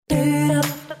Yo,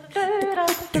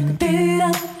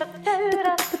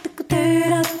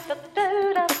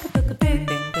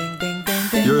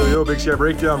 Big Sky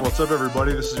Breakdown. What's up,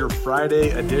 everybody? This is your Friday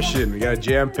edition. We got a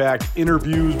jam-packed,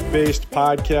 interviews-based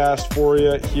podcast for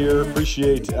you here.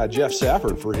 Appreciate Jeff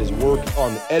Safford for his work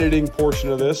on the editing portion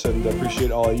of this, and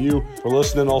appreciate all of you for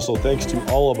listening. Also, thanks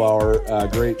to all of our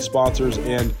great sponsors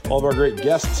and all of our great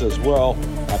guests as well.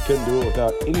 I couldn't do it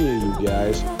without any of you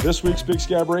guys. This week's Big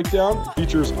Sky Breakdown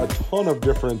features a ton of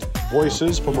different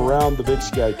voices from around the Big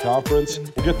Sky Conference.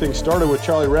 We'll get things started with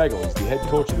Charlie Ragle. He's the head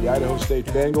coach of the Idaho State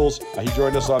Bengals. He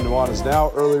joined us on Nuanez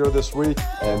Now earlier this week,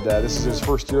 and this is his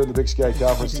first year in the Big Sky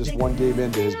Conference, just one game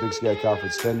into his Big Sky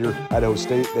Conference tenure. Idaho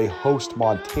State, they host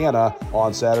Montana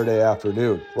on Saturday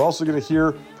afternoon. We're also going to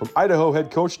hear from Idaho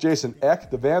head coach Jason Eck.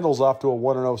 The Vandals off to a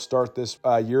 1-0 start this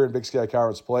year in Big Sky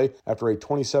Conference play after a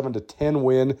 27-10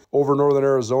 win over Northern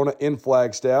Arizona in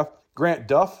Flagstaff. Grant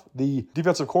Duff, the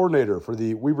defensive coordinator for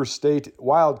the Weber State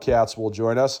Wildcats, will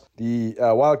join us. The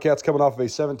Wildcats coming off of a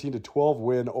 17-12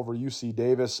 win over UC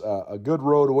Davis, a good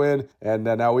road win, and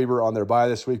now Weber on their bye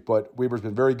this week, but Weber's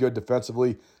been very good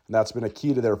defensively, and that's been a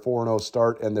key to their 4-0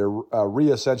 start and their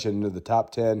re-ascension into the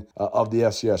top 10 of the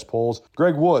FCS polls.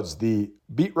 Greg Woods, the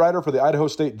beat writer for the Idaho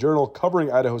State Journal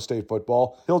covering Idaho State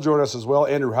football, he'll join us as well.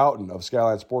 Andrew Houghton of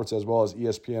Skyline Sports as well as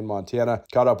ESPN Montana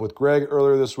caught up with Greg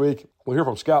earlier this week. We'll hear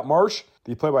from Scott Marsh,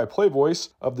 the play-by-play voice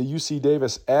of the UC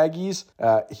Davis Aggies.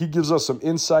 He gives us some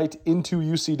insight into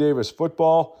UC Davis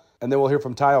football. And then we'll hear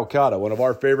from Ty Okada, one of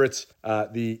our favorites,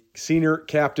 the senior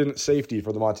captain safety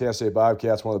for the Montana State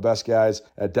Bobcats, one of the best guys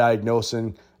at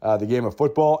diagnosing the game of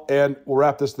football. And we'll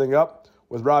wrap this thing up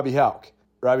with Robby Hauck.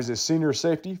 Robby's a senior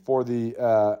safety for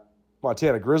the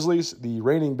Montana Grizzlies, the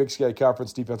reigning Big Sky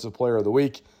Conference Defensive Player of the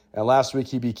Week. And last week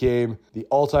he became the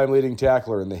all-time leading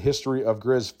tackler in the history of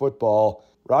Grizz football.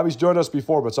 Robby's joined us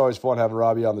before, but it's always fun having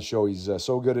Robby on the show. He's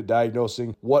so good at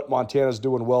diagnosing what Montana's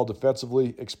doing well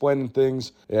defensively, explaining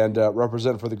things, and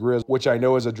representing for the Grizz, which I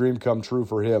know is a dream come true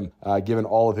for him, given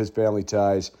all of his family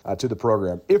ties to the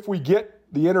program. If we get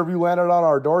the interview landed on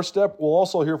our doorstep, we'll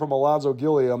also hear from Alonzo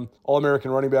Gilliam,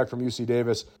 All-American running back from UC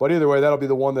Davis. But either way, that'll be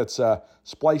the one that's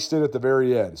spliced in at the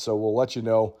very end. So we'll let you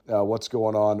know what's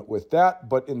going on with that.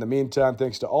 But in the meantime,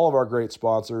 thanks to all of our great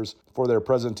sponsors for their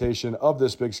presentation of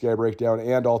this Big Sky Breakdown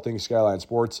and all things Skyline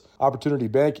Sports. Opportunity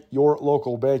Bank, your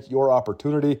local bank, your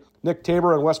opportunity. Nick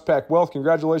Tabor and Westpac Wealth,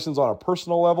 congratulations on a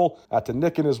personal level. To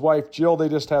Nick and his wife, Jill, they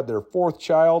just had their fourth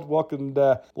child, welcomed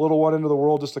little one into the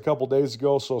world just a couple days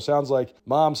ago. So it sounds like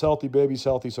mom's healthy, baby's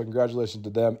healthy, so congratulations to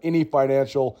them. Any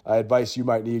financial advice you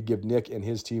might need, give Nick and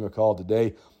his team a call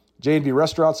today. J&B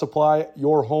Restaurant Supply,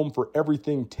 your home for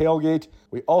everything tailgate.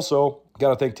 We also got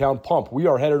to thank Town Pump. We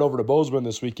are headed over to Bozeman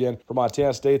this weekend for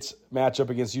Montana State's matchup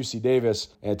against UC Davis,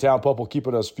 and Town Pump will keep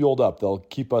us fueled up. They'll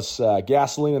keep us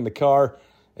gasoline in the car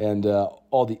and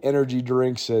all the energy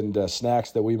drinks and snacks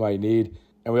that we might need.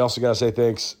 And we also got to say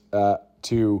thanks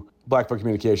to Blackfoot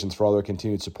Communications for all their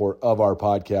continued support of our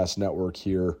podcast network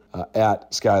here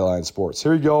at Skyline Sports.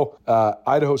 Here you go.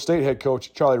 Idaho State head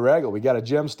coach Charlie Ragle. We got a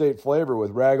Gem State flavor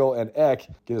with Ragle and Eck.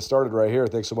 Get it started right here.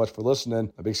 Thanks so much for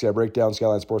listening. A Big Sky Breakdown,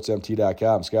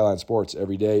 SkylineSportsMT.com. Skyline Sports,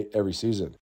 every day, every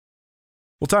season.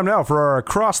 Well, time now for our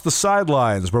Across the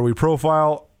Sidelines, where we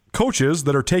profile coaches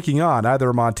that are taking on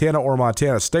either Montana or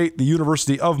Montana State. The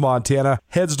University of Montana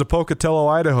heads to Pocatello,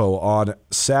 Idaho on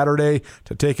Saturday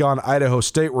to take on Idaho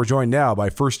State. We're joined now by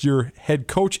first-year head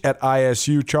coach at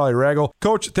ISU, Charlie Ragle.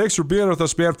 Coach, thanks for being with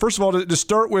us, man. First of all, to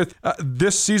start with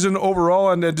this season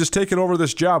overall and just taking over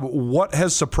this job, what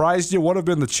has surprised you? What have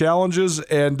been the challenges?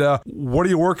 And what are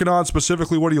you working on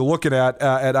specifically? What are you looking at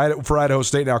for Idaho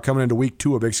State now coming into week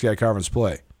 2 of Big Sky Conference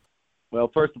play?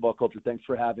 Well, first of all, Colter, thanks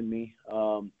for having me.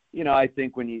 I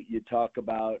think when you talk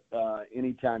about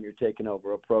anytime you're taking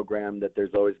over a program, that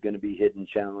there's always going to be hidden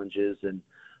challenges and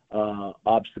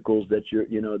obstacles that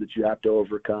you have to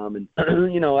overcome. And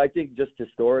I think just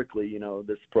historically,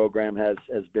 this program has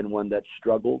been one that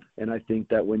struggled. And I think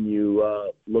that when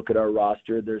you look at our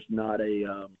roster, there's not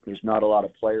a lot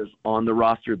of players on the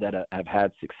roster that have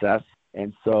had success.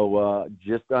 And so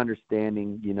just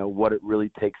understanding, what it really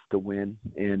takes to win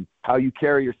and how you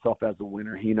carry yourself as a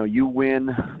winner. You win,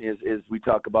 is we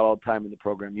talk about all the time in the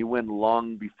program, you win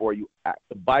long before you act.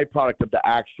 The byproduct of the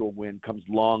actual win comes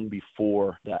long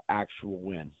before the actual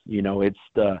win.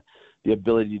 It's the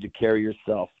ability to carry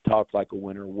yourself, talk like a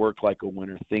winner, work like a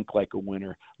winner, think like a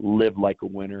winner, live like a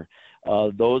winner.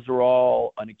 Those are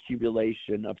all an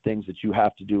accumulation of things that you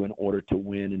have to do in order to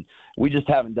win. And we just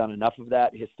haven't done enough of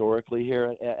that historically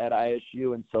here at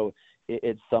ISU. And so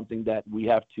it's something that we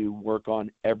have to work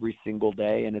on every single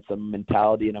day, and it's a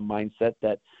mentality and a mindset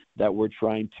that we're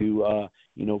trying to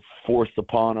force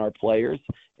upon our players.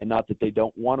 And not that they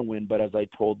don't want to win, but as I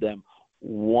told them,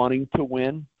 wanting to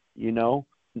win,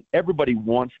 everybody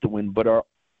wants to win, but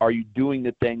are you doing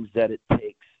the things that it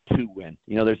takes to win?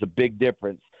 There's a big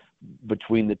difference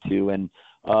between the two, and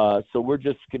so we're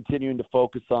just continuing to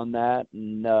focus on that.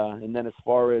 And then as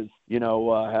far as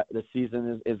the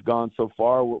season is gone so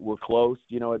far, we're close.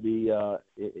 I'd be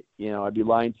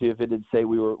lying to you if it didn't say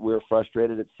we were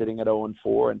frustrated at sitting at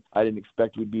 0-4, and I didn't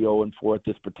expect we'd be 0-4 at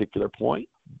this particular point.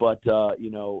 But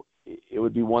it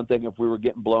would be one thing if we were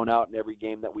getting blown out in every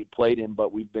game that we played in,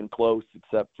 but we've been close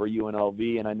except for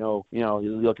UNLV. And I know, you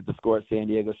look at the score at San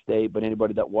Diego State, but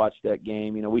anybody that watched that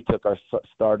game, we took our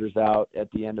starters out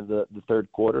at the end of the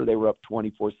third quarter. They were up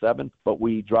 24-7, but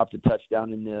we dropped a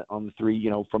touchdown on the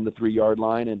 3, from the 3-yard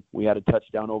line, and we had a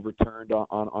touchdown overturned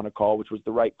on a call, which was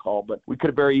the right call. But we could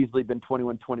have very easily been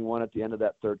 21-21 at the end of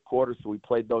that third quarter. So we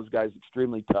played those guys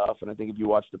extremely tough. And I think if you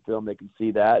watch the film, they can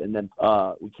see that. And then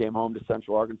we came home to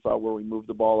Central Arkansas, where we moved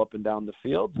the ball up and down the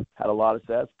field, had a lot of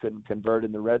success, couldn't convert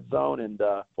in the red zone, and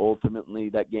ultimately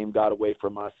that game got away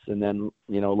from us. And then,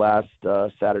 last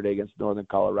Saturday against Northern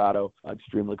Colorado,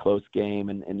 extremely close game,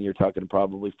 and you're talking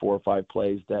probably 4 or 5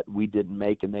 plays that we didn't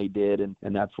make and they did, and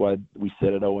that's why we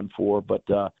sit at 0-4. But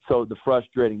so the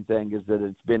frustrating thing is that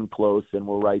it's been close and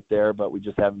we're right there, but we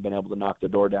just haven't been able to knock the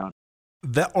door down.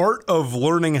 The art of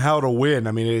learning how to win,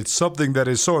 it's something that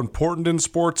is so important in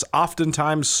sports,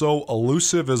 oftentimes so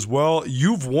elusive as well.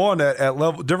 You've won at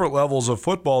different levels of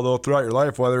football, though, throughout your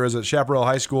life, whether it's at Chaparral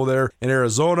High School there in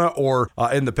Arizona or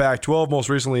in the Pac-12, most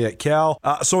recently at Cal.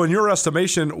 So in your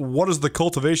estimation, what is the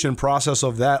cultivation process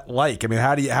of that like?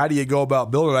 How do you go about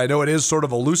building it? I know it is sort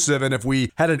of elusive, and if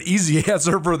we had an easy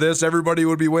answer for this, everybody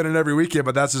would be winning every weekend,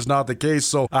 but that's just not the case.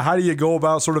 So how do you go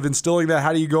about sort of instilling that?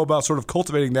 How do you go about sort of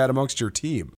cultivating that amongst your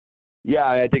team? Yeah,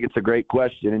 I think it's a great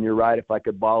question, and you're right. If I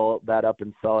could bottle that up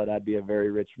and sell it, I'd be a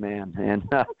very rich man.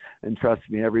 And trust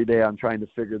me, every day I'm trying to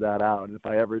figure that out. And if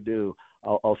I ever do,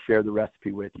 I'll share the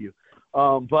recipe with you.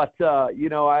 But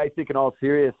I think in all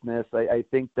seriousness, I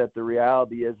think that the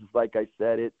reality is like I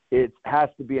said, it has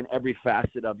to be in every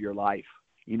facet of your life.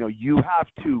 You have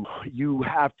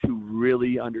to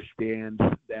really understand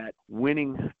that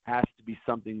winning has to be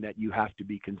something that you have to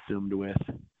be consumed with.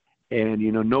 And,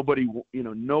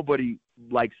 nobody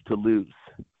likes to lose,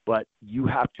 but you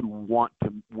have to want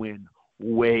to win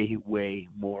way, way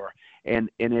more. And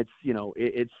it's,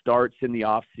 it starts in the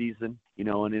off season,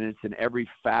 and then it's in every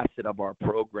facet of our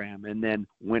program. And then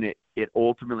when it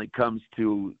ultimately comes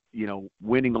to,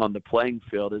 winning on the playing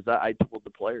field, as I told the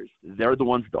players, they're the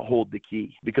ones that hold the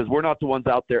key, because we're not the ones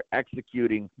out there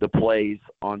executing the plays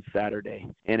on Saturday.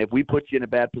 And if we put you in a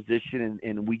bad position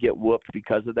and we get whooped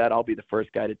because of that, I'll be the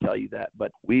first guy to tell you that.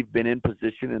 But we've been in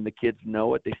position and the kids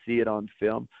know it. They see it on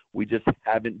film. We just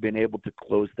haven't been able to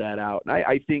close that out. And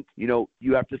I think,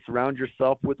 you have to surround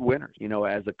yourself with winners.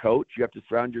 As a coach, you have to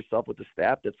surround yourself with a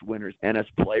staff that's winners. And as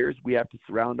players, we have to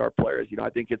surround our players. I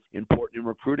think it's important in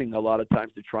recruiting a lot of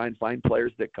times to try and find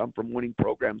players that come from winning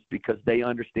programs, because they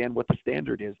understand what the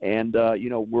standard is. And,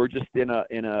 we're just in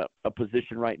a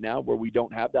position right now where we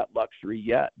don't have that luxury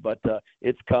yet, but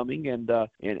it's coming, and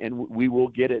we will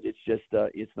get it. It's just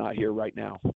it's not here right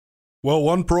now. Well,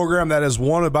 one program that has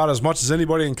won about as much as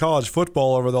anybody in college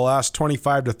football over the last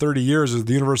 25 to 30 years is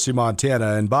the University of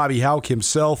Montana. And Robby Hauck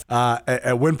himself,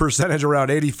 a win percentage around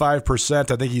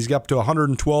 85%. I think he's up to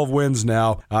 112 wins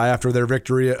now after their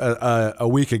victory a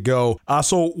week ago.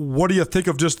 So what do you think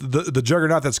of just the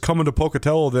juggernaut that's coming to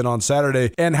Pocatello then on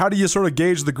Saturday? And how do you sort of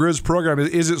gauge the Grizz program?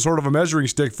 Is it sort of a measuring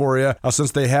stick for you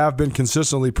since they have been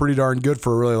consistently pretty darn good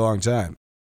for a really long time?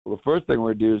 Well, the first thing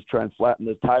we're going to do is try and flatten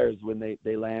the tires when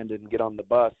they land and get on the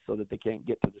bus so that they can't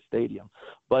get to the stadium.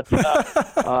 But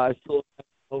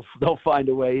they'll find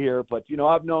a way here. But,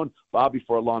 I've known Robby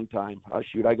for a long time. I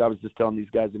was just telling these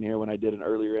guys in here when I did an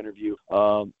earlier interview.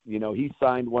 He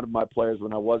signed one of my players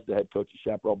when I was the head coach of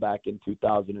Chaparral back in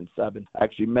 2007. I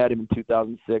actually met him in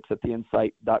 2006 at the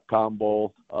Insight.com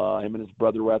Bowl. Him and his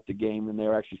brother were at the game, and they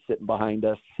were actually sitting behind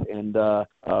us. And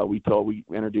we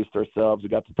introduced ourselves. We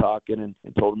got to talking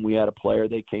and told him we had a player.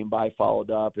 They came by,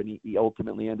 followed up, and he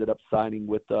ultimately ended up signing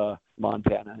with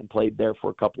Montana and played there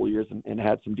for a couple of years and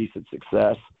had some decent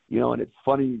success. And it's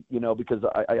funny, because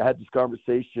I had this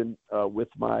conversation with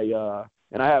my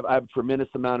and I have a tremendous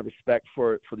amount of respect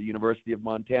for the University of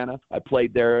Montana. I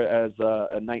played there as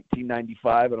a 1995.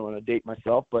 I don't want to date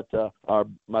myself, but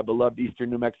my beloved Eastern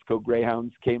New Mexico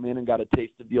Greyhounds came in and got a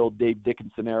taste of the old Dave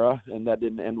Dickinson era, and that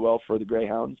didn't end well for the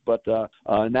Greyhounds. But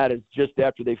and that is just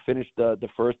after they finished the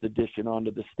first addition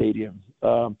onto the stadium.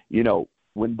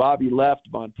 When Bobby left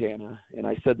Montana, and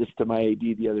I said this to my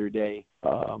AD the other day,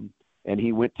 and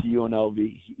he went to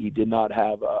UNLV, he did not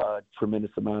have a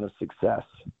tremendous amount of success.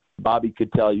 Bobby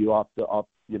could tell you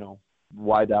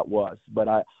why that was, but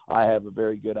I have a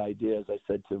very good idea. As I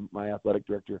said to my athletic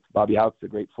director, Robby Hauck's a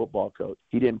great football coach.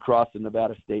 He didn't cross the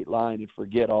Nevada state line and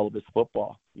forget all of his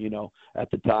football. At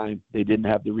the time, they didn't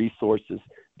have the resources.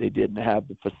 They didn't have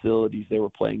the facilities. They were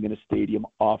playing in a stadium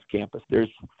off campus. There's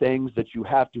things that you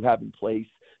have to have in place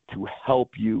to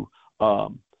help you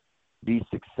be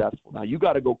successful. Now, you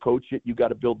got to go coach it. You got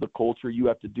to build the culture. You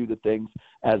have to do the things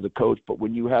as a coach. But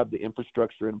when you have the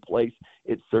infrastructure in place,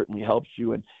 it certainly helps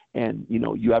you. And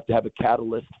you have to have a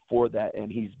catalyst for that.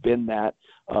 And he's been that.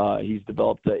 He's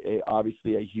developed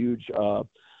obviously a huge,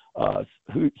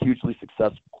 hugely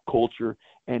successful culture,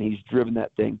 and he's driven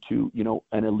that thing to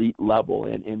an elite level.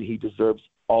 And he deserves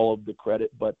all of the credit.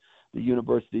 But the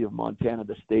University of Montana,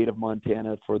 the state of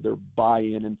Montana, for their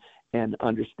buy-in and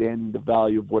understanding the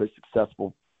value of what a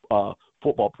successful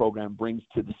football program brings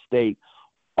to the state.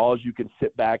 All you can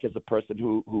sit back as a person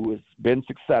who has been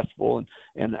successful,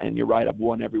 and you're right, I've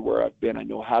won everywhere I've been. I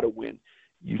know how to win.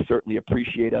 You certainly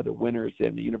appreciate other winners,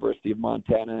 and the University of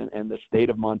Montana and the state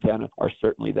of Montana are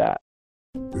certainly that.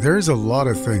 There's a lot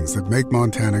of things that make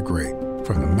Montana great,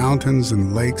 from the mountains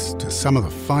and lakes to some of the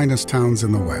finest towns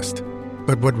in the West.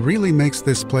 But what really makes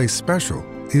this place special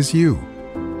is you.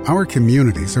 Our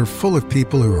communities are full of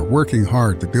people who are working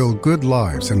hard to build good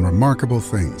lives and remarkable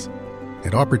things.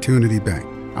 At Opportunity Bank,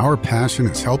 our passion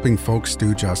is helping folks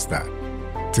do just that.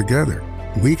 Together,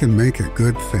 we can make a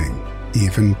good thing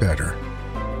even better.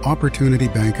 Opportunity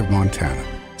Bank of Montana.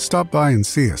 Stop by and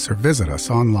see us or visit us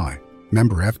online.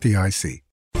 Member FDIC.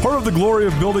 Part of the glory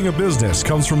of building a business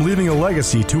comes from leaving a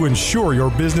legacy to ensure your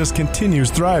business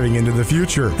continues thriving into the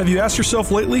future. Have you asked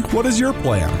yourself lately, what is your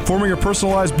plan? Forming a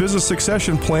personalized business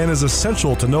succession plan is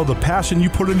essential to know the passion you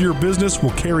put into your business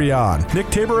will carry on. Nick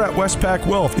Tabor at Westpac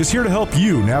Wealth is here to help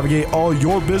you navigate all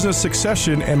your business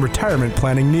succession and retirement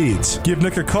planning needs. Give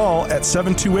Nick a call at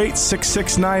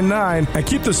 728-6699 and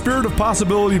keep the spirit of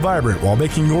possibility vibrant while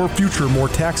making your future more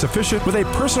tax efficient with a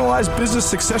personalized business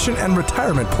succession and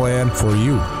retirement plan for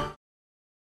you.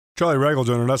 Charlie Ragle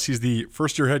joining us. He's the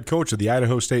first-year head coach of the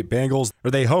Idaho State Bengals.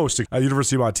 They host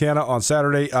University of Montana on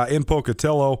Saturday in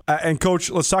Pocatello. And,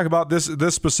 Coach, let's talk about this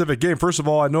specific game. First of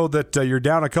all, I know that you're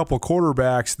down a couple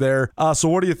quarterbacks there. So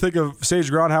what do you think of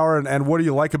Sage Groundhauer, and what do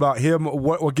you like about him?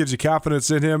 What gives you confidence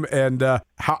in him? And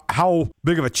how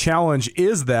big of a challenge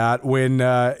is that when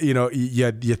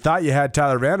you thought you had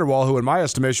Tyler Vanderwall, who in my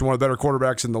estimation one of the better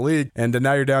quarterbacks in the league, and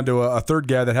now you're down to a third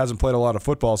guy that hasn't played a lot of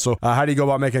football. So how do you go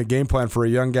about making a game plan for a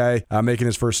young guy making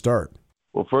his first start?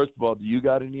 Well, first of all, do you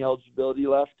got any eligibility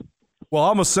left? Well,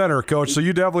 I'm a center, Coach, so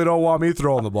you definitely don't want me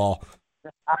throwing the ball.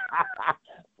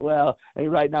 Well, hey,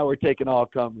 right now we're taking all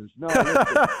comers. No,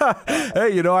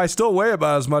 hey, I still weigh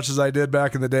about as much as I did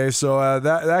back in the day, so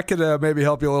that could maybe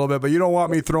help you a little bit, but you don't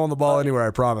want me throwing the ball anywhere,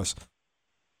 I promise.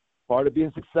 Part of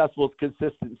being successful is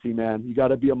consistency, man. You got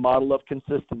to be a model of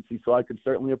consistency, so I can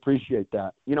certainly appreciate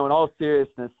that. In all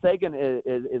seriousness, Sagan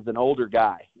is an older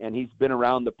guy, and he's been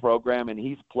around the program, and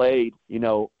he's played,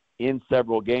 in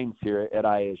several games here at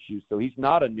ISU. So he's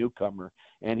not a newcomer,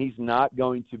 and he's not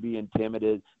going to be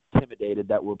intimidated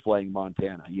that we're playing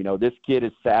Montana. This kid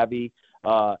is savvy.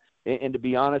 And to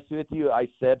be honest with you, I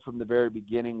said from the very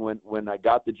beginning when I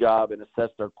got the job and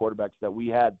assessed our quarterbacks that we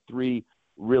had three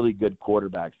really good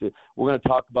quarterbacks. We're going to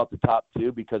talk about the top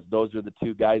two because those are the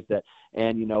two guys that,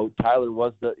 and Tyler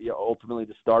was ultimately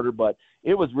the starter, but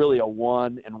it was really a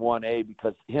 1 and 1A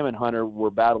because him and Hunter were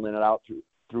battling it out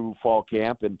through fall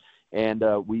camp, and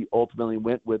we ultimately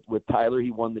went with Tyler.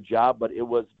 He won the job, but it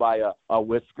was by a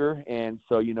whisker. And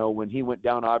so, when he went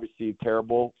down, obviously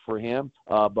terrible for him.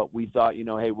 But we thought,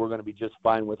 hey, we're going to be just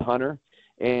fine with Hunter.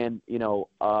 And,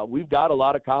 we've got a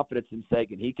lot of confidence in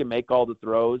Sagan. He can make all the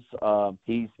throws.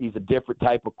 He's a different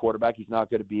type of quarterback. He's not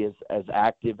going to be as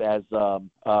active as,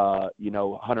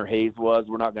 Hunter Hayes was.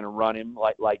 We're not going to run him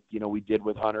like we did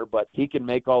with Hunter, but he can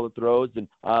make all the throws. And,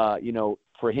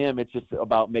 for him, it's just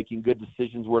about making good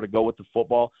decisions where to go with the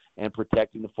football and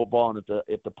protecting the football. And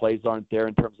if the plays aren't there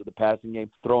in terms of the passing game,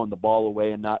 throwing the ball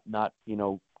away and not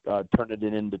turning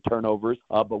it into turnovers.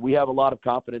 But we have a lot of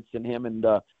confidence in him, and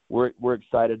we're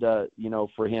excited,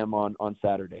 for him on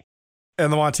Saturday.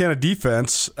 And the Montana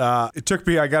defense, it took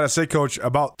me, I got to say, Coach,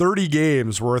 about 30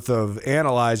 games worth of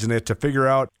analyzing it to figure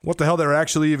out what the hell they're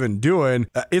actually even doing.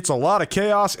 It's a lot of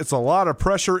chaos. It's a lot of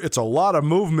pressure. It's a lot of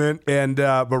movement. And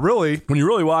but really, when you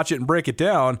really watch it and break it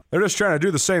down, they're just trying to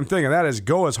do the same thing, and that is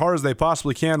go as hard as they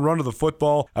possibly can, run to the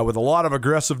football with a lot of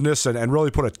aggressiveness and really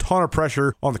put a ton of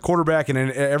pressure on the quarterback and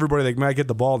everybody that might get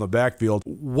the ball in the backfield.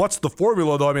 What's the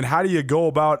formula, though? I mean, how do you go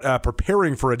about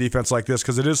preparing for a defense like this?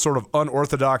 Because it is sort of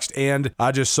unorthodox and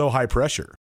just so high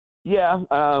pressure. Yeah,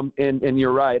 and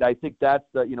you're right. I think that's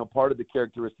part of the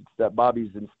characteristics that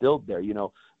Bobby's instilled there.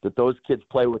 That those kids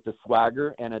play with the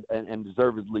swagger and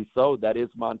deservedly so. That is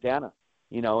Montana.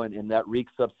 And that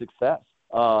reeks of success.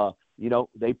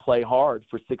 They play hard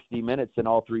for 60 minutes in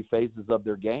all three phases of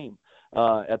their game.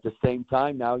 At the same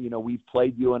time now, we've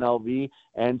played UNLV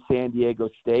and San Diego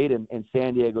State, and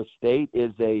San Diego State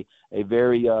is a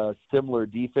very similar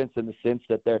defense in the sense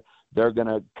that they're going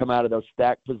to come out of those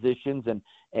stack positions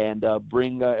and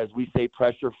bring, as we say,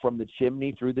 pressure from the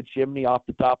chimney, through the chimney, off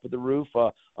the top of the roof,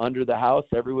 under the house,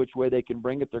 every which way they can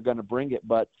bring it, they're going to bring it.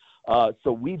 But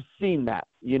so we've seen that,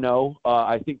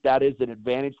 I think that is an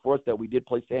advantage for us that we did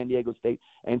play San Diego State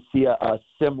and see a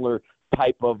similar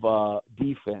type of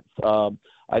defense.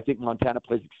 I think Montana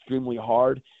plays extremely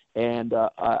hard. And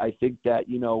I think that,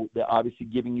 that obviously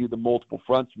giving you the multiple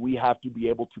fronts, we have to be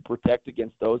able to protect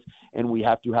against those, and we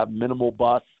have to have minimal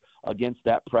busts against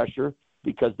that pressure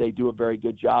because they do a very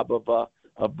good job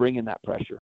of bringing that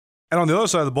pressure. And on the other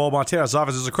side of the ball, Montana's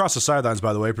offense is across the sidelines,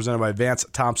 by the way, presented by Vance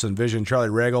Thompson Vision. Charlie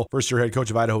Ragle, first-year head coach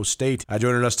of Idaho State,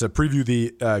 joining us to preview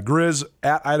the Grizz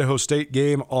at Idaho State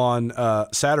game on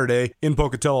Saturday in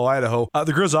Pocatello, Idaho.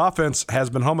 The Grizz offense has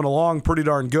been humming along pretty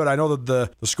darn good. I know that the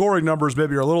scoring numbers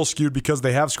maybe are a little skewed because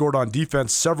they have scored on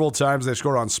defense several times. They've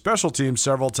scored on special teams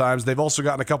several times. They've also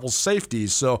gotten a couple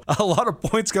safeties. So a lot of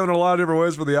points coming in a lot of different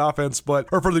ways for the offense,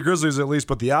 or for the Grizzlies at least,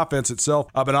 but the offense itself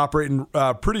have been operating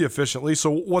pretty efficiently. So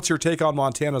what's your take on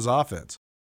Montana's offense?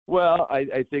 Well,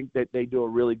 I think that they do a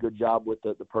really good job with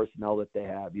the personnel that they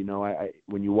have.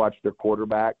 When you watch their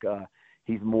quarterback,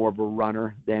 he's more of a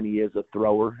runner than he is a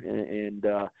thrower, and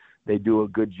they do a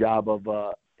good job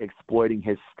of exploiting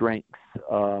his strengths.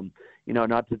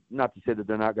 Not to say that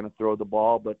they're not going to throw the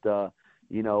ball, but they're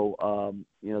going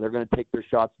to take their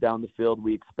shots down the field.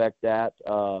 We expect that,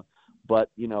 but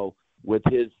with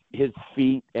his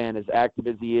feet and as active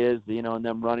as he is, and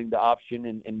them running the option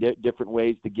in different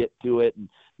ways to get to it and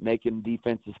making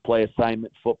defenses play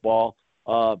assignment football,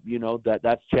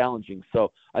 that's challenging.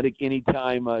 So I think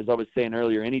anytime, as I was saying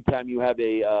earlier, anytime you have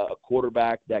a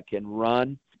quarterback that can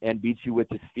run and beat you with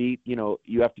his feet,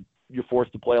 you're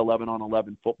forced to play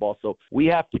 11-on-11 football. So we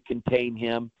have to contain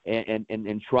him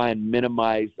and try and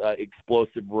minimize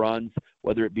explosive runs,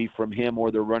 whether it be from him or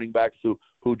their running backs who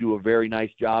do a very nice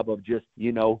job of just,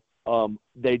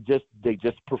 they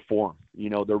just perform.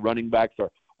 Their running backs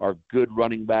are good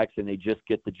running backs, and they just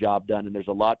get the job done. And there's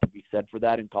a lot to be said for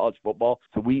that in college football.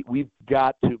 So we've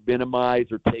got to minimize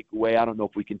or take away. I don't know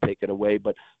if we can take it away,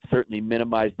 but certainly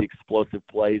minimize the explosive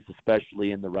plays,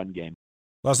 especially in the run game.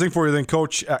 Last thing for you then,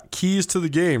 Coach, keys to the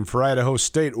game for Idaho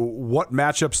State. What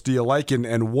matchups do you like,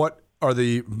 and what are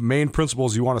the main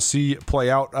principles you want to see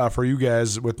play out for you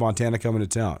guys with Montana coming to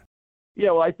town? Yeah,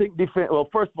 well, I think well,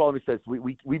 first of all, let me say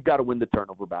this. We've got to win the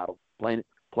turnover battle, plain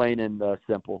and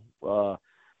simple.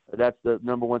 That's the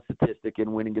number one statistic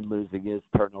in winning and losing is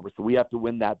turnover. So we have to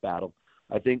win that battle.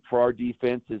 I think for our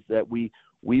defense is that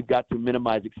we've got to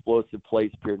minimize explosive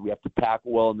plays, period. We have to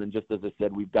tackle well, and then just as I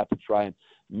said, we've got to try and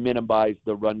minimize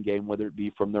the run game, whether it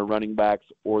be from their running backs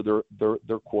or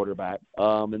their quarterback.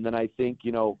 And then I think,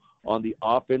 on the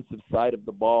offensive side of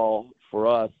the ball for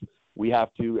us, we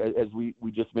have to, as we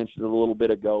just mentioned a little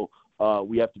bit ago,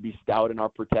 we have to be stout in our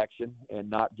protection and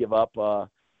not give up a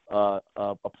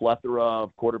plethora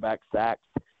of quarterback sacks.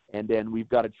 And then we've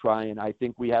got to try, and I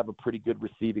think we have a pretty good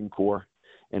receiving core.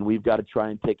 And we've got to try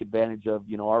and take advantage of,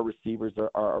 our receivers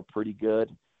are pretty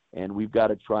good, and we've got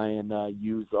to try and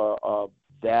use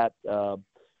that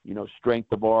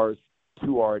strength of ours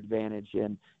to our advantage,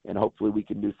 and hopefully we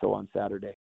can do so on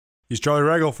Saturday. He's Charlie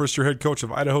Ragle, first-year head coach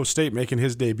of Idaho State, making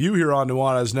his debut here on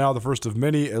Nuanez, now the first of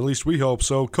many, at least we hope.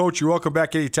 So, Coach, you're welcome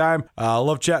back anytime. I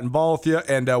love chatting ball with you,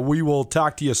 and we will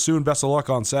talk to you soon. Best of luck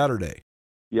on Saturday.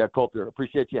 Yeah, Colter,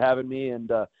 appreciate you having me,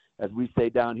 and as we say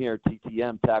down here,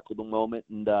 TTM, tackle the moment,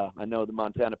 and I know the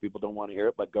Montana people don't want to hear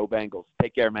it, but go Bengals.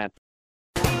 Take care, man.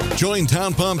 Join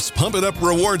Town Pump's Pump It Up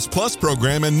Rewards Plus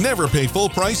program and never pay full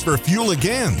price for fuel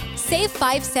again. Save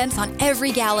 5 cents on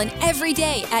every gallon every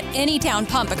day at any Town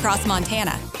Pump across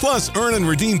Montana. Plus, earn and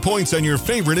redeem points on your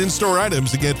favorite in-store items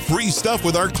to get free stuff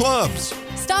with our clubs.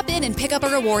 Stop in and pick up a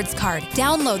rewards card.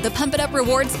 Download the Pump It Up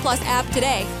Rewards Plus app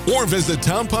today. Or visit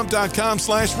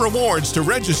townpump.com/rewards to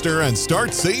register and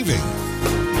start saving.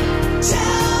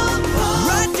 Town Pump.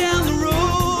 Right down the road.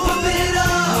 Pump it up.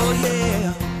 Oh,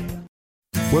 yeah.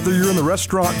 Whether you're in the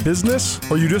restaurant business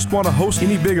or you just want to host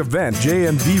any big event,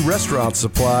 J&V Restaurant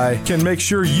Supply can make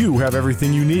sure you have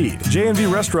everything you need. J&V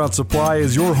Restaurant Supply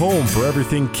is your home for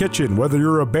everything kitchen. Whether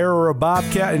you're a bear or a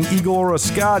bobcat, an eagle or a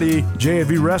Scotty,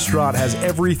 J&V Restaurant has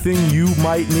everything you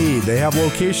might need. They have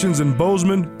locations in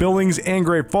Bozeman, Billings, and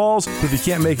Great Falls. But if you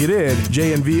can't make it in,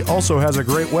 J&V also has a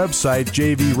great website,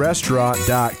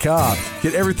 jvrestaurant.com.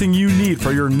 Get everything you need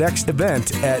for your next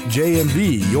event at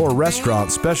J&V, your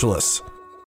restaurant specialists.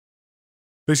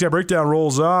 Big Sky Breakdown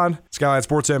rolls on.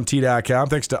 SkylineSportsMT.com.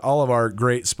 Thanks to all of our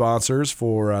great sponsors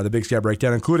for the Big Sky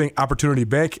Breakdown, including Opportunity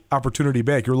Bank. Opportunity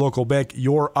Bank, your local bank,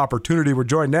 your opportunity. We're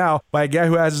joined now by a guy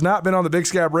who has not been on the Big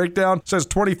Sky Breakdown since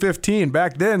 2015.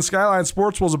 Back then, Skyline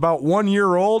Sports was about 1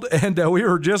 year old, and we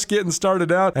were just getting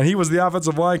started out, and he was the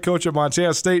offensive line coach at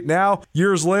Montana State. Now,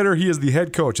 years later, he is the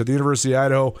head coach at the University of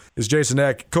Idaho. Is Jason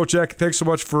Eck. Coach Eck, thanks so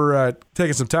much for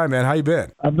taking some time, man. How you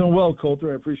been? I'm doing well,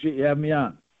 Colter. I appreciate you having me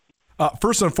on.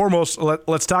 First and foremost,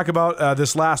 let's talk about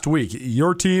this last week.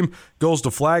 Your team goes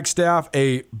to Flagstaff,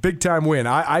 a big-time win.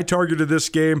 I targeted this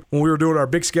game when we were doing our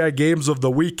Big Sky Games of the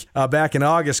Week back in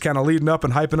August, kind of leading up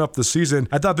and hyping up the season.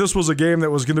 I thought this was a game that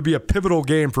was going to be a pivotal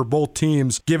game for both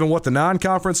teams, given what the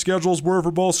non-conference schedules were for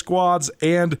both squads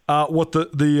and what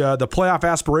the playoff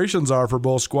aspirations are for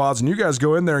both squads. And you guys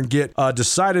go in there and get a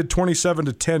decided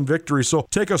 27-10 victory. So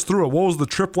take us through it. What was the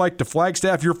trip like to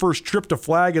Flagstaff? Your first trip to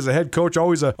Flag as a head coach,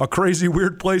 always a crazy,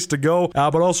 weird place to go,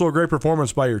 but also a great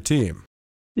performance by your team.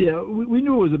 Yeah, we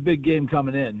knew it was a big game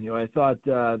coming in. I thought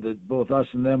that both us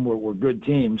and them were good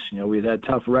teams. We had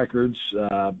tough records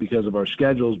because of our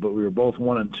schedules, but we were both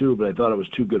 1-2. But I thought it was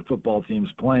two good football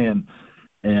teams playing.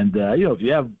 And if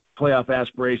you have playoff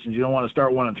aspirations, you don't want to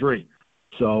start 1-3.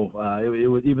 So it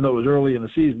was, even though it was early in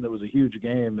the season, it was a huge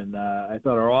game. And I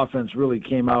thought our offense really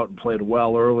came out and played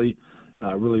well early.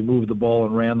 Really moved the ball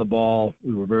and ran the ball.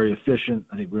 We were very efficient.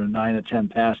 I think we were 9 of 10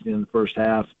 passing in the first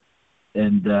half.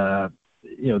 And,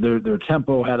 their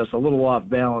tempo had us a little off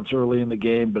balance early in the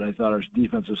game, but I thought our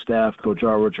defensive staff, Coach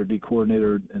Arwich, our D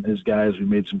coordinator, and his guys, we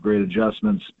made some great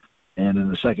adjustments. And in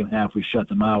the second half, we shut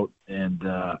them out. And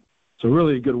so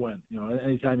really a good win.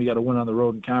 Anytime you got to win on the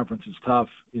road in conference, it's tough.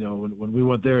 When we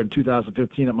went there in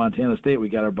 2015 at Montana State, we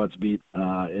got our butts beat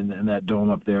in that dome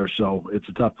up there. So it's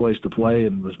a tough place to play,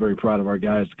 and was very proud of our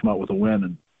guys to come out with a win.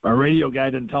 And our radio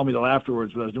guy didn't tell me till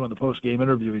afterwards, but I was doing the post-game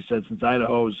interview. He said since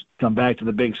Idaho's come back to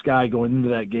the Big Sky going into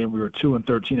that game, we were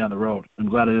 2-13 on the road. I'm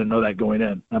glad I didn't know that going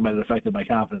in. That might have affected my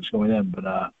confidence going in, but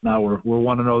now we're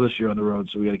 1-0 this year on the road,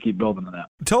 so we got to keep building on that.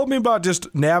 Tell me about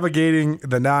just navigating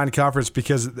the non-conference,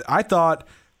 because I thought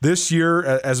this year,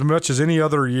 as much as any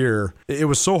other year, it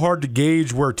was so hard to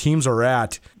gauge where teams are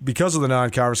at because of the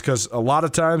non-conference, because a lot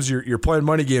of times you're playing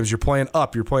money games, you're playing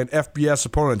up, you're playing FBS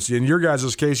opponents. In your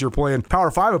guys' case, you're playing Power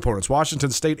 5 opponents,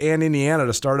 Washington State and Indiana,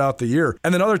 to start out the year.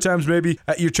 And then other times maybe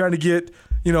you're trying to get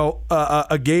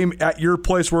a game at your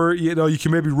place where you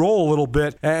can maybe roll a little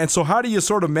bit. And so how do you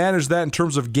sort of manage that in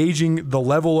terms of gauging the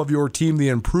level of your team, the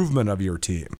improvement of your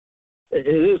team? It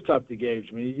is tough to gauge.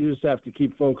 I mean, you just have to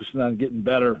keep focusing on getting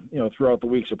better, throughout the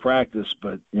weeks of practice.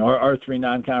 But, our three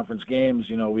non-conference games,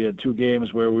 we had 2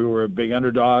 games where we were a big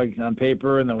underdog on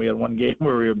paper, and then we had 1 game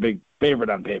where we were a big favorite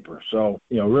on paper. So,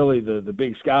 really the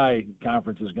Big Sky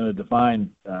Conference is going to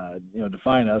define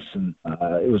us. And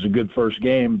it was a good first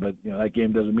game, but, that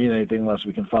game doesn't mean anything unless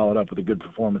we can follow it up with a good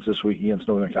performance this week against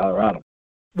Northern Colorado.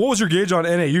 What was your gauge on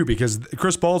NAU? Because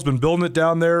Chris Ball's been building it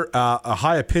down there. A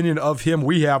high opinion of him.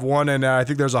 We have one, and I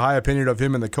think there's a high opinion of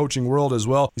him in the coaching world as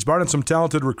well. He's brought in some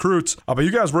talented recruits, but you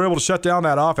guys were able to shut down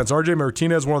that offense. RJ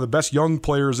Martinez, one of the best young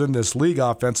players in this league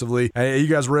offensively. You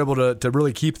guys were able to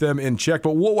really keep them in check.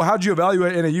 But how'd you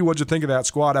evaluate NAU? What'd you think of that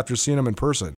squad after seeing them in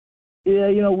person?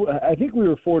 Yeah, I think we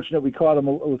were fortunate. We caught them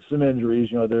with some injuries.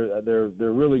 They're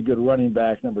really good running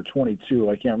back, number 22.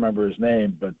 I can't remember his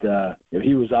name, but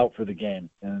he was out for the game.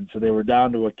 And so they were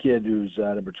down to a kid who's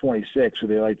number 26, who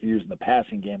they like to use in the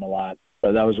passing game a lot.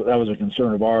 But that was a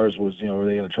concern of ours was, were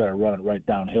they going to try to run it right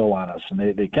downhill on us? And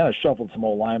they kind of shuffled some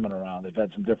O-linemen around. They've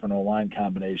had some different O-line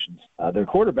combinations. Their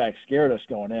quarterback scared us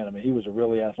going in. I mean, he was a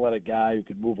really athletic guy who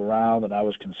could move around, and I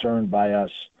was concerned by us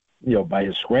by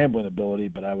his scrambling ability,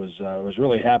 but I was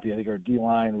really happy. I think our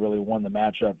D-line really won the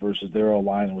matchup versus their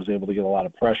O-line and was able to get a lot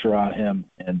of pressure on him.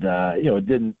 And, it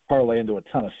didn't parlay into a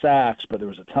ton of sacks, but there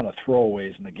was a ton of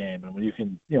throwaways in the game. And when you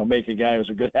can, make a guy who's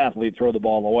a good athlete throw the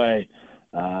ball away,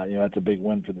 that's a big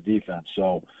win for the defense.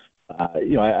 So,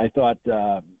 I thought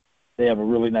they have a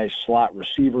really nice slot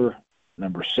receiver,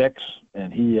 number 6,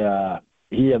 and he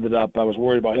ended up, I was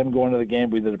worried about him going to the game.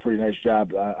 We did a pretty nice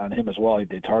job on him as well.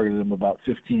 They targeted him about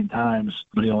 15 times,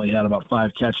 but he only had about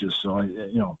 5 catches. So,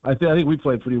 I think we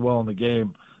played pretty well in the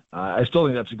game. I still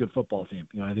think that's a good football team.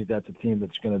 I think that's a team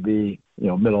that's going to be,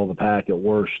 middle of the pack at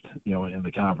worst, in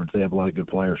the conference. They have a lot of good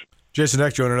players. Jason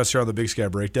Eck joining us here on the Big Sky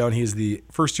Breakdown. He's the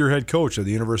first-year head coach of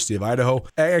the University of Idaho.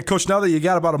 And, Coach, now that you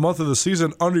got about a month of the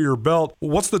season under your belt,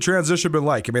 what's the transition been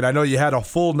like? I mean, I know you had a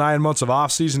full 9 months of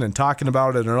off-season and talking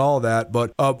about it and all that,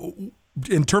 but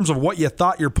in terms of what you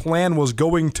thought your plan was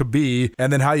going to be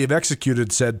and then how you've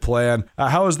executed said plan,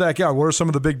 how has that gone? What are some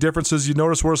of the big differences you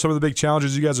noticed? What are some of the big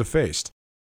challenges you guys have faced?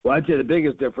 Well, I'd say the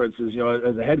biggest difference is,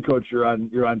 as a head coach, you're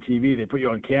on TV. They put you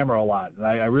on camera a lot, and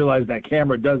I realize that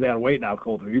camera does add weight now,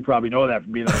 Colter. You probably know that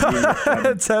from being on TV.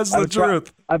 It says the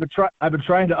truth. I've been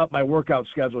trying to up my workout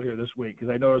schedule here this week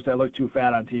because I noticed I look too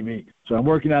fat on TV. So I'm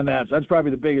working on that. So that's probably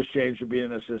the biggest change from being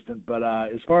an assistant. But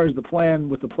as far as the plan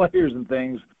with the players and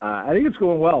things, I think it's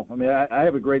going well. I mean, I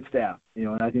have a great staff,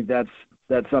 and I think that's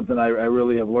something I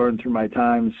really have learned through my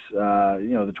times,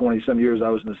 the 20-some years I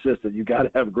was an assistant. You got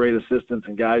to have great assistants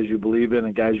and guys you believe in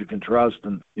and guys you can trust.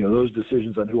 And, those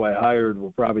decisions on who I hired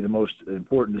were probably the most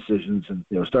important decisions. And,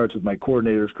 it starts with my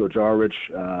coordinators, Coach Ulrich,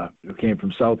 who came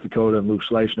from South Dakota, and Luke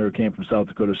Schleichner, who came from South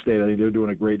Dakota State. I think they're doing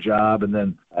a great job. And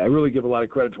then I really give a lot of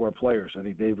credit to our players. I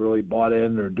think they've really bought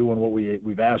in. They're doing what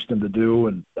we've asked them to do.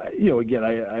 And, again,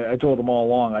 I told them all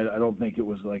along, I don't think it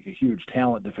was like a huge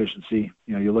talent deficiency.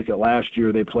 You look at last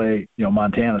year, they play,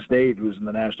 Montana State, who's in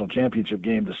the national championship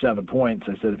game, to 7 points.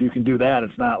 I said, if you can do that,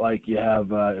 it's not like you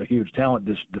have a huge talent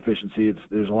deficiency.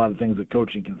 There's a lot of things that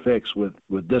coaching can fix with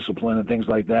discipline and things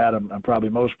like that. I'm probably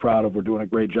most proud of. We're doing a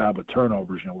great job with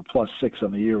turnovers. We're +6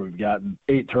 on the year. We've gotten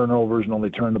 8 turnovers and only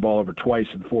turned the ball over twice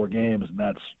in 4 games, and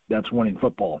that's winning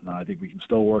football. Now, I think we can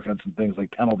still work on some things like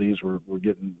penalties. We're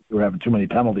having too many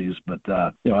penalties, but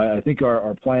I think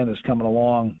our plan is coming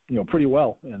along, pretty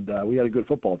well, and we got a good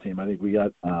football team. I think we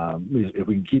got. If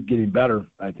we can keep getting better,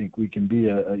 I think we can be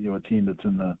a team that's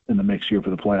in the mix here for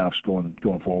the playoffs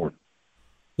going forward.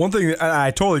 One thing,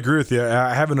 I totally agree with you.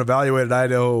 I haven't evaluated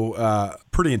Idaho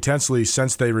pretty intensely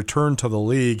since they returned to the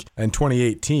league in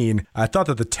 2018. I thought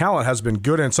that the talent has been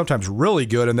good and sometimes really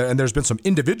good, and there's been some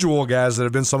individual guys that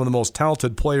have been some of the most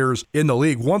talented players in the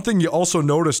league. One thing you also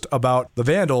noticed about the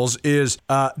Vandals is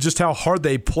just how hard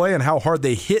they play and how hard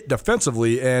they hit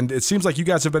defensively, and it seems like you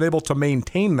guys have been able to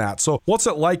maintain that. So what's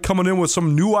it like coming in with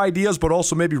some new ideas, but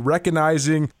also maybe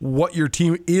recognizing what your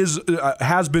team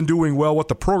has been doing well, what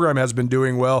the program has been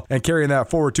doing well, and carrying that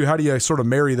forward too? How do you sort of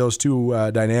marry those two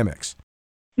dynamics?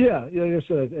 Yeah, like I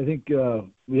said, I think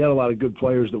we had a lot of good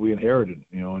players that we inherited,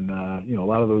 and a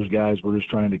lot of those guys were just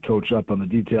trying to coach up on the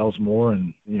details more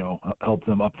and, help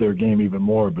them up their game even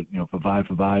more. But,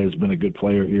 Favai has been a good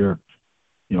player here,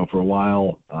 for a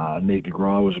while. Nate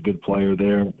DeGraw was a good player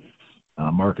there.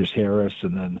 Marcus Harris.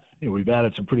 And then, we've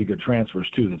added some pretty good transfers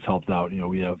too that's helped out.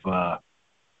 We have, I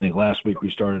think last week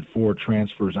we started 4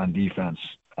 transfers on defense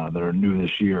that are new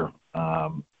this year.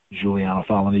 Giuliano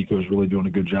Falanico is really doing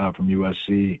a good job from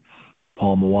USC.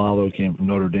 Paul Mawalo came from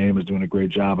Notre Dame, is doing a great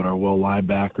job at our will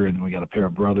linebacker. And then we got a pair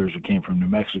of brothers who came from New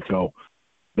Mexico.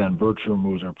 Ben Bertram,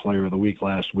 who was our player of the week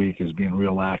last week, is being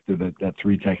real active at that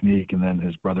 3 technique. And then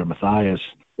his brother Matthias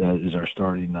is our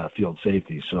starting field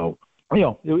safety. So,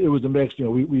 it was a mix.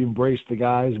 We embraced the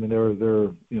guys. I mean, they're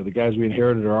the guys we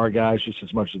inherited are our guys just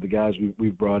as much as the guys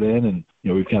we've brought in, and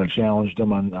we've kind of challenged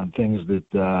them on things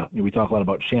that we talk a lot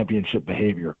about championship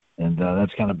behavior, and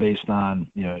that's kind of based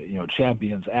on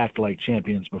champions act like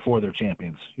champions before they're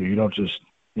champions. You don't just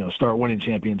start winning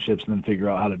championships and then figure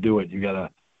out how to do it. You got to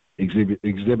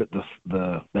exhibit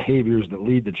the behaviors that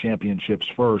lead to championships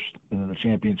first, and then the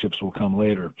championships will come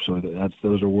later. So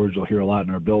those are words you'll hear a lot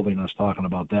in our building. Us talking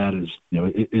about that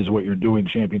is what you're doing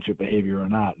championship behavior or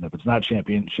not? And if it's not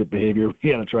championship behavior,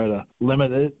 we got to try to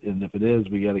limit it. And if it is,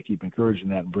 we got to keep encouraging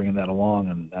that and bringing that along.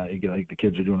 And I think the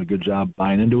kids are doing a good job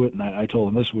buying into it. And I told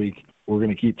them this week, we're going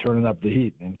to keep turning up the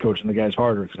heat and coaching the guys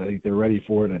harder because I think they're ready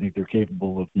for it. I think they're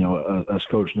capable of us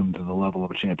coaching them to the level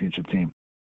of a championship team.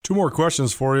 2 more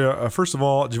questions for you. First of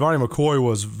all, Giovanni McCoy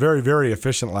was very, very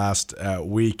efficient last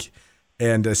week,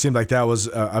 and it seemed like that was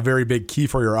a very big key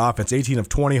for your offense. 18 of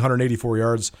 20, 184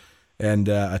 yards and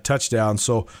a touchdown.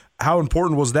 So how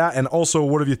important was that? And also,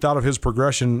 what have you thought of his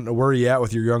progression? Where are you at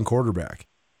with your young quarterback?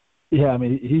 Yeah, I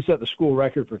mean, he set the school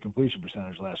record for completion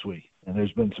percentage last week. And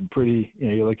there's been some pretty,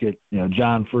 you look at,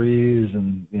 John Freeze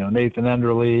and, Nathan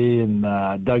Enderle and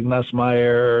Doug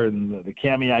Nussmeier and the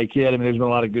Kamiai kid. I mean, there's been a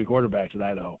lot of good quarterbacks at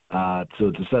Idaho.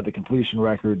 So to set the completion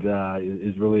record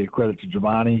is really a credit to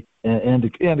Giovanni and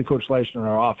to Coach Slice in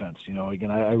our offense. Again,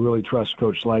 I really trust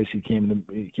Coach Slice. He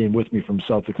came with me from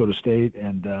South Dakota State,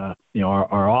 and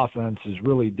our offense is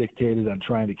really dictated on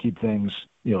trying to keep things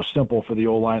simple for the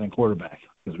O-line and quarterback,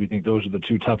 because we think those are the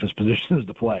two toughest positions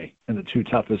to play and the two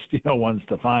toughest ones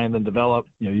to find and develop.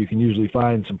 You can usually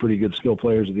find some pretty good skill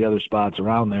players at the other spots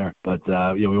around there, but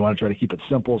we want to try to keep it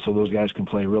simple so those guys can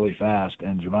play really fast,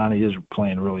 and Giovanni is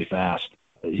playing really fast.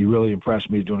 He really impressed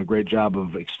me. He's doing a great job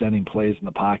of extending plays in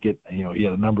the pocket. He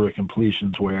had a number of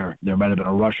completions where there might have been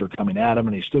a rusher coming at him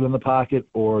and he stood in the pocket,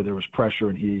 or there was pressure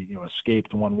and he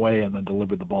escaped one way and then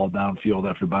delivered the ball downfield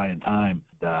after buying time.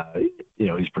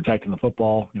 He's protecting the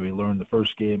football. He learned the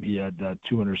first game he had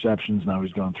 2 interceptions. Now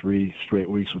he's gone 3 straight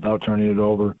weeks without turning it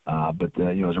over. But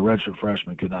as a redshirt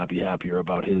freshman, could not be happier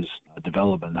about his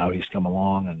development, how he's come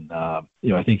along. And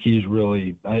I think he's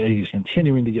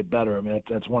continuing to get better. I mean,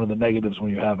 that's one of the negatives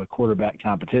when you have a quarterback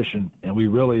competition. And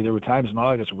there were times in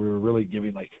August where we were really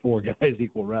giving like 4 guys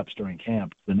equal reps during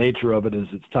camp. The nature of it is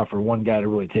it's tough for one guy to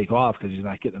really take off because he's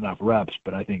not getting enough reps.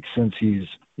 But I think since he's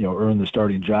earned the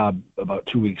starting job about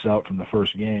 2 weeks out from the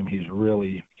first game, he's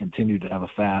really continued to have a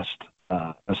fast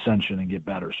ascension and get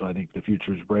better. So I think the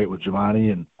future is great with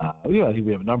Giovanni, and I think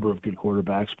we have a number of good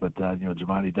quarterbacks, but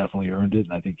Giovanni definitely earned it,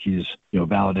 and I think he's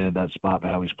validated that spot by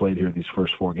how he's played here these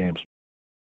first 4 games.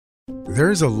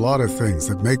 There's a lot of things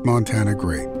that make Montana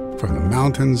great, from the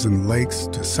mountains and lakes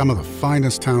to some of the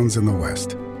finest towns in the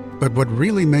West. But what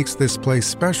really makes this place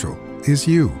special is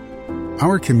you.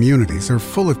 Our communities are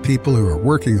full of people who are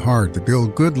working hard to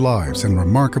build good lives and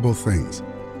remarkable things.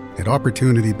 At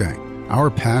Opportunity Bank,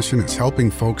 our passion is helping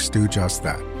folks do just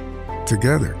that.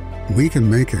 Together, we can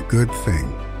make a good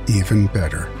thing even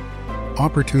better.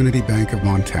 Opportunity Bank of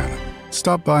Montana.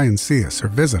 Stop by and see us or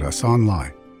visit us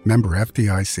online. Member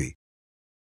FDIC.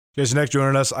 Jason Eck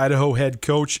joining us, Idaho head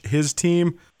coach. His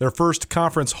team, their first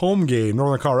conference home game,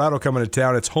 Northern Colorado coming to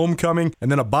town. It's homecoming and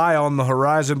then a bye on the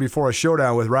horizon before a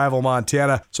showdown with rival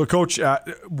Montana. So, Coach,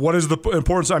 what is the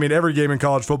importance? I mean, every game in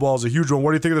college football is a huge one.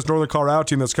 What do you think of this Northern Colorado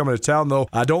team that's coming to town, though?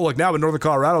 Don't look now, but Northern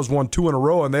Colorado's won 2 in a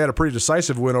row, and they had a pretty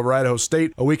decisive win over Idaho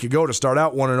State a week ago to start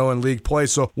out 1-0 in league play.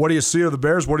 So, what do you see of the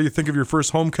Bears? What do you think of your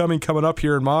first homecoming coming up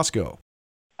here in Moscow?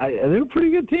 They're a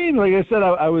pretty good team. Like I said,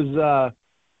 I was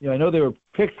I know they were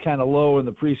picked kind of low in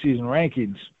the preseason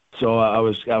rankings, so I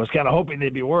was kind of hoping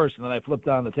they'd be worse, and then I flipped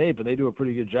on the tape, and they do a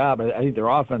pretty good job. I think their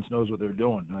offense knows what they're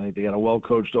doing. I think they got a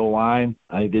well-coached O-line.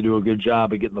 I think they do a good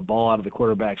job of getting the ball out of the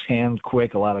quarterback's hands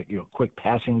quick, a lot of quick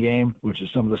passing game, which is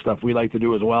some of the stuff we like to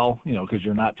do as well, because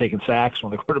you're not taking sacks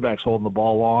when the quarterback's holding the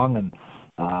ball long, and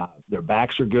their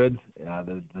backs are good.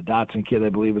 The Dotson kid, I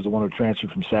believe, is the one who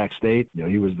transferred from Sac State.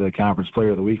 He was the conference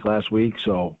player of the week last week.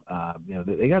 So,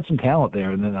 they got some talent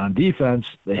there. And then on defense,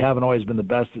 they haven't always been the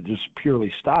best at just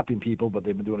purely stopping people, but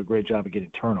they've been doing a great job of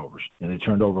getting turnovers. They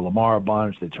turned over Lamar a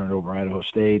bunch. They turned over Idaho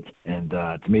State. And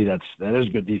to me, that is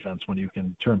good defense when you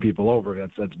can turn people over.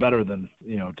 That's better than,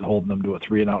 to holding them to a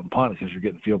 3-and-out and punt because you're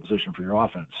getting field position for your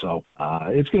offense. So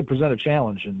it's going to present a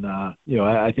challenge. And,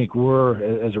 I think we're,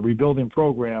 as a rebuilding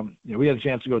program, we had a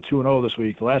chance to go 2-0 this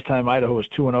week. The last time Idaho was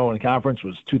 2-0 in conference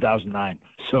was 2009.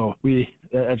 So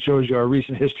that shows you our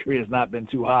recent history has not been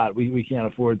too hot. We can't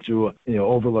afford to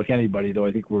overlook anybody, though.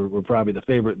 I think we're probably the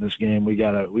favorite in this game. We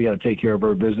gotta take care of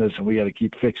our business, and we gotta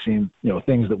keep fixing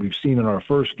things that we've seen in our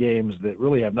first games that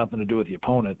really have nothing to do with the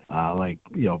opponent, like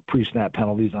pre-snap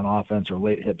penalties on offense or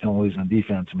late hit penalties on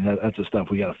defense. I mean that's the stuff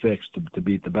we gotta fix to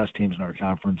beat the best teams in our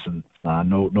conference, and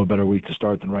no better week to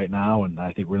start than right now. And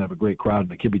I think we're gonna have a great crowd in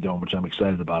the Kibbie Dome, which I'm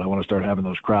excited about. I want to start having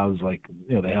those crowds like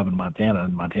they have in Montana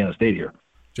and Montana State here.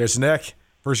 Jason Eck,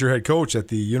 first-year head coach at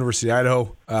the University of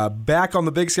Idaho, back on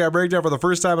the Big Sky Breakdown for the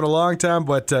first time in a long time.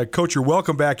 But, Coach, you're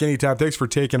welcome back anytime. Thanks for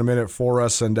taking a minute for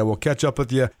us, and we'll catch up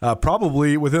with you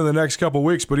probably within the next couple of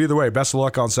weeks. But either way, best of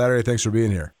luck on Saturday. Thanks for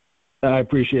being here. I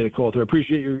appreciate it, Colter. I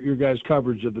appreciate your guys'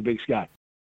 coverage of the Big Sky.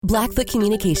 Blackfoot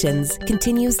Communications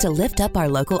continues to lift up our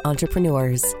local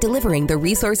entrepreneurs, delivering the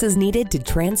resources needed to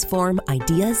transform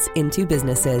ideas into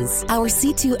businesses. Our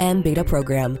C2M beta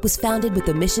program was founded with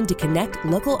the mission to connect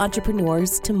local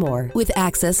entrepreneurs to more. With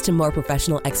access to more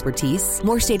professional expertise,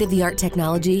 more state-of-the-art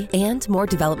technology, and more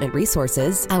development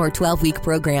resources, our 12-week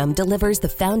program delivers the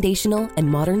foundational and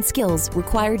modern skills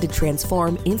required to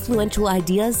transform influential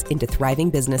ideas into thriving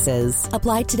businesses.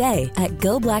 Apply today at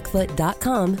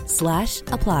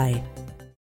goblackfoot.com/apply.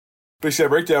 Big Sky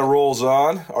Breakdown rolls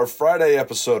on. Our Friday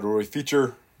episode where we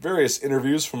feature various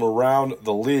interviews from around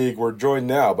the league. We're joined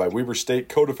now by Weber State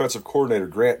co-defensive coordinator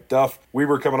Grant Duff.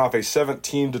 Weber coming off a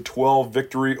 17-12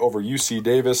 victory over UC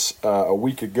Davis a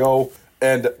week ago.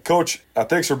 And Coach,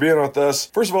 thanks for being with us.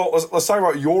 First of all, let's talk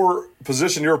about your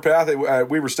position, your path at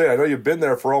Weber State. I know you've been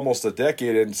there for almost a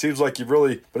decade, and it seems like you've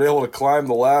really been able to climb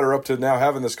the ladder up to now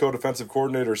having this co-defensive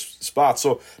coordinator spot.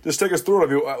 So just take us through it.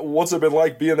 What's it been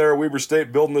like being there at Weber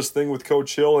State, building this thing with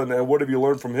Coach Hill, and what have you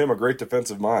learned from him, a great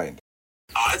defensive mind?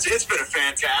 It's been a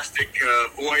fantastic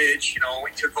voyage. We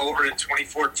took over in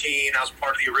 2014. I was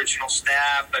part of the original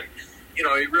staff, and, he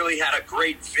really had a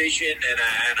great vision and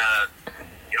a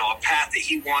path that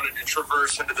he wanted to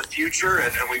traverse into the future,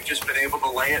 and we've just been able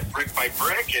to lay it brick by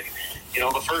brick. And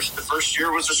the first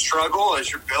year was a struggle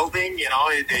as you're building.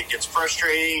 It gets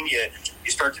frustrating. You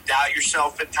start to doubt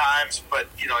yourself at times, but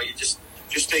you just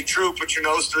stay true, put your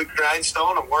nose to the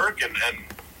grindstone, and work. And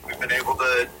we've been able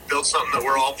to build something that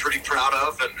we're all pretty proud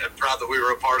of, and proud that we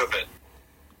were a part of it.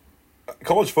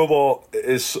 College football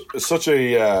is such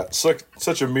a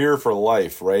mirror for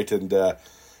life, right? And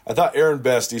I thought Aaron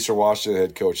Best, Eastern Washington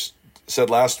head coach,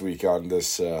 said last week on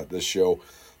this show,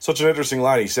 such an interesting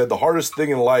line. He said the hardest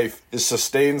thing in life is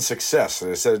sustained success.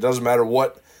 And he said it doesn't matter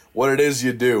what it is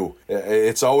you do.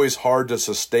 It's always hard to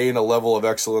sustain a level of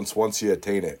excellence once you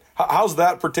attain it. How's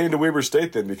that pertain to Weber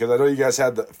State then? Because I know you guys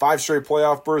had the 5 straight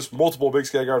playoff bursts, multiple Big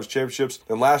Sky Conference championships,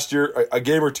 and last year a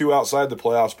game or two outside the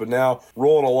playoffs, but now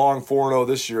rolling along 4-0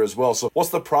 this year as well. So what's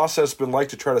the process been like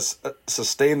to try to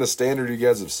sustain the standard you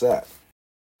guys have set?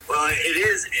 Well,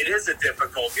 it is a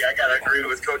difficulty. I got to agree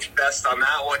with Coach Best on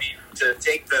that one. To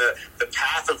take the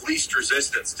path of least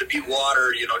resistance, to be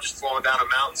water, just flowing down a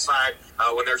mountainside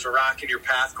when there's a rock in your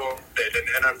path going.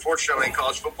 And unfortunately, in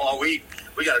college football, we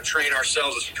got to train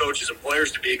ourselves as coaches and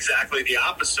players to be exactly the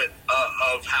opposite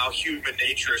of how human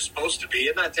nature is supposed to be.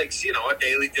 And that takes, a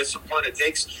daily discipline. It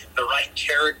takes the right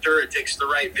character. It takes the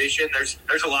right vision. There's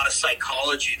a lot of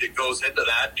psychology that goes into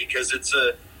that, because it's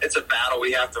a battle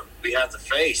we have to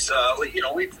face.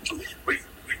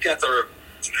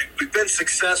 We've been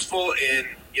successful in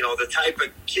the type of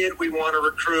kid we want to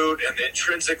recruit and the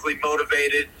intrinsically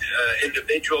motivated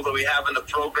individual that we have in the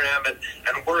program, and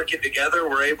working together,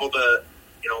 we're able to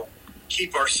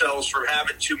keep ourselves from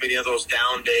having too many of those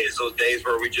down days, those days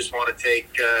where we just want to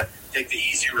take the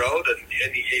easy road, and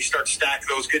you start to stack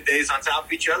those good days on top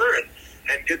of each other,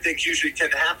 and good things usually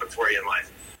tend to happen for you in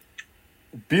life.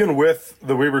 Being with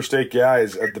the Weber State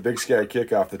guys at the Big Sky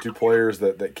kickoff, the 2 players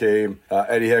that came,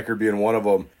 Eddie Hecker being one of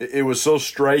them, it was so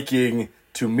striking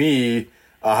to me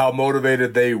how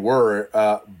motivated they were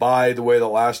by the way the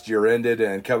last year ended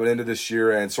and coming into this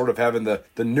year, and sort of having the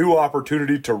new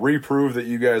opportunity to reprove that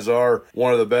you guys are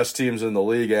one of the best teams in the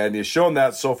league. And you've shown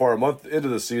that so far a month into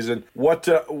the season. What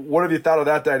have you thought of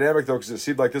that dynamic, though? Because it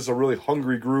seemed like this is a really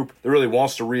hungry group that really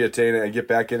wants to reattain it and get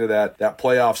back into that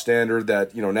playoff standard,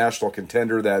 that national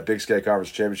contender, that Big Sky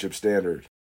Conference championship standard.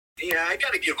 Yeah, I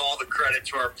got to give all the credit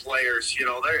to our players.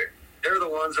 They're the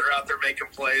ones that are out there making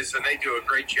plays, and they do a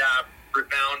great job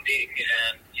rebounding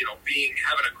and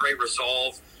having a great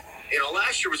resolve.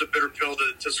 Last year was a bitter pill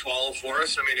to swallow for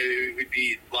us. I mean, we'd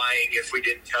be lying if we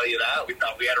didn't tell you that. We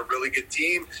thought we had a really good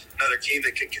team, another team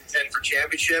that could contend for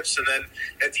championships, and then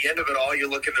at the end of it all, you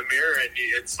look in the mirror and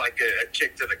it's like a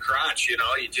kick to the crotch. You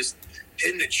just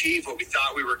didn't achieve what we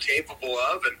thought we were capable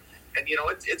of, and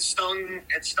it stung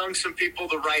some people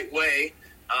the right way.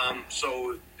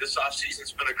 So this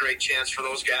offseason's been a great chance for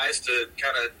those guys to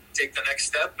kind of take the next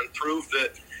step and prove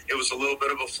that it was a little bit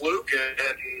of a fluke.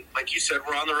 And like you said,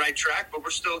 we're on the right track, but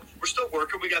we're still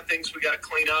working. We got things we got to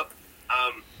clean up.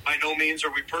 By no means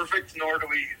are we perfect, nor do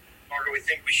we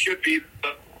think we should be,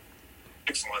 but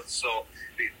excellent. So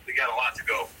we got a lot to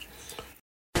go.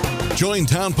 Join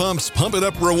Town Pump's Pump It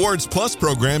Up Rewards Plus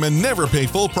program and never pay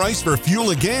full price for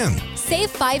fuel again. Save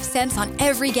 5 cents on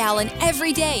every gallon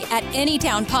every day at any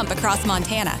Town Pump across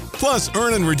Montana. Plus,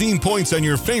 earn and redeem points on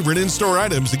your favorite in-store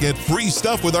items to get free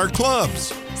stuff with our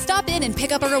clubs. Stop in and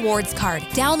pick up a rewards card.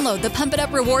 Download the Pump It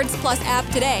Up Rewards Plus app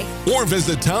today. Or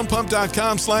visit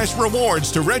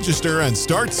townpump.com/rewards to register and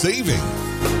start saving.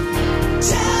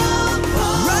 Town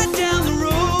Pump.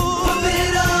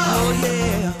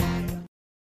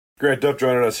 Grant Duff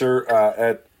joining us here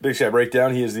at Big Sky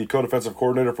Breakdown. He is the co-defensive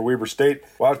coordinator for Weber State.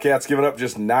 Wildcats giving up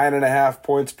just 9.5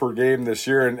 points per game this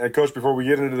year. And Coach, before we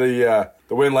get into the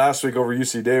win last week over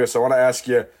UC Davis, I want to ask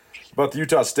you about the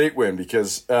Utah State win,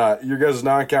 because your guys'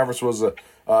 non-conference was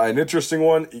an interesting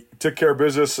one. You took care of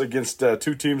business against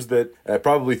two teams that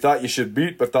probably thought you should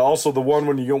beat, but also the one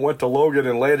when you went to Logan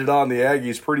and laid it on the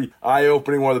Aggies. Pretty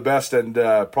eye-opening, one of the best and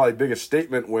probably biggest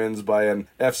statement wins by an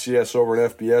FCS over an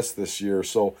FBS this year.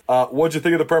 So what'd you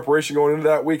think of the preparation going into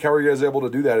that week? How were you guys able to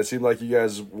do that? It seemed like you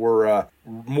guys were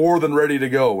more than ready to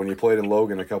go when you played in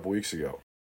Logan a couple weeks ago.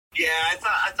 Yeah, I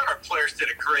thought our players did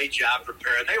a great job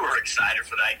preparing. They were excited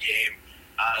for that game.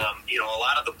 A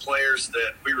lot of the players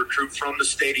that we recruit from the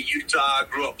state of Utah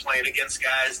grew up playing against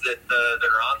guys that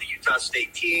are on the Utah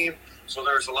State team, so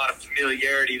there was a lot of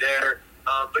familiarity there.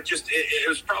 But just it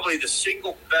was probably the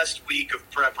single best week of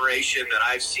preparation that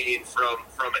I've seen from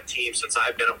a team since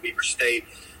I've been at Weber State.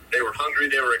 They were hungry,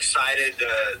 they were excited,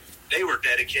 they were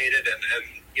dedicated,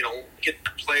 and get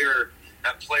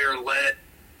that player-led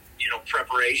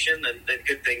preparation, then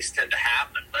good things tend to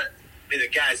happen. But the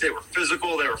guys, they were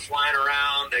physical, they were flying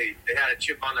around, they had a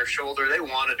chip on their shoulder. They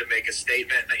wanted to make a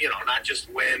statement, not just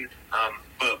win,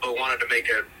 but wanted to make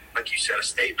like you said, a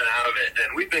statement out of it.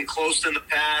 And we've been close in the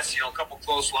past, a couple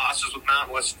close losses with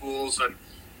Mountain West schools, and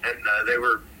they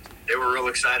were real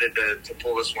excited to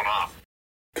pull this one off.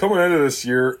 Coming into this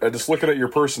year, just looking at your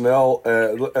personnel,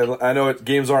 and I know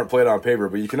games aren't played on paper,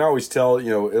 but you can always tell,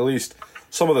 at least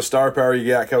some of the star power you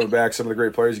got coming back, some of the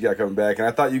great players you got coming back. And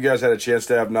I thought you guys had a chance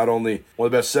to have not only one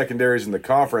of the best secondaries in the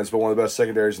conference, but one of the best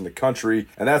secondaries in the country.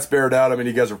 And that's bared out. I mean,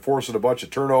 you guys are forcing a bunch of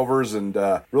turnovers and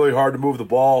really hard to move the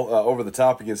ball over the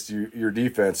top against your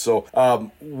defense. So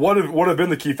what have been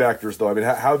the key factors, though? I mean,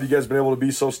 how have you guys been able to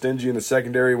be so stingy in the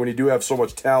secondary when you do have so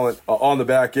much talent on the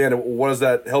back end? And what does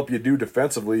that help you do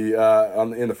defensively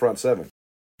in the front seven?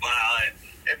 Well,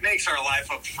 it makes our life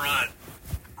up front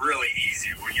really easy.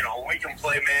 We can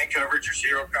play man coverage or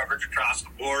zero coverage across the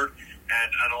board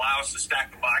and allow us to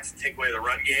stack the box and take away the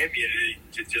run game.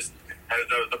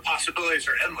 The possibilities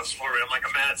are endless for me. I'm like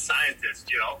a mad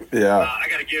scientist, Yeah. I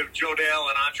got to give Joe Dale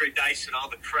and Andre Dyson all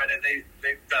the credit.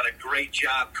 They've done a great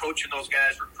job coaching those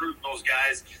guys, recruiting those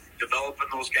guys, developing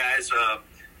those guys.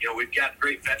 We've got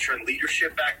great veteran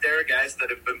leadership back there, guys that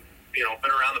have been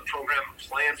around the program and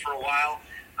playing for a while.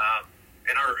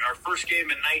 In our first game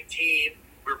in 19,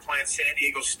 we were playing San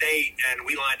Diego State, and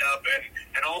we lined up,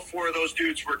 and all four of those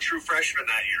dudes were true freshmen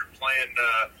that year, playing,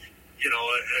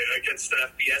 against an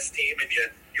FBS team, and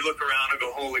you look around and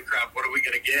go, holy crap, what are we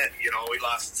going to get? We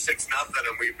lost 6-0,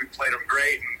 and we played them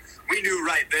great, and we knew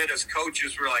right then as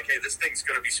coaches, we were like, hey, this thing's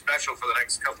going to be special for the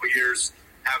next couple of years,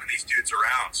 having these dudes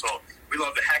around. So we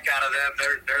love the heck out of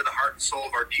them. They're the heart and soul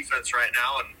of our defense right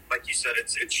now, and like you said,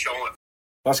 it's showing.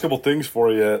 Last couple things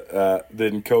for you,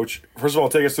 then, Coach. First of all,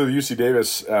 take us through the UC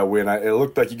Davis win. It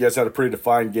looked like you guys had a pretty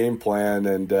defined game plan,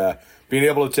 and being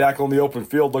able to tackle in the open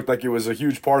field looked like it was a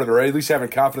huge part of it, or at least having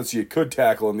confidence you could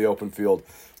tackle in the open field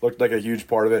looked like a huge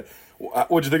part of it. What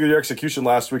did you think of your execution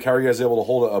last week? How are you guys able to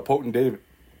hold a potent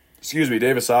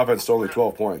Davis offense to only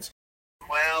 12 points?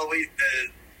 Well,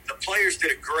 the players did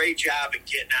a great job at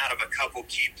getting out of a couple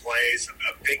key plays.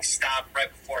 A big stop right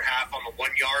before half on the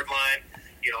 1-yard line.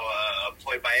 A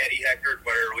play by Eddie Heckard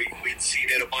where we'd seen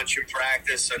it a bunch in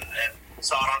practice and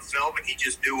saw it on film, and he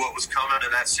just knew what was coming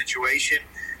in that situation.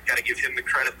 Got to give him the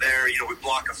credit there. We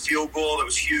block a field goal that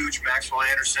was huge. Maxwell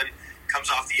Anderson comes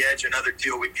off the edge, another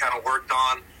deal we kind of worked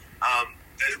on.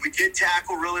 We did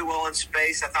tackle really well in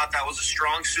space. I thought that was a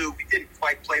strong suit. We didn't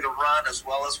quite play the run as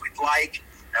well as we'd like,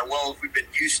 and well as we've been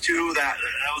used to. That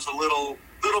was a little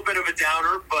bit of a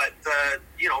downer, but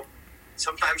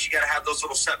sometimes you got to have those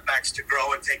little setbacks to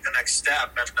grow and take the next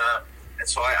step. And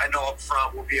so I know up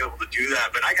front we'll be able to do that.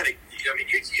 But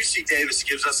UC Davis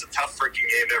gives us a tough freaking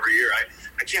game every year.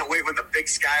 I can't wait when the Big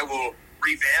Sky will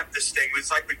revamp this thing.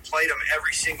 It's like we played them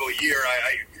every single year.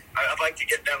 I'd like to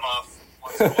get them off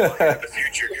once in a while in the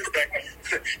future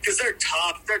because they're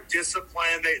tough, they're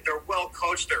disciplined, they're well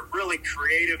coached, they're really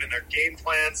creative in their game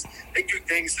plans. They do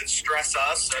things that stress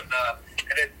us, and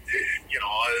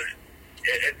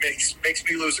it makes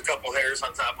me lose a couple hairs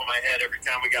on top of my head every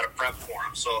time we got to prep for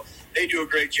them. So they do a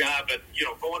great job at,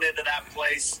 going into that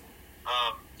place,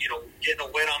 getting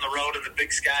a win on the road in the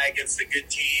Big Sky against a good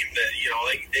team that,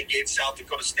 they gave South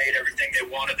Dakota State everything they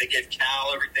wanted. They gave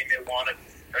Cal everything they wanted.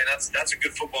 I mean, that's a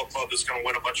good football club that's going to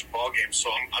win a bunch of ball games.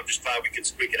 So I'm just glad we could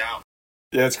squeak it out.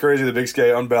 Yeah, it's crazy, the Big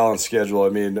Sky unbalanced schedule. I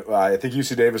mean, I think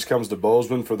UC Davis comes to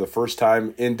Bozeman for the first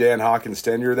time in Dan Hawkins'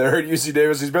 tenure there at UC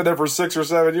Davis. He's been there for 6 or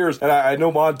 7 years. And I know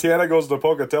Montana goes to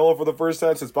Pocatello for the first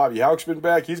time since Robby Hauck's been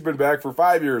back. He's been back for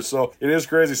 5 years. So it is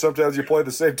crazy. Sometimes you play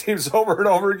the same teams over and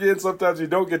over again. Sometimes you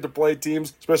don't get to play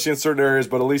teams, especially in certain areas.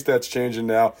 But at least that's changing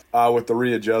now with the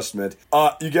readjustment.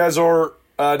 You guys are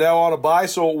now on a bye.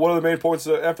 So what are the main points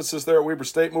of emphasis there at Weber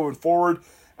State moving forward?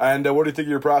 And what do you think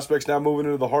of your prospects now moving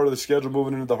into the heart of the schedule,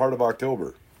 moving into the heart of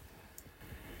October?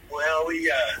 Well,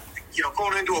 we,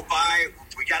 going into a bye,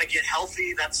 we got to get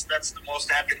healthy. That's the most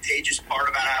advantageous part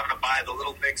about having a bye, the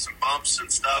little nicks and bumps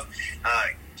and stuff.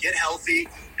 Get healthy.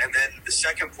 And then the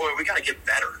second point, we got to get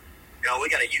better. We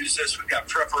got to use this. We've got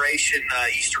preparation,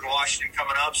 Eastern Washington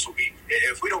coming up. So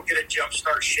if we don't get a jump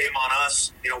start, shame on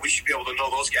us. We should be able to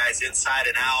know those guys inside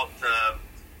and out.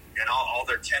 And all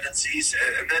their tendencies,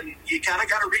 and then you kind of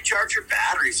got to recharge your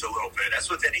batteries a little bit. That's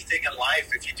with anything in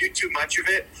life. If you do too much of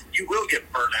it, you will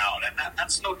get burnt out, and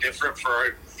that's no different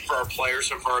for our players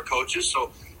and for our coaches.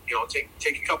 So, take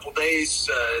a couple days.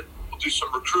 We'll do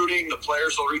some recruiting. The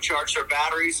players will recharge their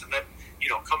batteries, and then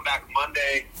come back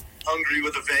Monday hungry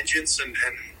with a vengeance and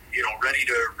ready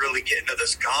to really get into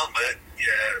this gauntlet.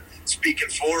 Speaking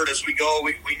forward as we go,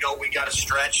 we know we got to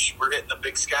stretch. We're hitting the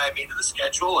Big Sky meat of the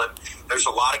schedule, and there's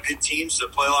a lot of good teams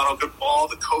that play a lot of good ball.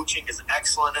 The coaching is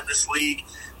excellent in this league.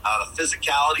 The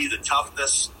physicality, the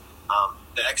toughness,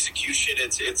 the execution.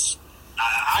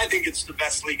 I think it's the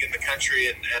best league in the country,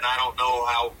 and I don't know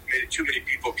how too many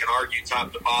people can argue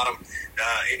top to bottom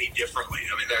any differently.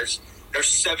 I mean, there's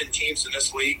 7 teams in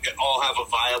this league that all have a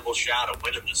viable shot of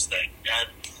winning this thing, and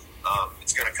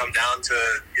it's going to come down to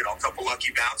a couple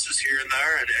lucky bounces here and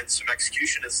there, and some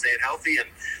execution and staying healthy. And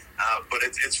but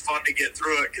it's fun to get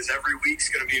through it because every week's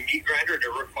going to be a meat grinder, and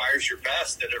it requires your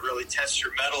best, and it really tests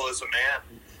your mettle as a man.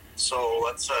 So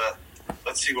let's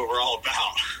see what we're all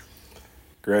about.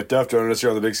 Grant Duff joining us here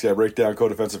on the Big Sky Breakdown,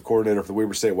 co-defensive coordinator for the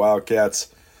Weber State Wildcats.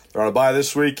 They're on a bye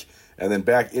this week, and then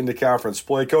back into conference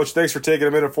play. Coach, thanks for taking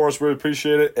a minute for us. Really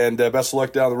appreciate it, and best of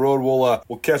luck down the road. We'll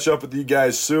catch up with you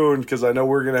guys soon because I know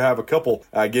we're going to have a couple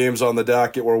games on the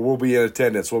docket where we'll be in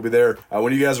attendance. We'll be there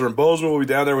when you guys are in Bozeman. We'll be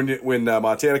down there when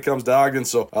Montana comes to Ogden.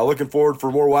 So looking forward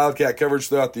for more Wildcat coverage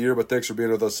throughout the year, but thanks for being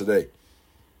with us today.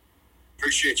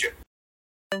 Appreciate you.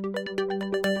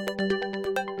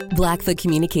 Blackfoot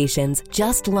Communications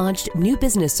just launched new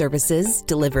business services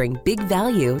delivering big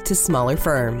value to smaller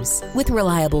firms. With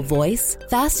reliable voice,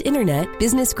 fast internet,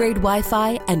 business-grade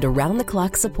Wi-Fi, and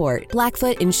around-the-clock support,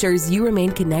 Blackfoot ensures you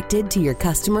remain connected to your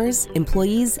customers,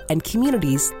 employees, and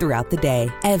communities throughout the day,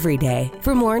 every day.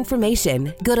 For more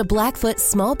information, go to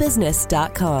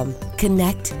blackfootsmallbusiness.com.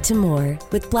 Connect to more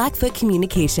with Blackfoot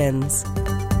Communications.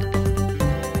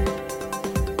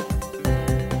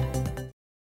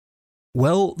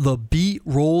 Well, the beat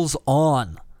rolls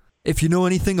on. If you know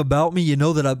anything about me, you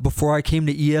know that before I came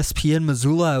to ESPN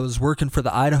Missoula, I was working for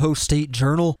the Idaho State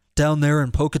Journal down there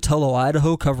in Pocatello,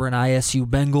 Idaho, covering ISU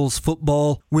Bengals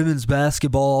football, women's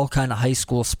basketball, all kind of high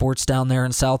school sports down there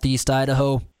in southeast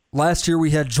Idaho. Last year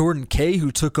we had Jordan Kay,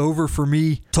 who took over for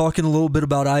me, talking a little bit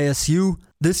about ISU.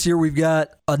 This year we've got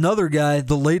another guy,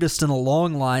 the latest in a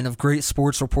long line of great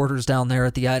sports reporters down there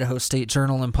at the Idaho State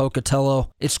Journal in Pocatello.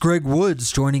 It's Greg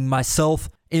Woods joining myself,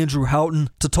 Andrew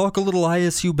Houghton, to talk a little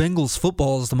ISU Bengals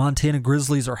football as the Montana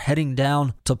Grizzlies are heading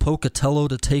down to Pocatello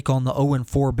to take on the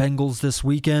 0-4 Bengals this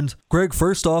weekend. Greg,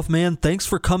 first off, man, thanks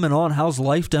for coming on. How's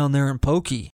life down there in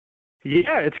Pokey?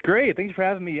 Yeah, it's great. Thanks for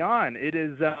having me on. It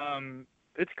is,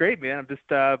 it's great, man. I'm just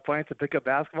playing to pick up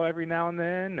basketball every now and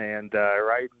then and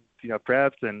writing,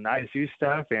 preps and ISU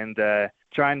stuff and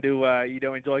trying to,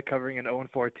 enjoy covering an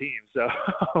 0-4 team. So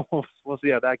we'll see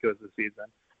how that goes this season.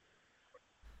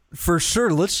 For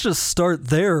sure. Let's just start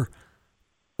there.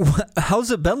 How's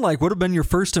it been like? What have been your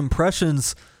first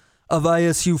impressions of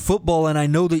ISU football? And I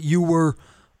know that you were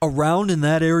around in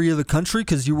that area of the country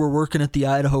because you were working at the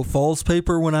Idaho Falls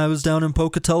paper when I was down in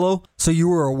Pocatello. So you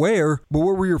were aware, but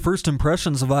what were your first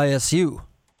impressions of ISU?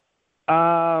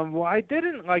 Well, I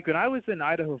didn't, when I was in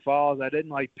Idaho Falls, I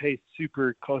didn't, pay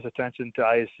super close attention to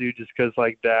ISU just because,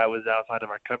 that was outside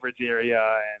of our coverage area,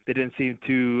 and they didn't seem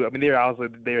to, they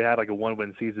had, a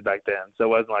 1-win season back then, so it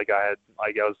wasn't like I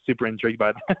was super intrigued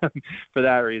by them for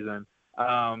that reason.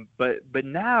 But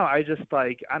now I just,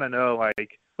 I don't know,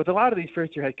 with a lot of these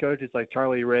first-year head coaches like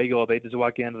Charlie Ragle, they just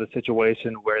walk into the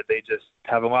situation where they just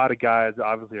have a lot of guys that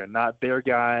obviously are not their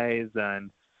guys,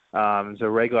 and so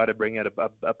Ragle had to bring in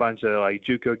a bunch of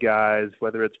JUCO guys,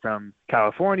 whether it's from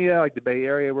California, the Bay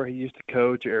Area where he used to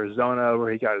coach, or Arizona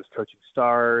where he got his coaching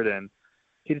start, and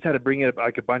he just had to bring in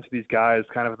a bunch of these guys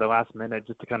kind of at the last minute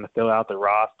just to kind of fill out the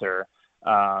roster.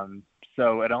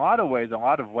 So in a lot of ways, a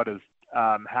lot of what has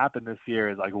happened this year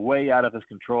is like way out of his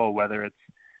control, whether it's,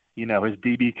 his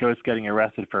DB coach getting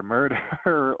arrested for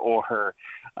murder or,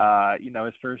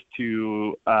 his first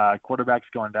two quarterbacks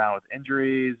going down with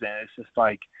injuries. And it's just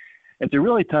like, it's a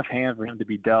really tough hand for him to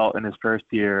be dealt in his first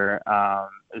year,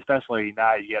 especially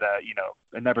now you get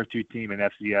a number 2 team in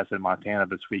FCS in Montana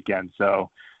this weekend.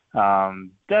 So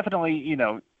definitely,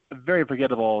 a very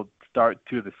forgettable start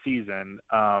to the season.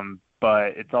 But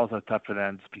it's also tough for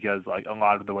them just because like a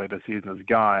lot of the way the season has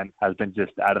gone has been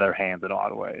just out of their hands in a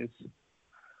lot of ways.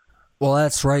 Well,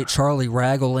 that's right. Charlie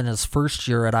Ragle in his first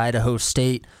year at Idaho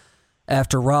State,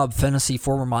 after Rob Fennessy,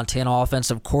 former Montana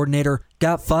offensive coordinator,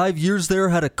 got 5 years there,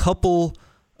 had a couple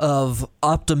of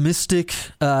optimistic,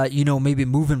 maybe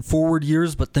moving forward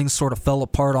years, but things sort of fell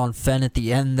apart on Fenn at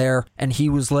the end there, and he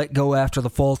was let go after the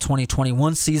fall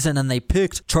 2021 season, and they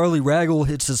picked Charlie Ragle.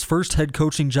 It's his first head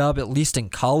coaching job, at least in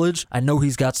college. I know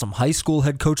he's got some high school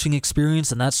head coaching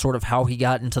experience, and that's sort of how he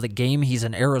got into the game. He's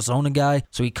an Arizona guy,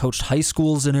 so he coached high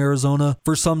schools in Arizona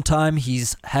for some time.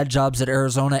 He's had jobs at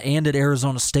Arizona and at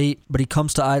Arizona State, but he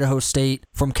comes to Idaho State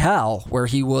from Cal, where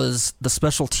he was the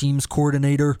special teams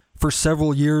coordinator for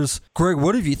several years. Greg,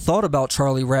 what have you thought about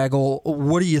Charlie Ragle?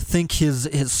 What do you think his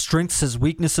strengths, his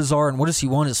weaknesses are, and what does he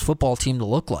want his football team to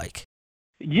look like?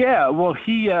 Yeah, well,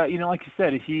 he, like you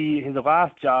said, his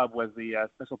last job was the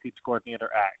special teams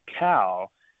coordinator at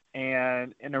Cal.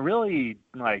 And in a really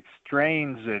like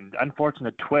strange and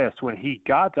unfortunate twist, when he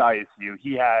got to ISU,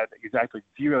 he had exactly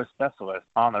 0 specialists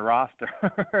on the roster.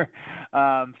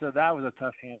 So that was a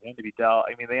tough hand for him to be dealt.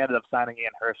 I mean, they ended up signing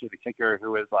Ian Hershey, the kicker,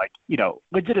 who is like,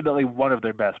 legitimately one of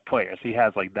their best players. He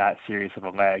has like that serious of a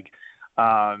leg.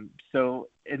 So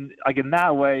in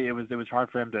that way, it was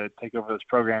hard for him to take over those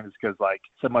programs because like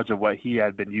so much of what he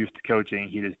had been used to coaching,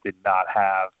 he just did not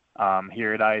have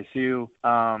here at ISU.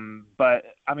 But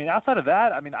I mean, outside of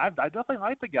that, I mean, I definitely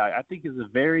like the guy. I think he's a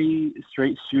very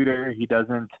straight shooter. He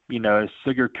doesn't,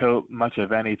 sugarcoat much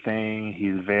of anything.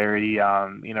 He's very,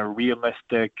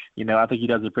 realistic. I think he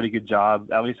does a pretty good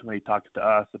job, at least when he talks to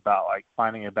us about like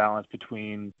finding a balance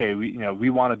between, hey, we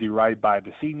want to do right by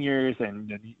the seniors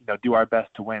and, do our best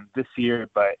to win this year.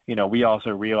 But, we also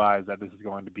realize that this is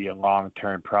going to be a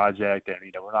long-term project and,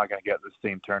 we're not going to get this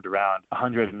thing turned around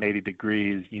 180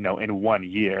 degrees, in 1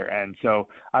 year. And so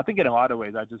I think in a lot of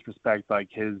ways, I just respect like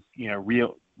his,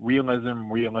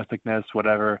 realism, realisticness,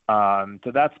 whatever.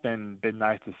 So that's been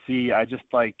nice to see. I just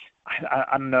like,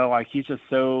 I don't know, like he's just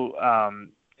so,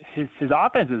 his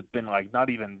offense has been like not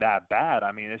even that bad.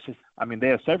 I mean, it's just, they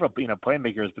have several,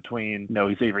 playmakers between,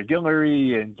 Xavier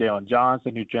Guillory and Jalen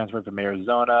Johnson, who transferred from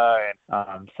Arizona,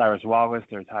 and Cyrus Wallace,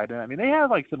 their tight end. I mean, they have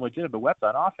like some legitimate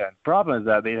weapons on offense. Problem is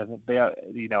that they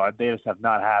just have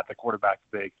not had the quarterbacks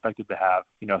they expected to have,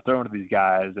 throwing to these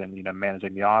guys and,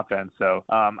 managing the offense. So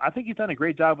I think he's done a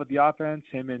great job with the offense.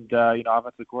 Him and,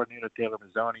 offensive coordinator Taylor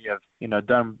Mazzoni have,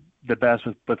 done the best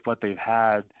with what they've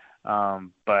had.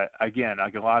 But again,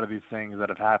 like a lot of these things that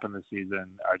have happened this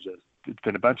season are just, it's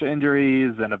been a bunch of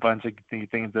injuries and a bunch of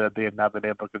things that they have not been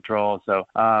able to control. So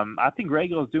I think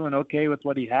Ragle is doing okay with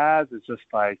what he has. It's just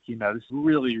like, this is a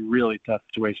really, really tough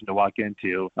situation to walk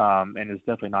into. And it's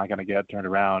definitely not going to get turned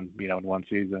around, in one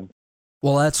season.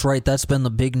 Well, that's right. That's been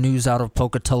the big news out of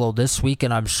Pocatello this week,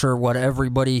 and I'm sure what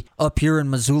everybody up here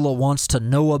in Missoula wants to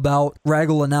know about.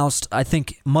 Ragle announced, I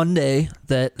think, Monday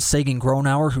that Sagan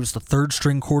Gronauer, who's the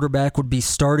third-string quarterback, would be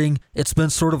starting. It's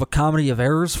been sort of a comedy of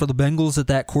errors for the Bengals at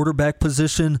that quarterback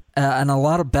position, and a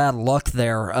lot of bad luck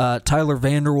there. Tyler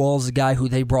Vanderwall is a guy who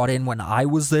they brought in when I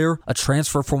was there, a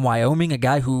transfer from Wyoming, a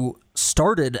guy who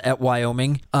started at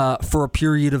Wyoming for a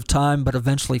period of time, but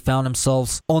eventually found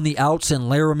himself on the outs in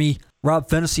Laramie.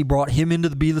 Rob Fennessy brought him in to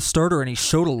be the starter, and he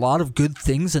showed a lot of good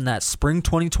things in that spring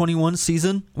 2021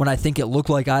 season when I think it looked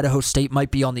like Idaho State might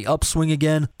be on the upswing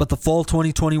again. But the fall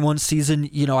 2021 season,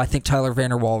 I think Tyler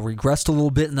Vanderwall regressed a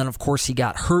little bit, and then, of course, he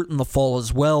got hurt in the fall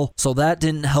as well, so that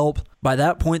didn't help. By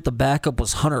that point, the backup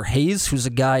was Hunter Hayes, who's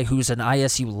a guy who's an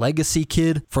ISU legacy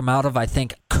kid from out of, I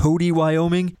think, Cody,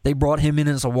 Wyoming. They brought him in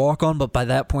as a walk-on, but by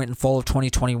that point in fall of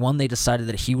 2021, they decided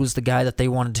that he was the guy that they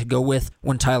wanted to go with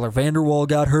when Tyler Vanderwall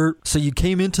got hurt. So you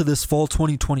came into this fall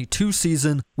 2022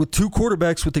 season with two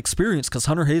quarterbacks with experience, because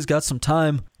Hunter Hayes got some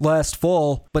time last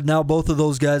fall, but now both of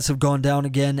those guys have gone down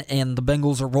again, and the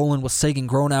Bengals are rolling with Sagan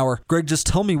Gronauer. Greg, just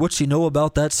tell me what you know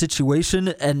about that situation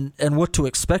and what to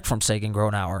expect from Sagan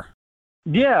Gronauer.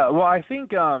 Yeah, well, I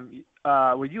think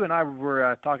well, you and I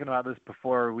were talking about this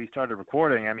before we started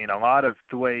recording. I mean, a lot of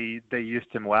the way they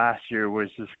used him last year was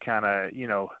just kind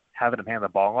of, having him hand the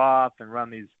ball off and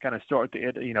run these kind of short to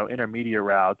intermediate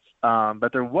routes.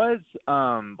 But there was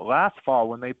last fall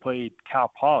when they played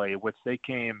Cal Poly, which they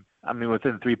came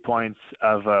within 3 points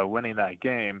of winning that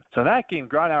game. So that game,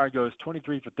 Grunauer goes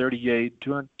 23 for 38,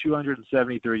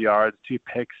 273 yards, 2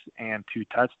 picks, and 2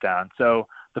 touchdowns. So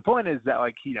the point is that,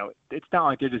 it's not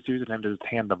like they're just using him to just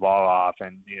hand the ball off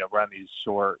and, run these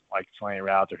short, slant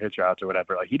routes or hitch routes or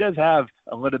whatever. He does have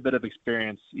a little bit of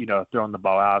experience, throwing the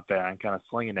ball out there and kind of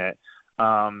slinging it.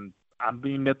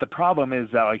 That the problem is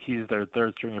that, he's their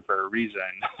third stringer for a reason.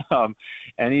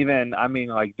 And even,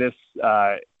 this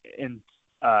in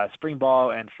spring ball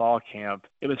and fall camp,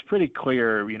 it was pretty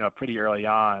clear, pretty early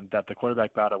on that the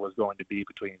quarterback battle was going to be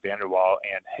between Vanderwall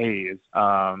and Hayes.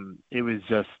 It was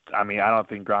just, I don't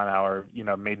think Grunauer,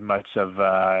 made much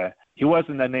of he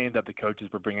wasn't the name that the coaches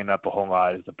were bringing up a whole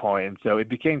lot is the point. And so it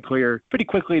became clear pretty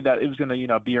quickly that it was going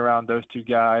to, be around those two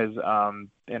guys.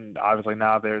 And obviously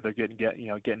now they're getting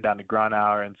down to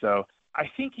Grunauer. And so I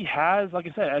think he has, like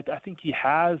I said, I think he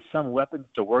has some weapons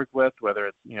to work with, whether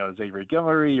it's, Xavier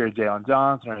Guillory or Jalen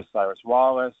Johnson or Cyrus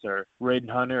Wallace or Raiden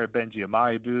Hunter or Benji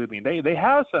Amayabu. They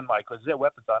have some, legit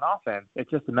weapons on offense. It's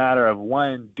just a matter of,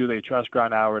 when do they trust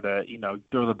Grunauer to,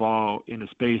 throw the ball into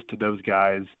space to those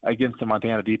guys against the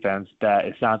Montana defense that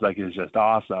it sounds like is just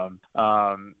awesome.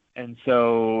 And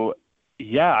so,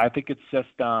 yeah, I think it's just,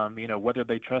 whether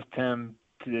they trust him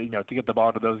to get the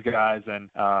ball to those guys, and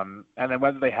then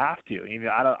whether they have to.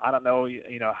 I don't know,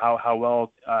 how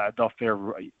well they'll fare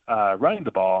running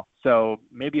the ball. So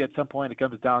maybe at some point it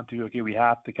comes down to, okay, we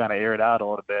have to kind of air it out a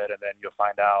little bit, and then you'll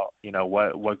find out,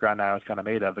 what Grunauer is kind of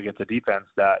made of against a defense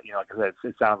that, like I said,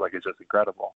 it sounds like it's just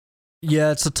incredible.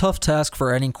 Yeah, it's a tough task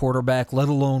for any quarterback, let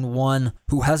alone one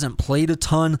who hasn't played a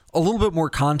ton. A little bit more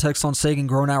context on Sagan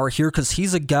Grunauer here, because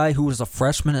he's a guy who was a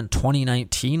freshman in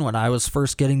 2019 when I was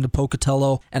first getting to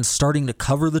Pocatello and starting to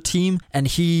cover the team. And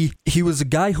he was a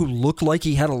guy who looked like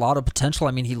he had a lot of potential.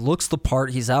 He looks the part.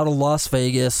 He's out of Las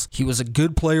Vegas. He was a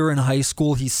good player in high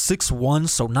school. He's 6'1",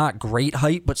 so not great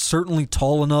height, but certainly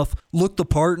tall enough. Looked the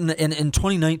part. And in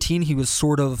 2019, he was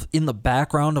sort of in the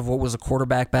background of what was a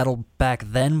quarterback battle back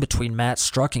then between Matt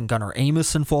Struck and Gunnar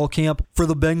Amos in fall camp for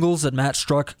the Bengals, and Matt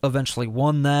Struck eventually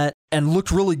won that and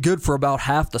looked really good for about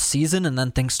half the season, and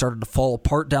then things started to fall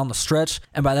apart down the stretch,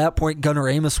 and by that point Gunnar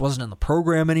Amos wasn't in the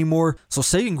program anymore. So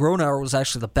Sagan Grunauer was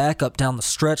actually the backup down the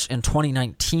stretch in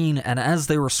 2019, and as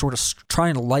they were sort of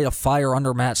trying to light a fire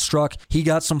under Matt Struck, he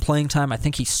got some playing time. I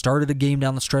think he started a game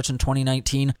down the stretch in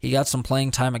 2019. He got some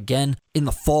playing time again in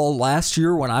the fall last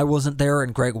year when I wasn't there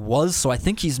and Greg was, so I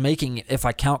think he's making, if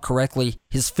I count correctly,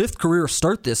 his 5th career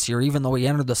start this year, even though he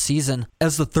entered the season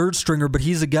as the 3rd stringer. But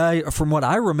he's a guy, from what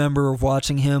I remember of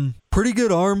watching him, pretty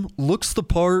good arm, looks the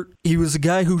part. He was a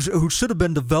guy who should have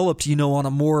been developed, on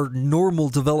a more normal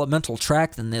developmental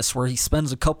track than this, where he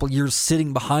spends a couple years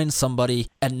sitting behind somebody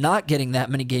and not getting that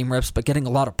many game reps, but getting a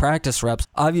lot of practice reps.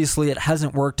 Obviously, it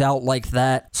hasn't worked out like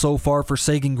that so far for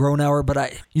Sagan Grunauer, but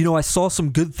I saw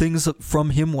some good things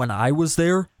from him when I was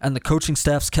there, and the coaching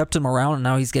staff's kept him around, and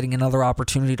now he's getting another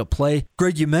opportunity to play.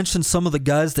 Greg, you mentioned some of the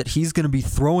guys that he's going to be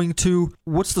throwing to.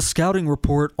 What's the scouting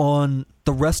report on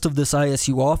the rest of this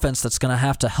ISU offense that's going to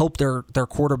have to help their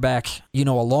quarterback,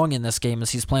 along in this game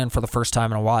as he's playing for the first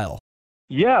time in a while?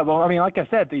 Yeah, well, like I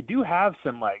said, they do have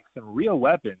some real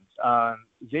weapons.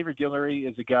 Xavier Guillory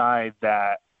is a guy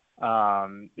that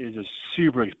is just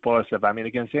super explosive.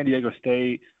 Against San Diego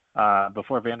State,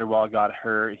 before Vanderwall got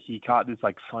hurt, he caught this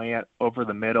slant over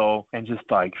the middle and just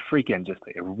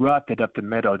erupted up the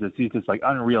middle, just used this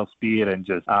unreal speed and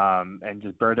just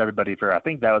burned everybody for, I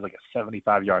think that was a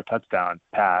 75-yard touchdown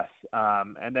pass.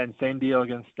 And then same deal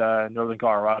against Northern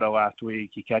Colorado last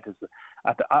week. He catches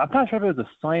I'm not sure if it was a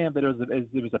slant, but it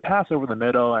was a pass over the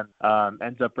middle and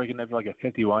ends up breaking it for a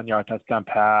 51-yard touchdown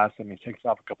pass, and he takes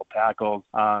off a couple tackles.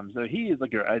 So he is a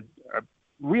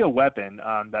real weapon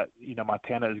that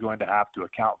Montana is going to have to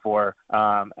account for.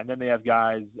 And then they have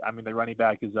guys. The running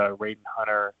back is Raiden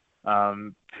Hunter,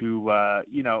 who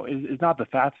is not the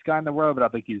fastest guy in the world, but I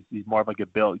think he's more of a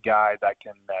built guy that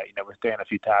can withstand a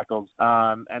few tackles.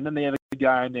 And then they have a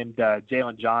guy named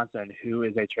Jalen Johnson, who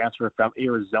is a transfer from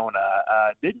Arizona.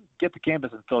 Didn't get to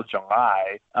campus until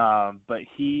July, but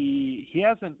he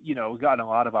hasn't gotten a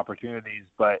lot of opportunities.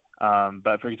 But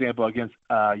for example, against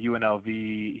UNLV,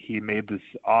 he made this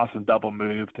awesome double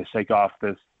move to shake off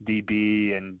this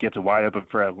DB and gets wide open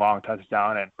for a long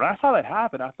touchdown. And when I saw that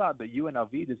happen, I thought that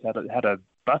UNLV just had a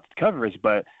busted coverage,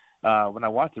 but when I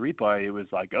watched the replay, it was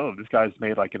oh, this guy's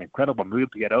made an incredible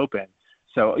move to get open.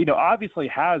 So obviously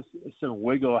has some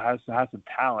wiggle, has some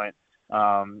talent.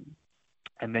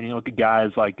 And then you look at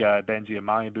guys like Benji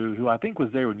Amayabu, who I think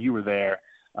was there when you were there.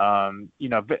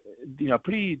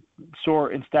 Pretty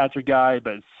short in stature guy,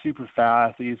 but super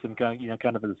fast. They use him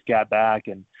kind of as a scat back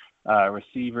and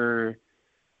receiver.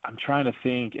 I'm trying to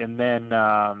think. And then,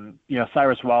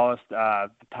 Cyrus Wallace, the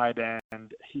tight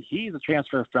end, he's a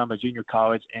transfer from a junior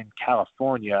college in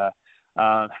California.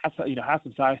 Has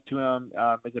some size to him,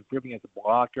 is improving as a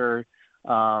blocker.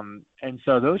 And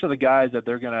so those are the guys that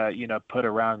they're going to, put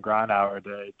around Gronauer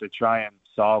to try and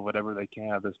solve whatever they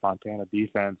can of this Montana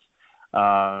defense.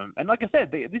 And like I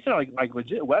said, these are like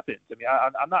legit weapons. I mean,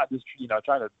 I'm not just,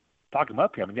 trying to talk them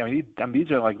up here. I mean,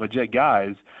 these are like legit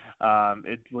guys.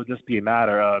 It will just be a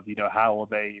matter of, how will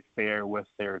they fare with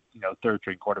their, third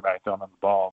string quarterback throwing them the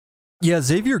ball. Yeah,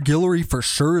 Xavier Guillory for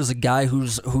sure is a guy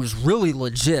who's really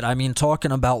legit. I mean,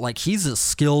 talking about like he's as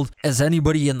skilled as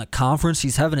anybody in the conference.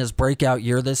 He's having his breakout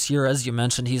year this year. As you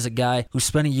mentioned, he's a guy who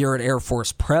spent a year at Air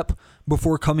Force Prep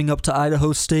before coming up to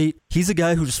Idaho State. He's a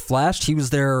guy who's flashed. He was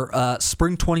there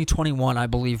spring 2021, I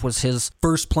believe, was his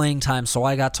first playing time, so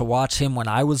I got to watch him when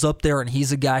I was up there, and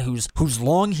he's a guy who's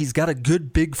long. He's got a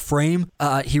good big frame.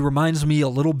 He reminds me a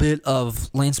little bit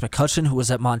of Lance McCutcheon, who was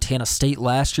at Montana State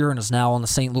last year and is now on the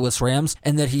St. Louis Rams,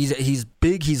 and that he's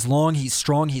big, he's long, he's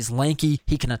strong, he's lanky.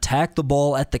 He can attack the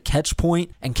ball at the catch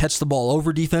point and catch the ball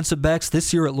over defensive backs.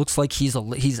 This year it looks like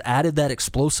he's added that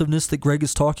explosiveness that Greg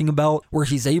is talking about, where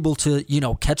he's able to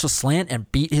catch a slant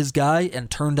and beat his guy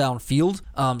and turn downfield.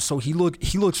 So he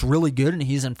looks really good, and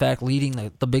he's in fact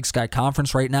leading the Big Sky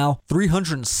Conference right now.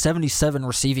 377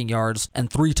 receiving yards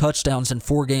and 3 touchdowns in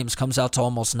 4 games, comes out to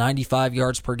almost 95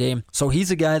 yards per game. So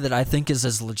he's a guy that I think is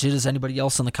as legit as anybody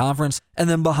else in the conference. And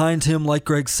then behind him, like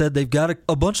Greg said, they've got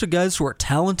a bunch of guys who are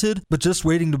talented, but just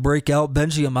waiting to break out.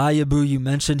 Benji Amayabu, you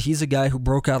mentioned, he's a guy who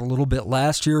broke out a little bit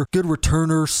last year. Good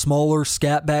returner, smaller,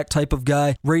 scat back type of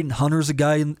guy. Raiden Hunter's a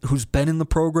guy who's been in the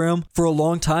program for a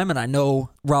long time, and I know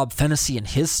Rob Fennessy and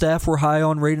his staff were high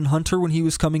on Raiden Hunter when he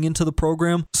was coming into the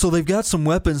program. So they've got some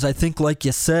weapons, I think, like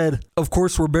you said. Of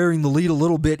course, we're bearing the lead a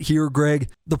little bit here, Greg.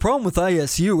 The problem with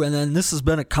ISU, and then this has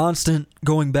been a constant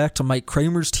going back to Mike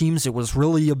Kramer's teams, it was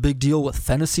really a big deal with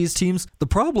Fennessy's teams. The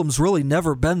problem's really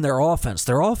never been their offense.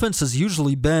 Their offense has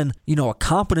usually been, a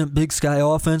competent Big Sky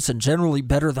offense and generally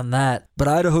better than that. But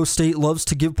Idaho State loves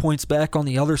to give points back on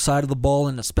the other side of the ball,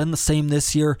 and it's been the same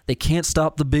this year. They can't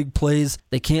stop the big plays.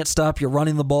 They can't stop you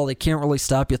running the ball. They can't really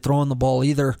stop you throwing the ball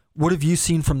either. What have you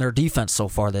seen from their defense so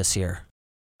far this year?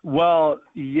 Well,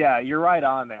 yeah, you're right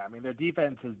on there. I mean, their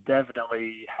defense has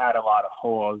definitely had a lot of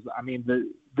holes. I mean,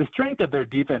 the strength of their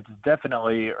defense is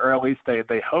definitely, or at least they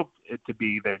hope it to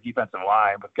be, their defensive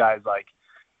line with guys like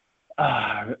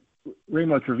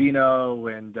Remo Trevino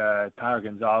and Tyler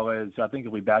Gonzalez. I think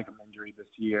he'll be back from injury this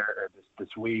year or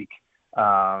this week.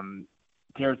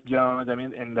 Terrence Jones,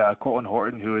 and Cortland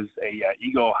Horton, who is a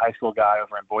Eagle High School guy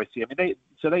over in Boise. I mean,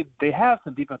 they have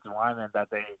some defensive linemen that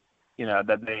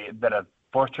have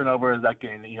forced turnovers that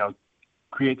can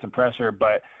create some pressure.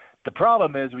 But the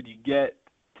problem is when you get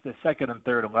to the second and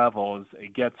third levels,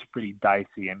 it gets pretty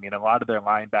dicey. I mean, a lot of their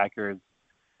linebackers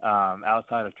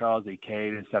outside of Charles E.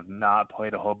 K just have not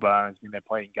played a whole bunch. I mean, they're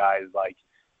playing guys like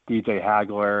DJ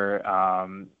Hagler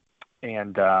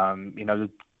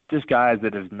just guys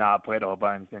that have not played a whole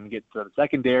bunch, and get to the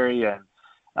secondary.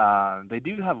 And they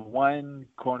do have one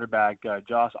cornerback,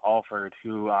 Josh Alford,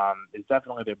 who is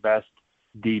definitely their best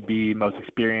DB, most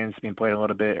experienced. Played a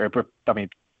little bit,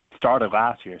 started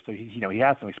last year, so he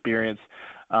has some experience.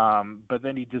 But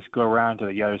then he just go around to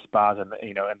the other spots in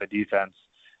the defense,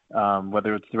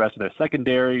 whether it's the rest of their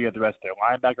secondary or the rest of their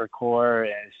linebacker core,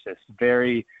 and it's just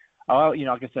very,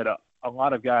 like I said, a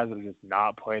lot of guys that have just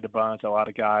not played a bunch. A lot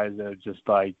of guys that are just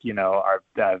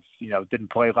didn't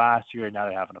play last year and now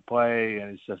they're having to play, and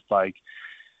it's just like,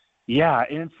 yeah,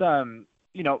 and it's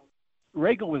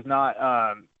Ragle was not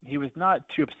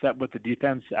too upset with the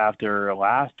defense after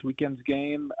last weekend's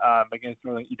game against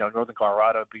Northern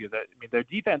Colorado, because their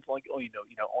defense only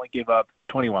gave up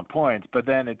 21 points, but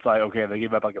then it's like, okay, they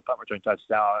gave up like a punt return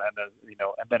touchdown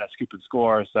and then a scoop and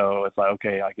score, so it's like,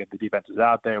 okay, I get the defense is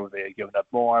out there. Would they have given up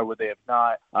more? Would they have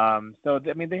not? So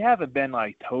they haven't been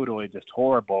like totally just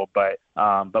horrible, but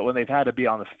when they've had to be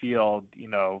on the field,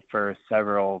 for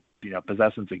several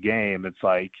possessions a game, it's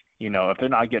like, if they're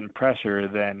not getting pressure,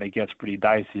 then it gets pretty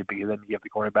dicey, because then you get the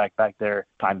quarterback back there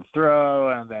time to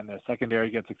throw, and then the secondary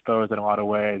gets exposed in a lot of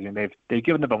ways. They've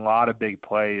given them a lot of big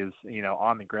plays,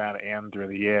 on the ground and through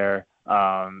the air.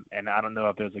 And I don't know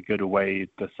if there's a good way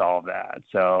to solve that.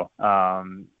 So,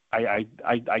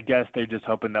 I guess they're just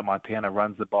hoping that Montana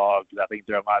runs the ball because I think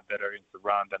they're a lot better against the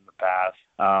run than the pass.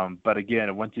 But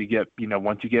again, once you get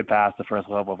past the first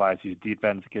level of ISU's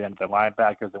defense, get into the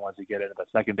linebackers, and once you get into the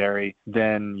secondary,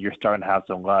 then you're starting to have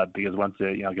some luck because once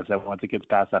it gets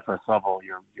past that first level,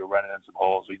 you're running in some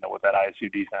holes, with that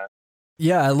ISU defense.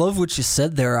 Yeah, I love what you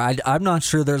said there. I'm not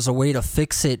sure there's a way to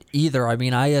fix it either. I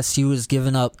mean, ISU has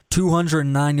given up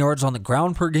 209 yards on the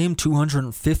ground per game,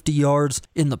 250 yards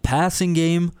in the passing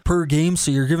game per game.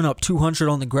 So you're giving up 200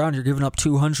 on the ground, you're giving up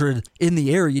 200 in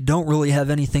the air. You don't really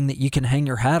have anything that you can hang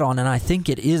your hat on, and I think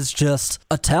it is just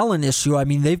a talent issue. I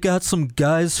mean, they've got some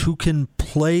guys who can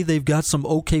play. They've got some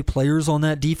okay players on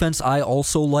that defense. I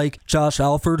also like Josh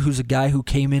Alford, who's a guy who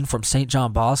came in from St.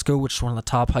 John Bosco, which is one of the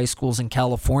top high schools in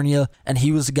California. And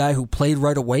he was a guy who played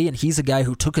right away, and he's a guy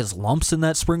who took his lumps in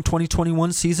that spring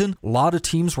 2021 season. A lot of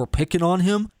teams were picking on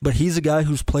him, but he's a guy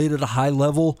who's played at a high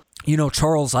level.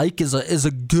 Charles Ike is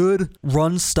a good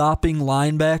run-stopping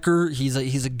linebacker.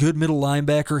 He's a good middle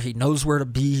linebacker. He knows where to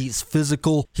be. He's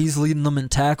physical. He's leading them in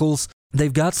tackles.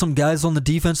 They've got some guys on the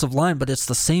defensive line, but it's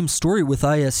the same story with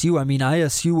ISU. I mean,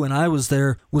 ISU, when I was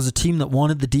there, was a team that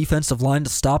wanted the defensive line to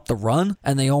stop the run,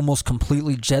 and they almost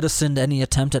completely jettisoned any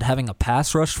attempt at having a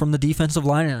pass rush from the defensive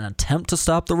line in an attempt to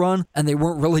stop the run, and they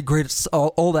weren't really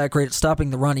all that great at stopping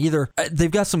the run either.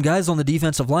 They've got some guys on the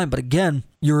defensive line, but again,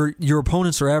 your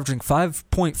opponents are averaging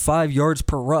 5.5 yards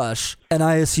per rush, and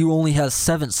ISU only has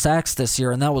 7 sacks this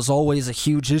year, and that was always a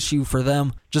huge issue for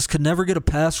them. Just could never get a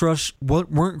pass rush,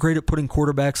 weren't great at putting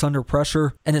quarterbacks under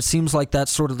pressure, and it seems like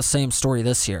that's sort of the same story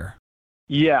this year.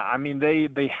 Yeah, I mean,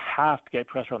 they have to get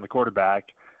pressure on the quarterback,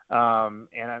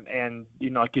 and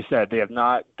like you said, they have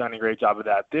not done a great job of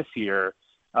that this year,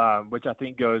 which I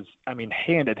think goes,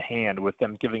 hand in hand with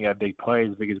them giving up big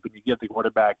plays, because when you give the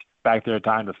quarterback back their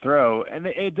time to throw, and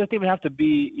it doesn't even have to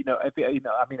be,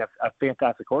 a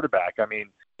fantastic quarterback. I mean,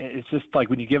 it's just like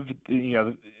when you give,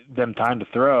 them time to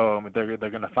throw, they're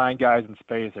going to find guys in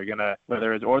space. They're going to,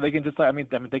 or they can just,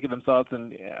 think of themselves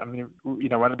and,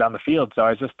 run it down the field. So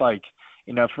it's just like,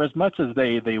 for as much as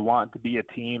they want to be a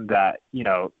team that,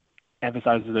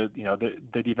 emphasizes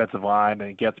the defensive line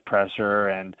and gets pressure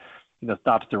and,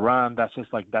 stops the run, that's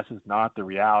just not the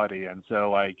reality. And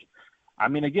so,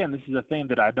 again, this is a thing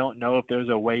that I don't know if there's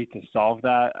a way to solve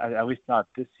that, at least not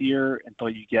this year, until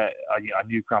you get a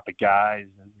new crop of guys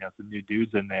and, some new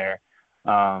dudes in there.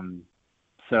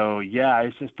 So, yeah,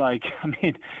 it's just I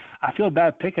feel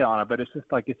bad picking on it, but it's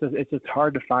just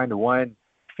hard to find one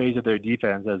phase of their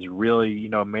defense that's really,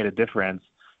 made a difference.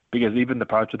 Because even the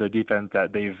parts of their defense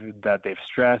that they've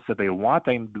stressed that they want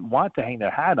to hang their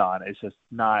hat on, it's just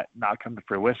not come to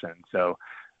fruition. So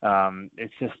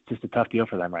it's just a tough deal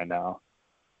for them right now.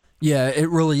 Yeah, it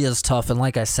really is tough, and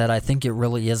like I said, I think it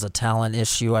really is a talent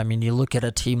issue. I mean, you look at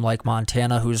a team like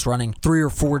Montana who's running 3 or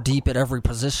 4 deep at every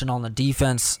position on the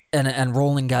defense and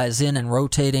rolling guys in and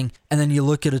rotating, and then you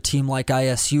look at a team like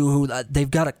ISU who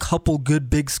they've got a couple good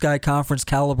Big Sky Conference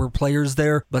caliber players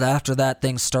there, but after that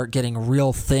things start getting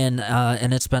real thin,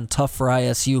 and it's been tough for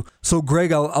ISU. So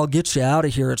Greg, I'll get you out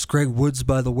of here. It's Greg Woods,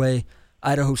 by the way,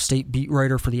 Idaho State beat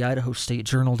writer for the Idaho State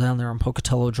Journal down there in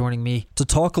Pocatello, joining me to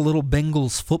talk a little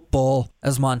Bengals football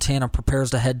as Montana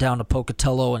prepares to head down to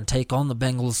Pocatello and take on the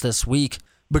Bengals this week.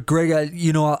 But Greg,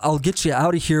 I'll get you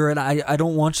out of here, and I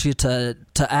don't want you to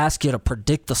ask you to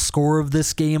predict the score of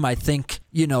this game. I think,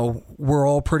 we're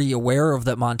all pretty aware of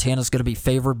that Montana's going to be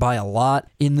favored by a lot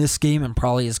in this game and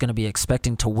probably is going to be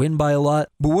expecting to win by a lot.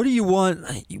 But what do you want?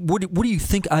 What do you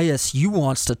think ISU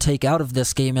wants to take out of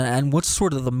this game, and what's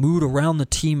sort of the mood around the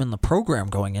team and the program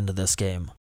going into this game?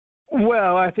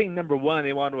 Well, I think number one,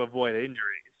 they want to avoid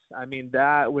injuries. I mean,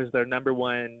 that was their number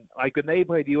one. Like when they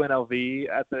played UNLV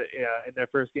in their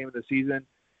first game of the season,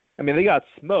 I mean, they got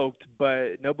smoked,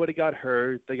 but nobody got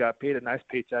hurt. They got paid a nice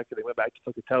paycheck, and they went back to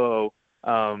Pocatello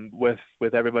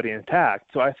with everybody intact.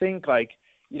 So I think,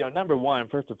 number one,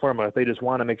 first and foremost, they just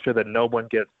want to make sure that no one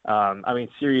gets,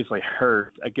 seriously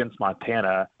hurt against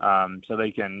Montana, so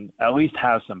they can at least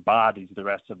have some bodies the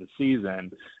rest of the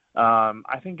season.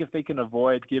 I think if they can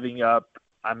avoid giving up,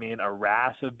 a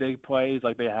rash of big plays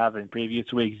like they have in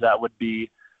previous weeks, that would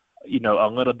be, a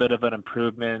little bit of an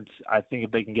improvement. I think if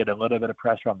they can get a little bit of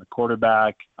pressure on the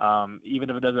quarterback,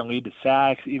 even if it doesn't lead to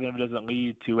sacks, even if it doesn't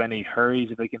lead to any hurries,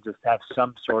 if they can just have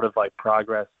some sort of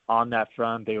progress on that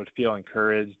front, they would feel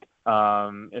encouraged.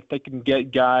 If they can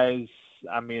get guys,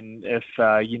 if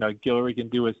Guillory can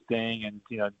do his thing and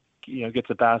gets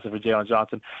a passer for Jalen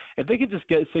Johnson, if they can just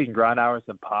get so he can grind hours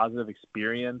some positive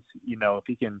experience, if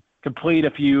he can complete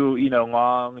a few,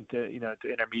 long to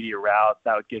intermediate routes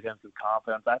that would give him some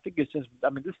confidence. I think it's just,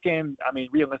 this game,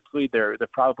 realistically, they're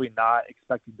probably not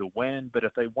expecting to win, but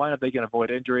if they win, if they can avoid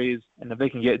injuries, and if they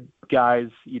can get guys,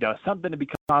 something to be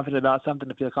confident about, something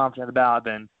to feel confident about,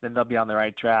 then they'll be on the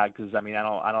right track. Because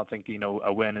I don't think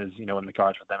a win is in the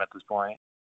cards for them at this point.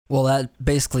 Well, that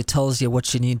basically tells you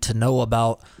what you need to know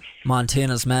about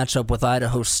Montana's matchup with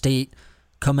Idaho State.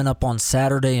 Coming up on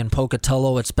Saturday in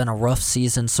Pocatello, it's been a rough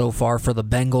season so far for the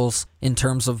Bengals in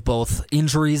terms of both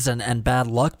injuries and bad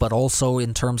luck, but also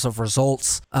in terms of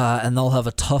results. And they'll have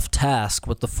a tough task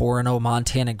with the 4-0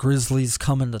 Montana Grizzlies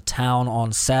coming to town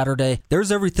on Saturday.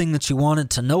 There's everything that you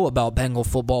wanted to know about Bengal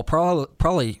football,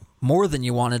 probably more than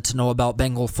you wanted to know about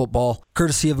Bengal football,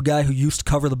 courtesy of a guy who used to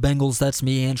cover the Bengals, that's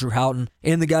me, Andrew Houghton,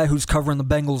 and the guy who's covering the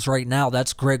Bengals right now,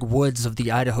 that's Greg Woods of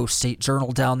the Idaho State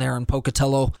Journal down there in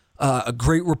Pocatello. A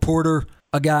great reporter,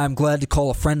 a guy I'm glad to call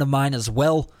a friend of mine as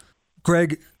well.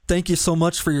 Greg, thank you so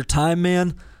much for your time,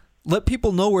 man. Let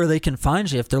people know where they can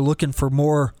find you if they're looking for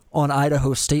more on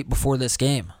Idaho State before this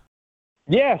game.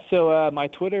 Yeah, so my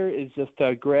Twitter is just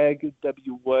Greg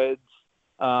W. Woods.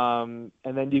 And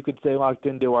then you could stay locked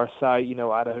into our site,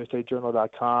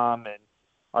 IdahoStateJournal.com, and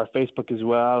our Facebook as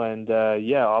well. And,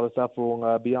 all the stuff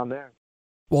will be on there.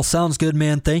 Well, sounds good,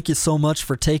 man. Thank you so much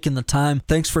for taking the time.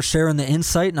 Thanks for sharing the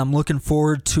insight, and I'm looking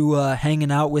forward to hanging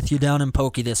out with you down in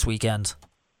Pokey this weekend.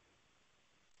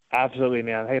 Absolutely,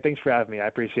 man. Hey, thanks for having me. I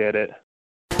appreciate it.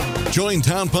 Join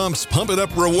Town Pump's Pump It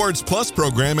Up Rewards Plus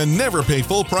program and never pay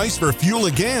full price for fuel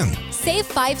again. Save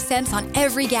 5 cents on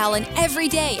every gallon every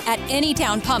day at any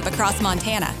town pump across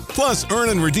Montana. Plus, earn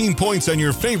and redeem points on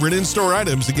your favorite in-store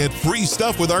items to get free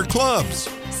stuff with our clubs.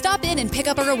 Stop in and pick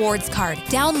up a rewards card.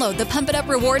 Download the Pump It Up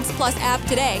Rewards Plus app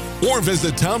today. Or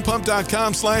visit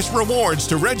townpump.com/rewards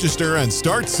to register and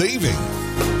start saving.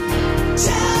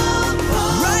 Town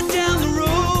Pump. Right down the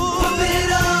road. Pump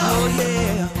it up. Oh,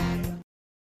 yeah.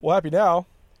 Well, happy now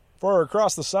for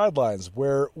Across the Sidelines,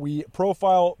 where we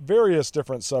profile various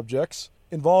different subjects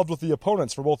involved with the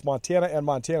opponents for both Montana and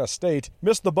Montana State.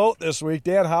 Missed the boat this week.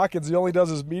 Dan Hawkins, he only does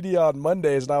his media on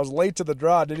Mondays, and I was late to the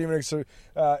draw.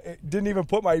 Didn't even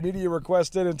put my media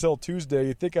request in until Tuesday.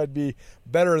 You'd think I'd be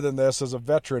better than this as a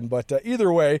veteran, but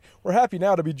either way, we're happy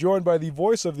now to be joined by the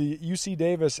voice of the UC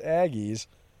Davis Aggies,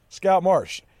 Scott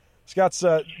Marsh. Scott's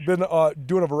been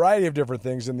doing a variety of different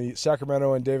things in the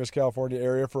Sacramento and Davis, California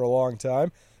area for a long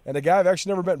time, and a guy I've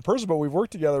actually never met in person, but we've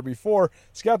worked together before.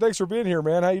 Scott, thanks for being here,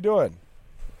 man. How you doing?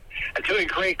 I'm doing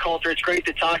great, Colter. It's great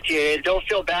to talk to you. And don't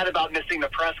feel bad about missing the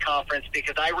press conference,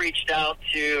 because I reached out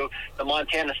to the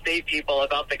Montana State people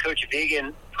about the Coach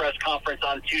Vegan press conference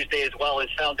on Tuesday as well, and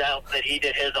found out that he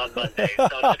did his on Monday. So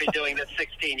I've been doing this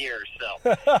 16 years.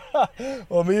 So.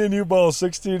 Well, me and you both,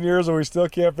 16 years, and we still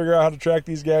can't figure out how to track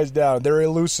these guys down. They're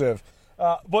elusive.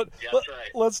 But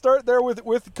let's start there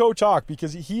with Coach Hauck,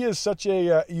 because he is such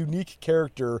a unique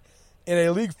character in a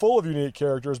league full of unique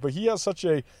characters, but he has such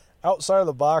a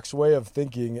outside-of-the-box way of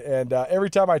thinking, and every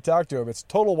time I talk to him, it's a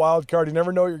total wild card. You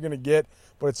never know what you're going to get,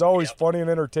 but it's always funny and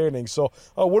entertaining. So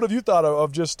what have you thought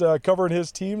of just covering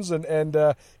his teams and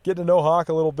getting to know Hauck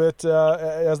a little bit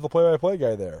as the play-by-play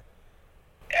guy there?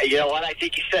 You know what? I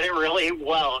think you said it really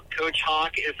well. Coach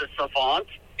Hauck is a savant.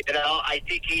 I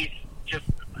think he's just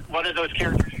one of those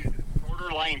characters who's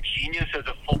borderline genius as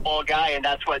a football guy, and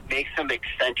that's what makes him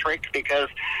eccentric, because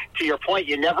to your point,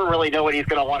 you never really know what he's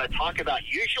going to want to talk about.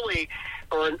 Usually,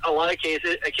 or in a lot of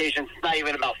occasions, it's not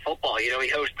even about football. He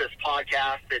hosts this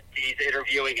podcast that he's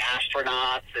interviewing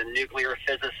astronauts and nuclear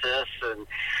physicists, and,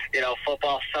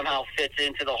 football somehow fits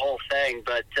into the whole thing.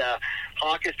 But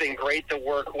Hauck has been great to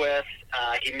work with.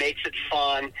 He makes it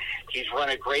fun. He's run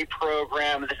a great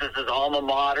program. This is his alma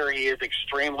mater. He is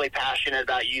extremely passionate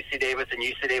about UC Davis and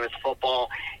UC Davis football.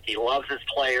 He loves his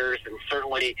players, and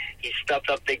certainly he stepped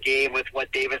up the game with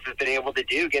what Davis has been able to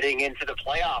do, getting into the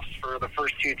playoffs for the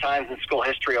first 2 times in school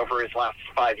history over his last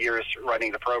 5 years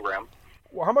running the program.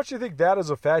 Well, how much do you think that is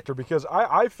a factor? Because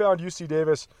I found UC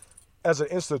Davis as an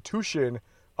institution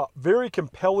very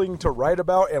compelling to write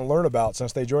about and learn about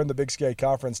since they joined the Big Sky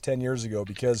Conference 10 years ago,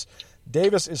 because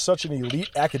Davis is such an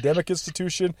elite academic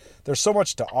institution. There's so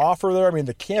much to offer there. I mean,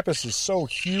 the campus is so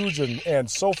huge and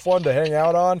so fun to hang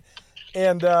out on.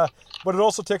 And but it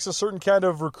also takes a certain kind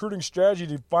of recruiting strategy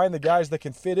to find the guys that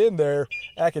can fit in there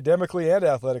academically and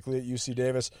athletically at UC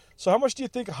Davis. So how much do you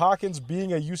think Hawkins,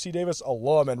 being a UC Davis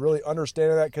alum and really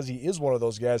understanding that because he is one of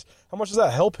those guys, how much does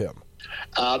that help him?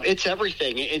 It's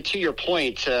everything. And to your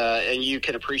point, and you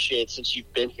can appreciate since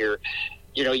you've been here,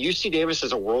 UC Davis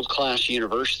is a world-class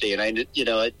university, and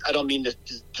I don't mean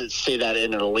to say that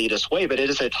in an elitist way, but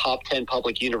it is a top 10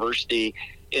 public university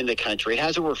in the country. It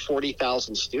has over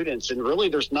 40,000 students, and really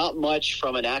there's not much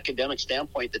from an academic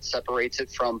standpoint that separates it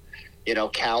from,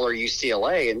 Cal or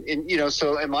UCLA. And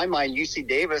so in my mind, UC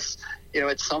Davis,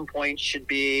 at some point should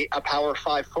be a Power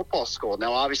 5 football school.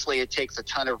 Now, obviously, it takes a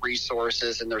ton of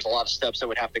resources, and there's a lot of steps that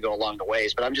would have to go along the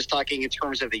ways. But I'm just talking in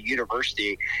terms of the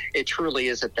university. It truly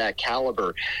is at that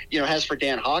caliber. As for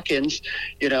Dan Hawkins,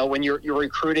 when you're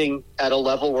recruiting at a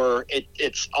level where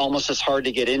it's almost as hard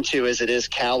to get into as it is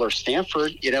Cal or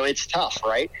Stanford, it's tough,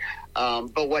 right?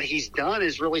 But what he's done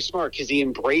is really smart because he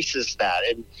embraces that.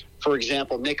 And for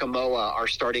example, Nick Amoa, our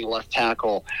starting left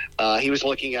tackle, he was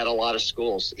looking at a lot of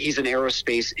schools. He's an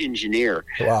aerospace engineer.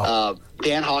 Wow.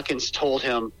 Dan Hawkins told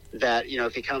him that,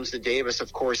 if he comes to Davis,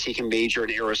 of course, he can major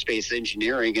in aerospace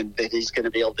engineering and that he's going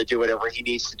to be able to do whatever he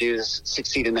needs to do to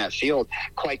succeed in that field.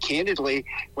 Quite candidly,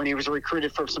 when he was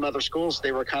recruited from some other schools,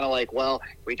 they were kind of like, well,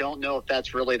 we don't know if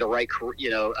that's really the right,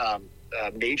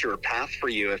 major path for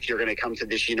you if you're going to come to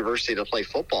this university to play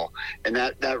football. And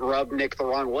that rubbed Nick the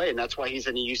wrong way, and that's why he's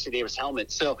in a UC Davis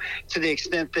helmet. So to the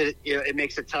extent that it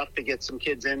makes it tough to get some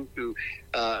kids in who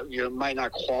might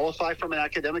not qualify from an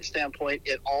academic standpoint,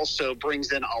 it also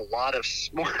brings in a lot of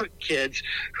smart kids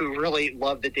who really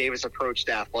love the Davis approach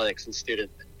to athletics and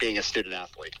being a student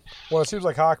athlete. Well, it seems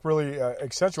like Hauck really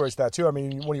accentuates that too. I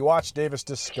mean, when you watch Davis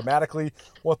just schematically,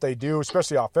 what they do,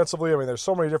 especially offensively, I mean, there's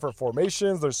so many different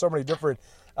formations. There's so many different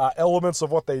elements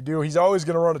of what they do. He's always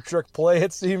going to run a trick play,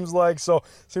 it seems like. So it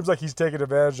seems like he's taking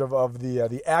advantage of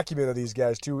the acumen of these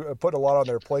guys too, putting a lot on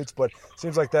their plates. But it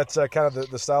seems like that's kind of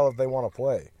the style that they want to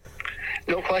play.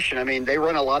 No question. I mean, they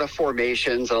run a lot of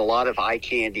formations and a lot of eye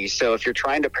candy. So if you're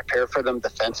trying to prepare for them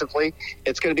defensively,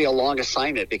 it's going to be a long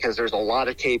assignment because there's a lot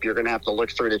of tape you're going to have to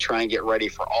look through to try and get ready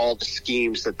for all the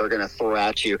schemes that they're going to throw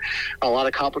at you. A lot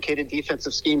of complicated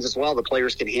defensive schemes as well. The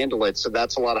players can handle it. So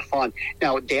that's a lot of fun.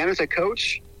 Now, Dan as a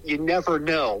coach, you never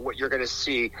know what you're going to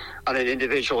see on an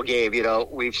individual game.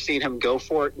 We've seen him go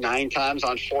for it 9 times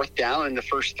on 4th down in the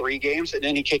first 3 games, and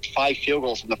then he kicked 5 field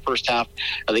goals in the first half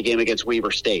of the game against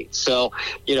Weber State. So,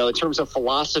 in terms of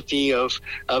philosophy of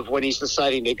when he's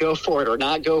deciding to go for it or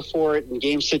not go for it in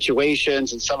game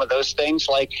situations and some of those things,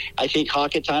 I think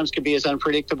Hauck at times can be as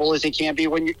unpredictable as he can be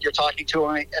when you're talking to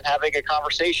him and having a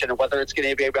conversation, and whether it's going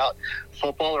to be about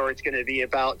football or it's going to be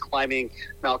about climbing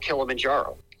Mount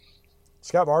Kilimanjaro.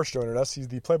 Scott Marsh joining us. He's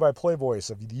the play-by-play voice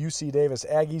of the UC Davis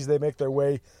Aggies. They make their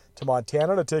way to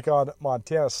Montana to take on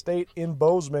Montana State in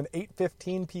Bozeman,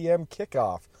 8:15 p.m.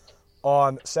 kickoff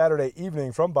on Saturday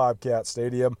evening from Bobcat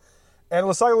Stadium. And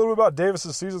let's talk a little bit about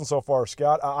Davis's season so far,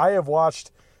 Scott. I have watched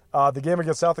the game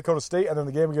against South Dakota State and then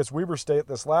the game against Weber State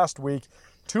this last week.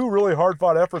 2 really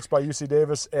hard-fought efforts by UC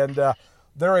Davis, and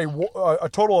they're a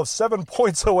total of 7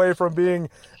 points away from being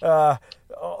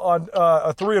on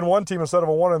a 3-1 team instead of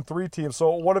a 1-3 team.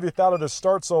 So what have you thought of this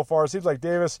start so far? It seems like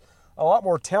Davis a lot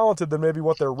more talented than maybe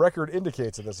what their record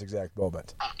indicates at this exact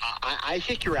moment. I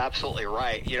think you're absolutely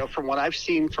right. From what I've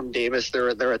seen from Davis, they're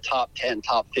a top 10,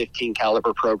 top 15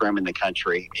 caliber program in the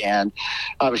country. And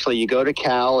obviously you go to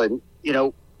Cal and,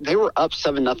 they were up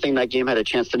 7-0. That game had a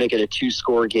chance to make it a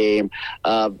 2-score game.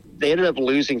 They ended up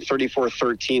losing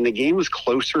 34-13. The game was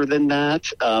closer than that.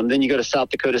 Then you go to South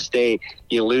Dakota State.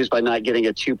 You lose by not getting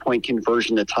a 2-point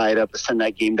conversion to tie it up to send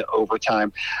that game to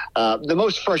overtime. The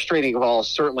most frustrating of all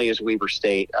certainly is Weber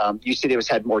State. UC Davis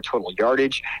had more total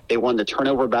yardage. They won the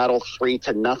turnover battle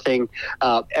 3-0.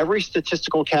 Every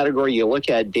statistical category you look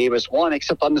at, Davis won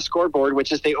except on the scoreboard,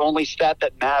 which is the only stat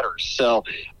that matters. So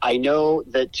I know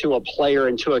that to a player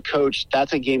and to a coach,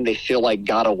 that's a game they feel like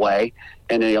got away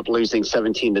and ended up losing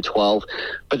 17-12.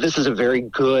 But this is very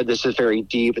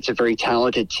deep. It's a very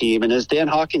talented team. And as Dan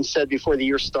Hawkins said before the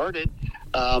year started,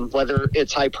 whether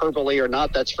it's hyperbole or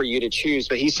not, that's for you to choose.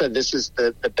 But he said this is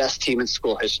the best team in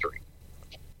school history.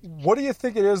 What do you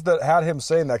think it is that had him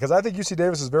saying that? Because I think UC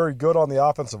Davis is very good on the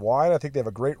offensive line. I think they have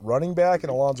a great running back in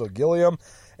Alonzo Gilliam.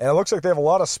 And it looks like they have a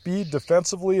lot of speed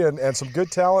defensively and some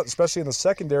good talent, especially in the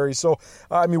secondary. So,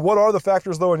 what are the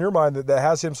factors, though, in your mind that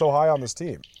has him so high on this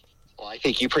team? Well, I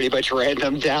think you pretty much ran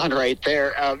them down right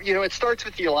there. It starts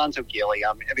with the Alonzo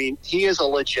Gilliam. He is a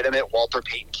legitimate Walter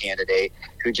Payton candidate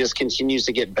who just continues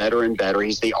to get better and better.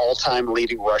 He's the all-time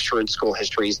leading rusher in school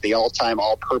history. He's the all-time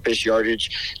all-purpose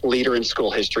yardage leader in school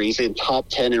history. He's in top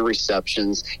 10 in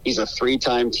receptions. He's a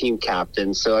 3-time team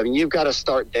captain. So, you've got to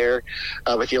start there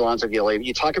with the Alonzo Gilliam.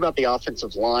 You talk about the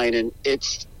offensive line, and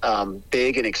it's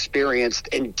big and experienced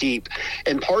and deep.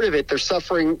 And part of it, they're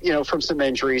suffering, from some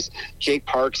injuries. Jake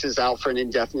Parks is out for an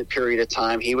indefinite period of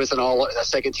time. He was a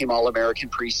second-team All-American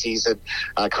preseason.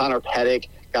 Connor Pettick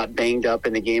got banged up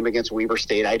in the game against Weber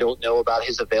State. I don't know about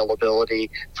his availability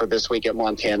for this week at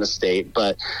Montana State,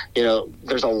 but,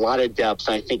 there's a lot of depth.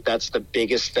 I think that's the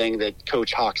biggest thing that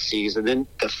Coach Hauck sees. And then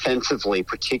defensively,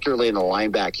 particularly in the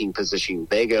linebacking position,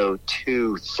 they go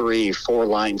 2, 3, 4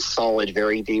 lines solid,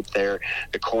 very deep there.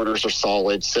 The corners are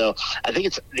solid. So I think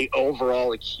it's the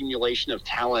overall accumulation of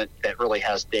talent that really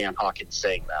has Dan Hawkins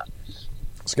saying that.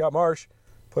 Scott Marsh,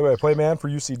 play-by-play man for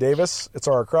UC Davis. It's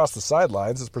our Across the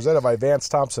Sidelines. It's presented by Vance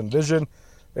Thompson Vision.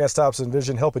 Vance Thompson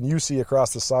Vision helping UC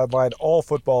across the sideline all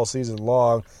football season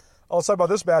long. I'll talk about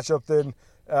this matchup then,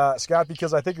 Scott,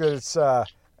 because I think that it's,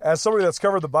 as somebody that's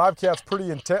covered the Bobcats pretty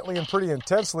intently and pretty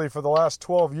intensely for the last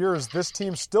 12 years, this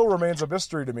team still remains a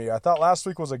mystery to me. I thought last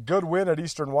week was a good win at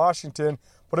Eastern Washington,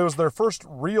 but it was their first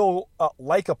real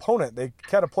like opponent. They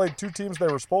kind of played two teams they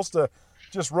were supposed to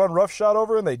just run roughshod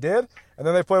over, and they did. And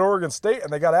then they played Oregon State,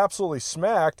 and they got absolutely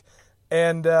smacked.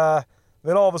 And then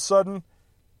all of a sudden,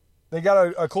 they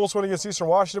got a close one against Eastern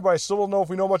Washington, but I still don't know if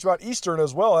we know much about Eastern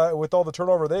as well, with all the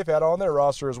turnover they've had on their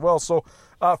roster as well. So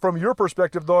from your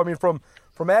perspective, though, I mean, from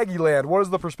Aggie land, what is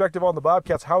the perspective on the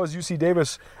Bobcats? How is UC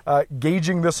Davis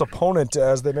gauging this opponent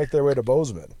as they make their way to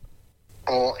Bozeman?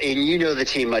 Well, and you know the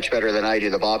team much better than I do,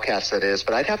 the Bobcats, that is,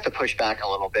 but I'd have to push back a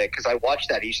little bit because I watched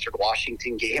that Eastern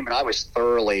Washington game, and I was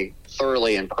thoroughly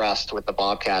impressed with the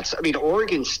Bobcats. I mean,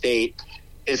 Oregon State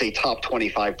is a top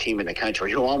 25 team in the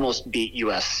country who almost beat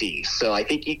USC. So I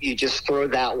think you just throw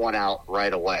that one out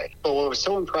right away. But what was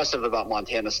so impressive about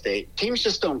Montana State, teams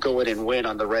just don't go in and win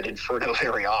on the Red Inferno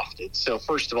very often. So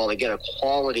first of all, they get a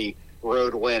quality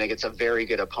road win against a very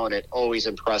good opponent, always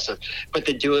impressive. But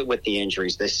to do it with the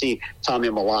injuries, they see Tommy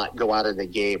Malott go out of the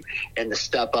game, and to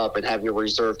step up and have your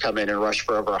reserve come in and rush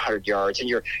for over 100 yards, and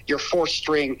your fourth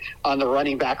string on the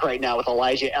running back right now with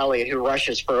Elijah Elliott, who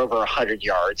rushes for over 100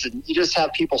 yards, and you just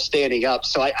have people standing up.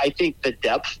 So I think the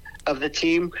depth of the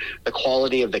team, the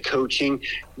quality of the coaching,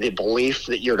 the belief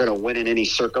that you're going to win in any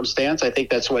circumstance, I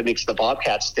think that's what makes the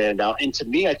Bobcats stand out. And to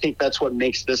me, I think that's what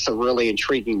makes this a really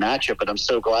intriguing matchup. And I'm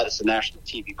so glad it's a national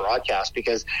TV broadcast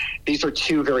because these are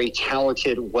two very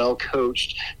talented,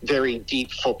 well-coached, very deep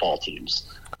football teams.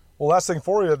 Well, last thing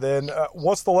for you then,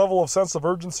 what's the level of sense of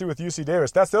urgency with UC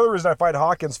Davis? That's the other reason I find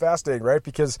Hawkins fascinating, right?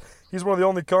 Because he's one of the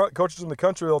only coaches in the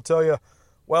country that'll tell you,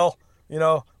 well,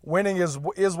 winning is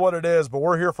what it is, but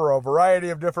we're here for a variety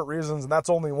of different reasons, and that's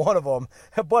only one of them.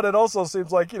 But it also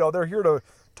seems like, they're here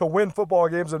to win football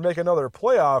games and make another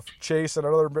playoff chase and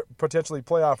another potentially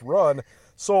playoff run.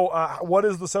 So what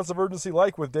is the sense of urgency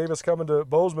like with Davis coming to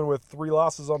Bozeman with 3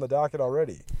 losses on the docket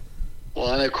already?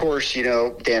 Well, and of course,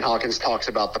 Dan Hawkins talks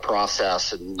about the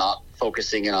process and not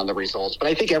focusing in on the results. But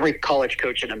I think every college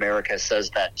coach in America says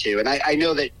that too. And I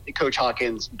know that Coach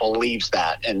Hawkins believes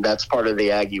that, and that's part of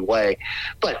the Aggie way.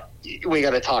 But we got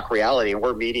to talk reality, and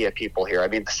we're media people here. I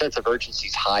mean, the sense of urgency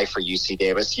is high for UC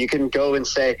Davis. You can go and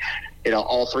say,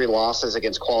 all 3 losses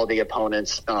against quality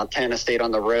opponents, Montana State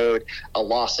on the road, a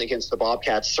loss against the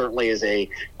Bobcats certainly is a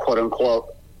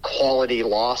quote-unquote quality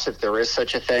loss, if there is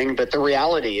such a thing. But the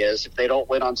reality is, if they don't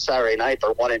win on Saturday night,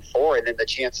 they're 1-4, and then the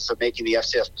chances of making the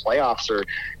FCS playoffs are,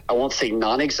 I won't say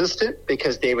non-existent,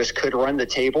 because Davis could run the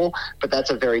table, but that's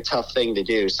a very tough thing to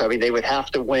do. So, I mean, they would have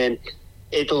to win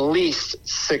at least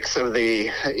 5 of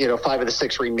the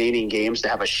 6 remaining games to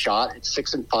have a shot. At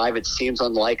 6-5, it seems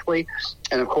unlikely.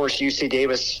 And of course, UC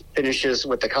Davis finishes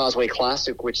with the Causeway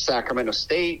Classic, which Sacramento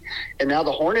State, and now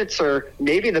the Hornets are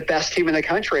maybe the best team in the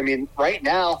country. I mean, right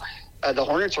now, the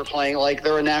Hornets are playing like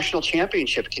they're a national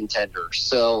championship contender.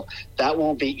 So that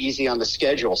won't be easy on the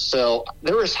schedule. So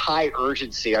there is high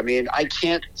urgency. I mean, I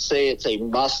can't say it's a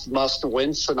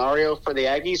must-win scenario for the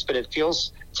Aggies, but it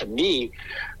feels to me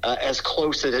as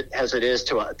close as it is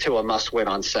to a must-win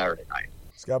on Saturday night.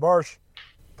 Scott Marsh,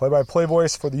 play-by-play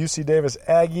voice for the UC Davis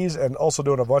Aggies, and also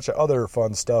doing a bunch of other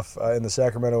fun stuff in the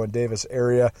Sacramento and Davis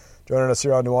area. Joining us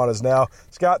here on Nuanez Now.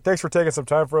 Scott, thanks for taking some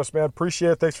time for us, man.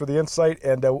 Appreciate it. Thanks for the insight.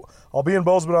 And I'll be in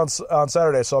Bozeman on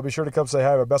Saturday, so I'll be sure to come say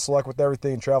hi. But best of luck with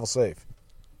everything and travel safe.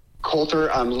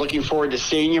 Colter, I'm looking forward to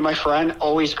seeing you, my friend.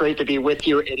 Always great to be with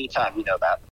you anytime. You know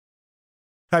that.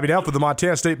 Happy now for the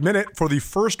Montana State Minute for the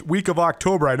first week of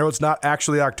October. I know it's not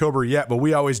actually October yet, but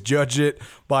we always judge it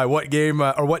by what game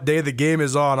or what day the game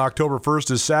is on. October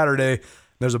 1st is Saturday.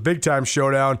 There's a big-time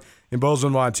showdown in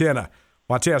Bozeman, Montana.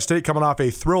 Montana State coming off a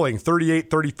thrilling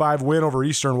 38-35 win over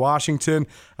Eastern Washington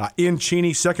in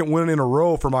Cheney. Second win in a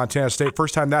row for Montana State.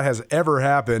 First time that has ever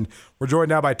happened. We're joined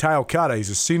now by Ty Okada. He's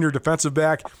a senior defensive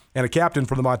back and a captain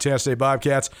for the Montana State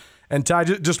Bobcats. And Ty,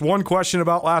 just one question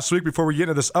about last week before we get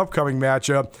into this upcoming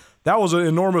matchup. That was an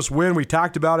enormous win. We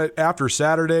talked about it after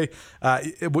Saturday.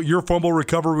 Your fumble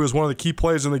recovery was one of the key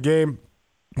plays in the game.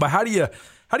 But how do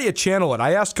How do you channel it?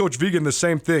 I asked Coach Vigen the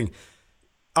same thing.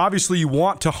 Obviously, you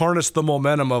want to harness the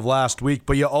momentum of last week,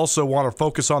 but you also want to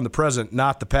focus on the present,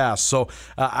 not the past. So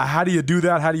how do you do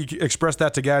that? How do you express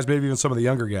that to guys, maybe even some of the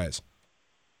younger guys?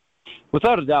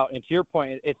 Without a doubt, and to your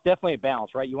point, it's definitely a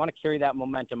balance, right? You want to carry that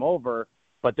momentum over,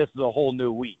 but this is a whole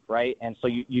new week, right? And so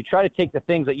you try to take the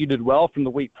things that you did well from the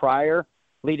week prior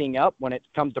leading up when it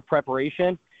comes to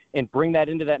preparation and bring that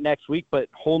into that next week, but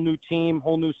whole new team,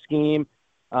 whole new scheme,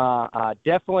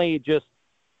 definitely just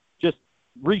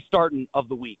restarting of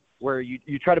the week where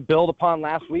you try to build upon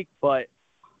last week, but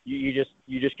you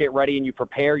just get ready and you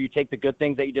prepare. You take the good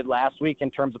things that you did last week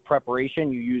in terms of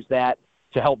preparation. You use that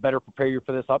to help better prepare you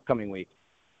for this upcoming week.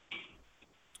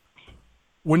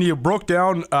 When you broke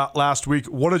down last week,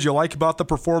 what did you like about the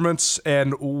performance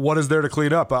and what is there to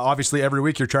clean up? Obviously, every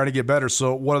week you're trying to get better.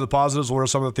 So what are the positives? What are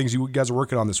some of the things you guys are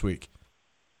working on this week?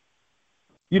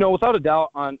 Without a doubt,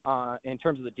 in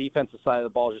terms of the defensive side of the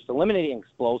ball, just eliminating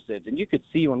explosives. And you could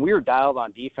see when we were dialed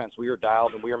on defense, we were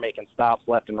dialed and we were making stops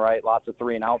left and right, lots of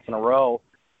 3-and-outs in a row.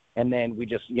 And then we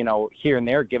just, here and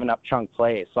there, giving up chunk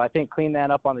plays. So I think clean that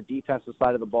up on the defensive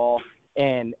side of the ball.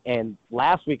 And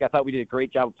last week I thought we did a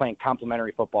great job of playing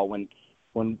complementary football. When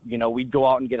we'd go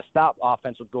out and get a stop,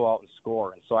 offense would go out and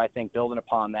score. And so I think building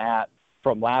upon that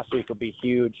from last week will be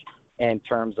huge in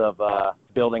terms of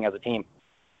building as a team.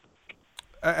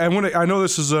 And I know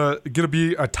this is going to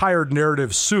be a tired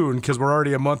narrative soon because we're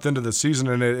already a month into the season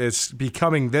and it's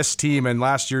becoming this team, and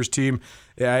last year's team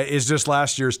is just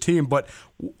last year's team. But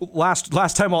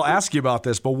last time I'll ask you about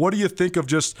this, but what do you think of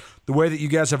just the way that you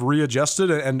guys have readjusted,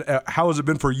 and how has it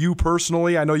been for you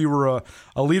personally? I know you were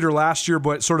a leader last year,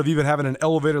 but sort of even having an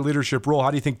elevated leadership role, how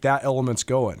do you think that element's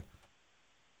going?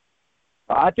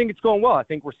 I think it's going well. I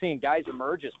think we're seeing guys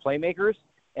emerge as playmakers.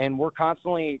 And we're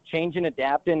constantly changing,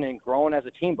 adapting, and growing as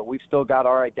a team. But we've still got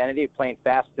our identity of playing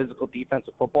fast, physical,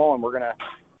 defensive football, and we're going to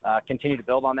continue to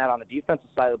build on that on the defensive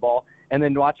side of the ball. And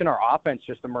then watching our offense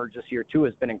just emerge this year, too,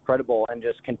 has been incredible. And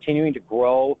just continuing to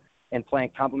grow and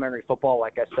playing complementary football,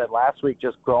 like I said last week,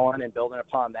 just growing and building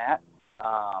upon that.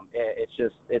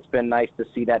 It's been nice to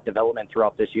see that development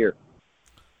throughout this year.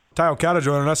 Ty Okada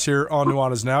joining us here on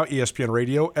Nuanez Now, ESPN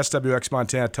Radio, SWX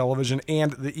Montana Television,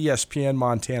 and the ESPN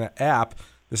Montana app.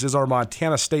 This is our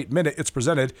Montana State Minute. It's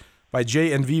presented by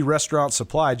J&V Restaurant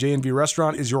Supply. J&V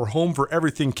Restaurant is your home for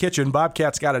everything kitchen.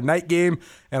 Bobcats got a night game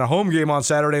and a home game on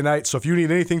Saturday night, so if you need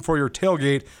anything for your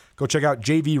tailgate, go check out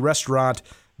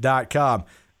jvrestaurant.com.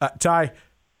 Ty,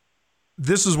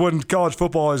 this is when college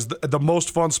football is the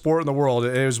most fun sport in the world.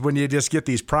 It is when you just get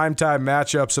these primetime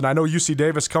matchups, and I know UC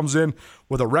Davis comes in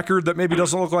with a record that maybe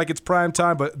doesn't look like it's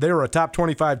primetime, but they were a top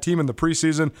 25 team in the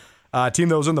preseason. Team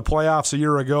that was in the playoffs a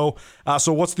year ago.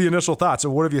 So what's the initial thoughts?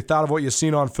 And what have you thought of what you've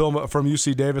seen on film from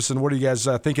UC Davis, and what are you guys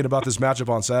thinking about this matchup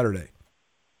on Saturday?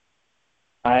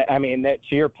 I mean, to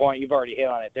your point, you've already hit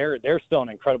on it. They're still an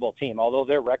incredible team. Although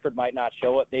their record might not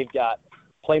show it, they've got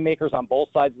playmakers on both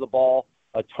sides of the ball,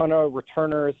 a ton of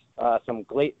returners, some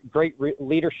great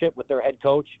leadership with their head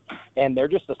coach, and they're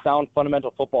just a sound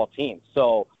fundamental football team.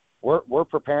 So we're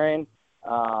preparing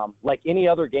like any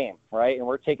other game, right? And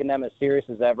we're taking them as serious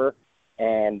as ever.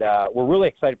 And we're really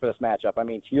excited for this matchup. I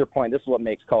mean, to your point, this is what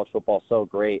makes college football so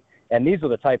great. And these are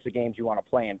the types of games you want to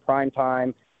play in prime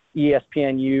time,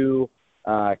 ESPNU,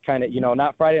 kind of,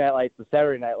 not Friday Night Lights, but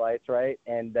Saturday Night Lights, right?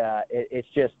 And it's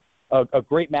just a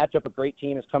great matchup. A great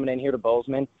team is coming in here to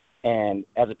Bozeman. And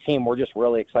as a team, we're just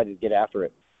really excited to get after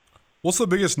it. What's the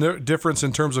biggest difference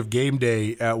in terms of game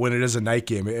day when it is a night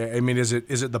game? I mean, is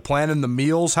it the plan and the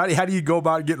meals? How do you go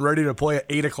about getting ready to play at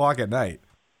 8 o'clock at night?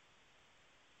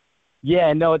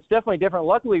 Yeah, no, it's definitely different.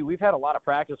 Luckily, we've had a lot of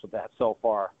practice with that so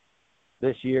far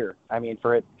this year. I mean,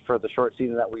 for the short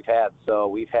season that we've had. So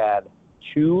we've had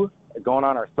 2 going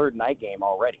on our third night game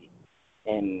already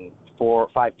in 4 or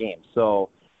 5 games. So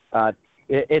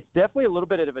it's definitely a little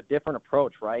bit of a different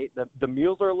approach, right? The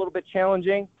meals are a little bit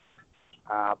challenging.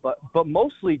 But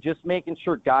mostly just making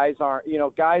sure guys aren't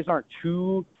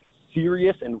too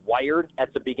serious and wired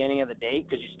at the beginning of the day,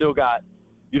 because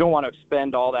you don't want to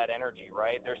expend all that energy,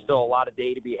 right? There's still a lot of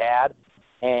day to be had.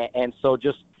 And so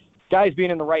just guys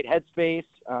being in the right headspace,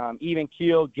 even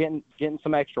keel, getting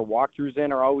some extra walkthroughs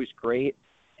in are always great.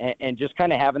 And just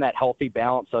kind of having that healthy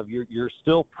balance of you're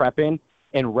still prepping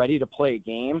and ready to play a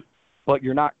game, but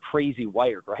you're not crazy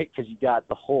wired, right? Because you got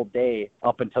the whole day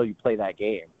up until you play that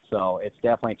game. So it's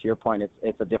definitely, to your point,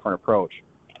 it's a different approach.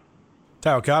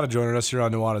 Ty Okada joining us here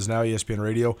on Nuanez Now, ESPN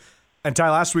Radio. And Ty,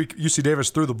 last week, UC Davis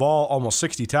threw the ball almost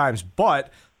 60 times,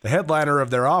 but the headliner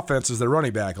of their offense is their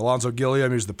running back, Alonzo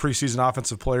Gilliam. He was the preseason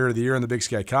Offensive Player of the Year in the Big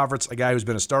Sky Conference, a guy who's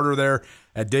been a starter there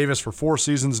at Davis for 4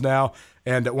 seasons now,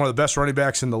 and one of the best running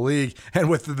backs in the league.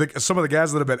 And with some of the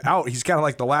guys that have been out, he's kind of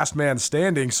like the last man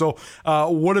standing. So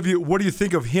what do you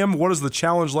think of him? What is the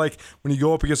challenge like when you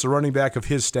go up against a running back of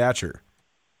his stature?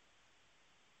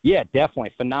 Yeah,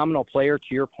 definitely. Phenomenal player, to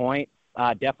your point.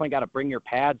 Definitely got to bring your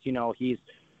pads. He's –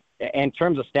 in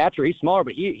terms of stature, he's smaller,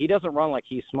 but he doesn't run like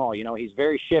he's small. He's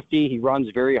very shifty. He runs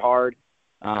very hard.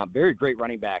 Very great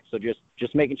running back. So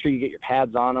just making sure you get your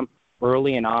pads on him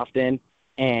early and often,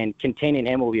 and containing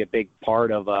him will be a big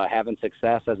part of having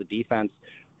success as a defense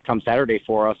come Saturday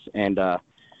for us. And,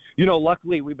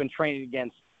 luckily we've been training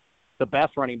against the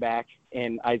best running back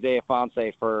in Isaiah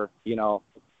Fonse for,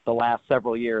 the last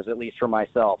several years, at least for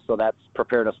myself. So that's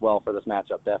prepared us well for this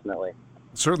matchup, definitely.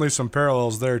 Certainly some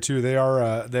parallels there, too. They're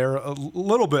a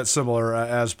little bit similar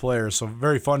as players, so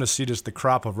very fun to see just the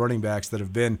crop of running backs that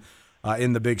have been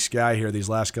in the Big Sky here these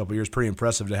last couple of years. Pretty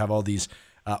impressive to have all these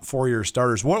 4-year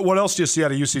starters. What else do you see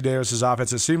out of UC Davis's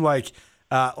offense? It seemed like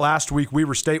last week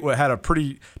Weber State had a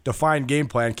pretty defined game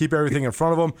plan, keep everything in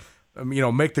front of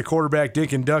them, make the quarterback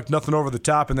dink and dunk, nothing over the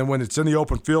top, and then when it's in the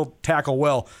open field, tackle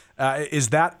well. Is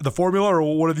that the formula,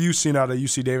 or what have you seen out of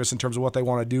UC Davis in terms of what they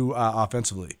want to do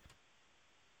offensively?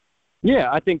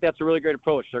 Yeah, I think that's a really great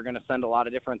approach. They're going to send a lot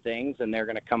of different things, and they're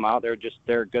going to come out.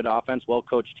 They're a good offense,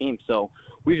 well-coached team. So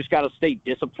we just got to stay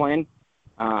disciplined.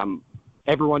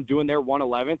 Everyone doing their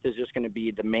 1/11th is just going to be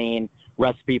the main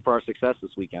recipe for our success this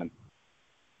weekend.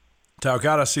 Ty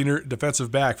Okada, senior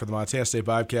defensive back for the Montana State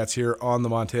Bobcats here on the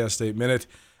Montana State Minute.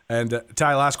 And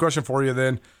Ty, last question for you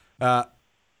then.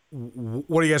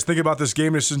 What do you guys think about this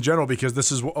game just in general? Because this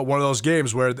is one of those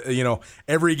games where,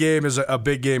 every game is a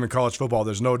big game in college football.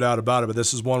 There's no doubt about it. But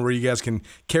this is one where you guys can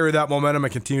carry that momentum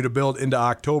and continue to build into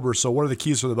October. So what are the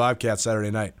keys for the Bobcats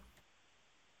Saturday night?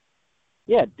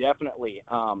 Yeah, definitely.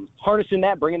 Harnessing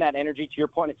that, bringing that energy, to your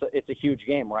point, it's a huge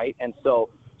game, right? And so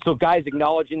guys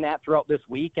acknowledging that throughout this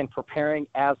week and preparing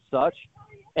as such.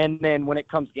 And then when it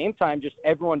comes game time, just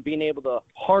everyone being able to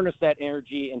harness that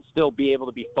energy and still be able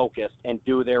to be focused and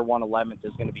do their 1/11th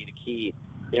is going to be the key.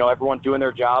 Everyone doing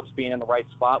their jobs, being in the right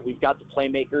spot. We've got the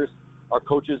playmakers. Our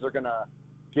coaches are going to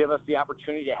give us the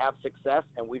opportunity to have success,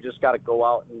 and we just got to go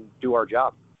out and do our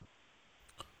job.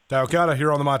 Ty Okada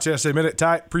here on the Montana State Minute.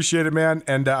 Ty, appreciate it, man,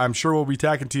 and I'm sure we'll be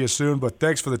talking to you soon, but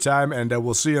thanks for the time, and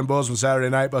we'll see you in Bozeman Saturday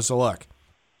night. Best of luck.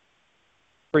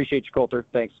 Appreciate you, Colter.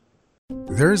 Thanks.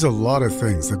 There's a lot of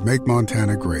things that make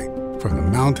Montana great, from the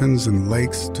mountains and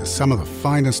lakes to some of the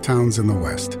finest towns in the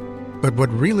West. But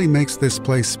what really makes this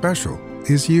place special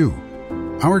is you.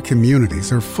 Our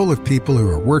communities are full of people who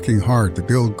are working hard to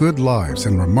build good lives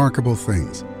and remarkable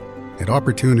things. At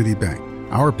Opportunity Bank,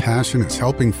 our passion is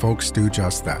helping folks do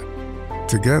just that.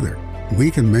 Together,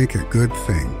 we can make a good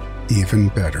thing even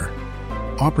better.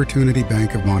 Opportunity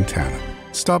Bank of Montana.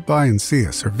 Stop by and see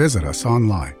us or visit us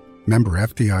online. Member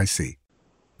FDIC.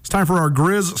 It's time for our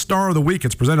Grizz Star of the Week.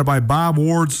 It's presented by Bob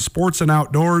Ward's Sports and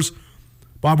Outdoors.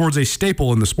 Bob Ward's a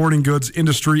staple in the sporting goods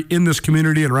industry in this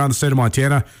community and around the state of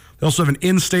Montana. They also have an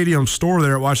in-stadium store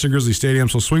there at Washington Grizzly Stadium,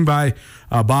 so swing by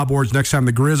Bob Ward's next time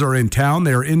the Grizz are in town.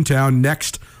 They are in town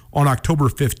next on October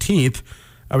 15th.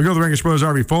 We go to the Rankish Brothers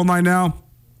RV phone line now.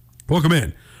 Welcome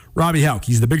in Robby Hauck.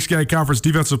 He's the Big Sky Conference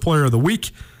Defensive Player of the Week.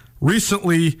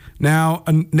 Recently now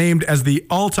named as the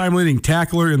all-time leading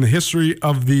tackler in the history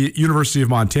of the University of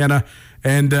Montana,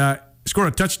 and scored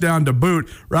a touchdown to boot.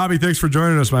 Robby, thanks for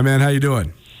joining us, my man. How you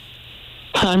doing?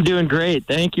 I'm doing great.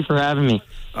 Thank you for having me.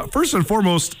 First and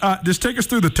foremost, just take us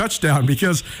through the touchdown,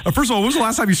 because first of all, when was the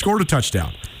last time you scored a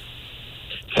touchdown?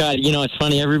 God, it's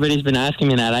funny. Everybody's been asking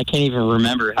me that. I can't even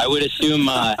remember. I would assume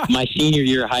my senior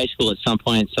year of high school at some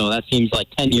point, so that seems like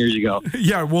 10 years ago.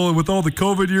 Yeah, well, with all the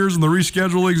COVID years and the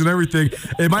reschedulings and everything,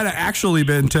 it might have actually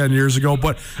been 10 years ago.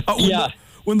 But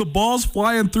when the ball's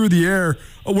flying through the air,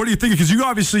 what do you think? Because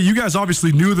you guys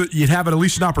obviously knew that you'd have at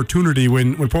least an opportunity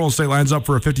when Portland State lines up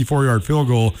for a 54-yard field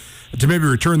goal to maybe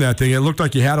return that thing. It looked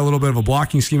like you had a little bit of a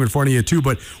blocking scheme in front of you, too.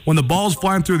 But when the ball's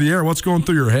flying through the air, what's going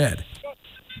through your head?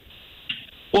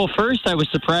 Well, first, I was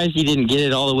surprised he didn't get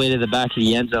it all the way to the back of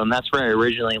the end zone. That's where I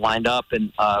originally lined up.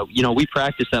 And, we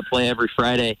practice that play every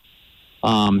Friday,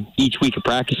 each week of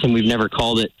practice, and we've never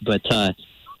called it. But, I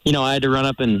had to run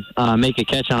up and make a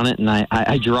catch on it, and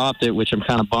I dropped it, which I'm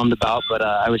kind of bummed about. But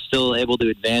I was still able to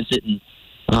advance it. And,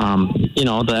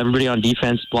 everybody on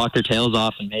defense blocked their tails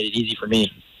off and made it easy for me.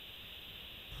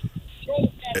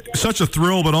 such a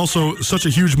thrill, but also such a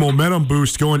huge momentum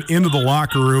boost going into the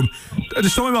locker room.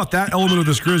 Just tell me about that element of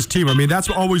this Grizz team. I mean, that's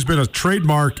always been a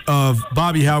trademark of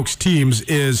Robby Hauck's teams,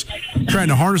 is trying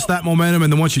to harness that momentum,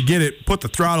 and then once you get it, put the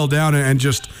throttle down and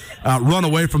just run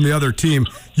away from the other team.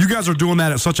 You guys are doing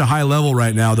that at such a high level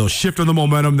right now, though, shifting the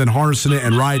momentum, then harnessing it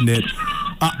and riding it.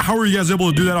 How are you guys able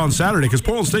to do that on Saturday? Because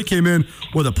Portland State came in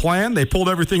with a plan. They pulled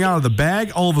everything out of the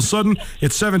bag. All of a sudden,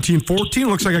 it's 17-14.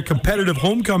 Looks like a competitive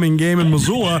homecoming game in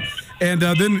Missoula. And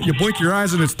then you blink your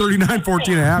eyes, and it's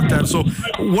 39-14 at halftime. So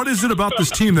what is it about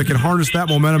this team that can harness that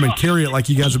momentum and carry it like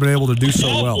you guys have been able to do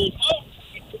so well?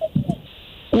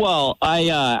 Well,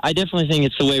 I definitely think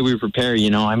it's the way we prepare,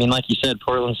 you know. I mean, like you said,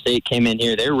 Portland State came in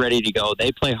here. They're ready to go.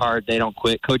 They play hard. They don't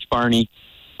quit. Coach Barney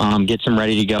gets them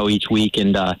ready to go each week,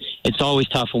 and it's always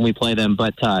tough when we play them.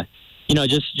 But, you know,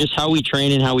 just how we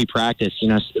train and how we practice, you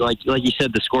know, like you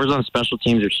said, the scores on special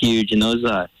teams are huge, and those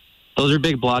are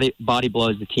big body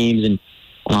blows to teams.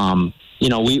 And, you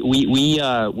know,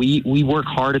 we work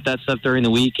hard at that stuff during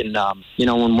the week. And, you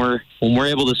know, when we're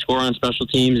able to score on special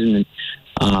teams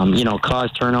and, you know,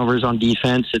 cause turnovers on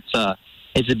defense, it's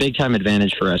a big time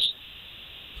advantage for us.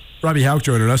 Robby Hauck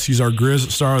joining us. He's our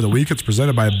Grizz Star of the Week. It's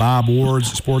presented by Bob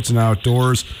Ward's Sports and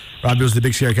Outdoors. Robby was the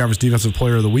Big Sky Conference Defensive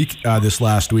Player of the Week this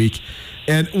last week.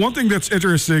 And one thing that's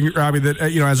interesting, Robby,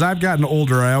 that, you know, as I've gotten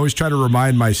older, I always try to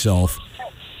remind myself,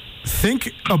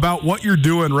 think about what you're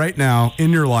doing right now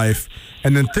in your life,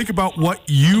 and then think about what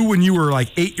you, when you were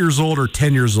like 8 years old or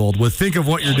 10 years old, would think of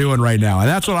what you're doing right now. And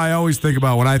that's what I always think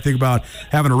about when I think about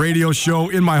having a radio show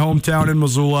in my hometown in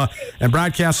Missoula and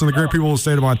broadcasting the great people of the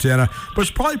state of Montana. But it's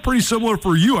probably pretty similar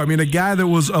for you. I mean, a guy that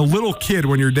was a little kid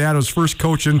when your dad was first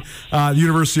coaching the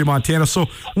University of Montana. So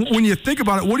when you think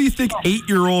about it, what do you think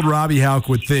 8-year-old Robby Hauck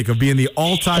would think of being the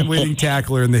all-time leading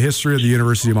tackler in the history of the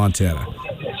University of Montana?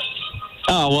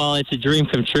 Oh, well, it's a dream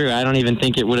come true. I don't even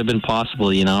think it would have been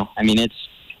possible, you know. I mean,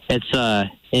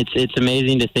 it's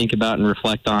amazing to think about and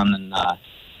reflect on,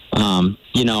 and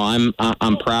you know,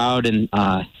 I'm proud, and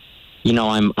you know,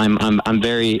 I'm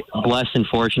very blessed and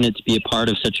fortunate to be a part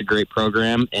of such a great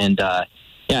program, and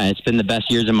yeah, it's been the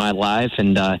best years of my life,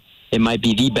 and it might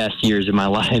be the best years of my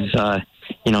life,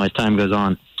 you know, as time goes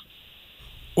on.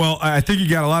 Well, I think you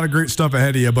got a lot of great stuff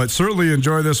ahead of you, but certainly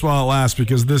enjoy this while it lasts,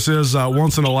 because this is a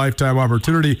once-in-a-lifetime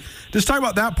opportunity. Just talk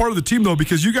about that part of the team, though,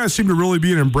 because you guys seem to really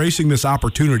be embracing this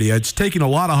opportunity. It's taking a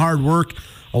lot of hard work,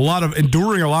 a lot of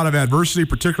enduring a lot of adversity,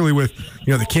 particularly with,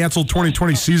 you know, the canceled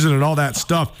 2020 season and all that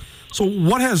stuff. So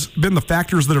what has been the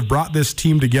factors that have brought this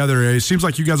team together? It seems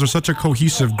like you guys are such a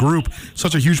cohesive group,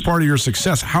 such a huge part of your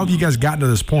success. How have you guys gotten to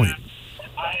this point?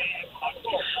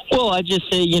 Well, I just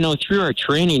say, you know, through our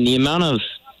training, the amount of,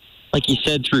 like you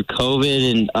said, through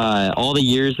COVID and all the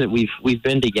years that we've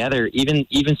been together, even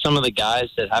some of the guys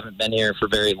that haven't been here for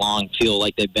very long feel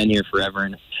like they've been here forever.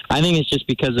 And I think it's just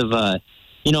because of,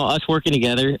 you know, us working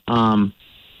together.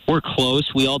 We're close.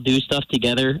 We all do stuff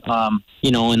together,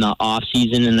 you know, in the off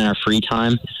season and in our free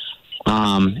time.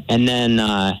 And then,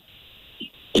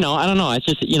 you know, I don't know. It's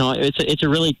just, you know, it's a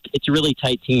really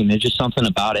tight team. There's just something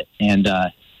about it. And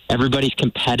everybody's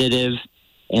competitive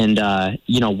and,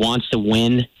 you know, wants to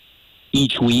win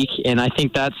each week, and I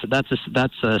think that's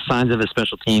signs of a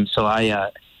special team. So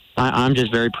I'm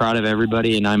just very proud of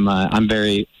everybody, and I'm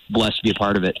very blessed to be a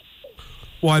part of it.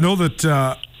 Well, I know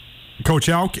that Coach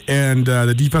Hauck and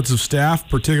the defensive staff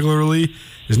particularly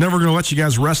is never going to let you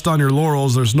guys rest on your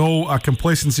laurels. There's no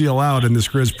complacency allowed in this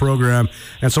Grizz program.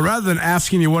 And so rather than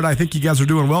asking you what I think you guys are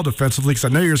doing well defensively, because I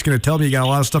know you're just going to tell me you got a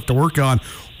lot of stuff to work on,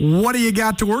 what do you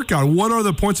got to work on? What are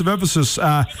the points of emphasis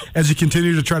as you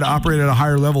continue to try to operate at a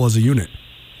higher level as a unit?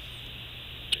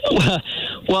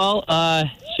 Well,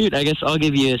 shoot, I guess I'll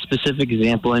give you a specific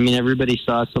example. I mean, everybody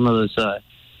saw some of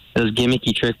those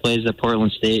gimmicky trick plays that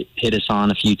Portland State hit us on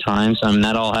a few times.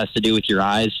 That all has to do with your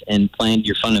eyes and playing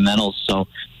your fundamentals. So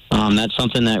that's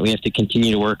something that we have to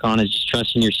continue to work on, is just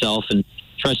trusting yourself and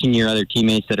trusting your other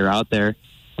teammates that are out there.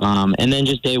 And then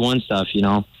just day one stuff, you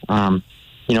know,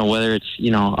 whether it's,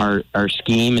 you know, our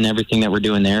scheme and everything that we're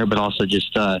doing there, but also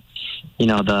just, you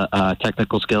know, the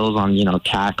technical skills on, you know,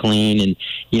 tackling and,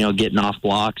 you know, getting off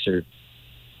blocks or,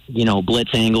 you know,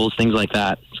 blitz angles, things like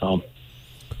that. So.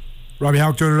 Robby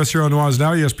Hauck joining us here on Nuanez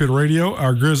Now, ESPN Radio,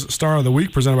 our Grizz Star of the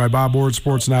Week, presented by Bob Ward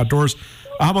Sports and Outdoors.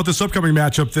 How about this upcoming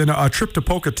matchup then? A trip to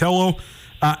Pocatello.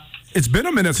 It's been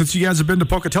a minute since you guys have been to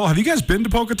Pocatello. Have you guys been to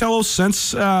Pocatello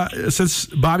since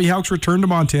Robby Hauck's return to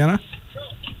Montana?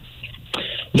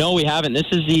 No, we haven't. This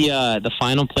is the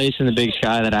final place in the Big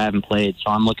Sky that I haven't played,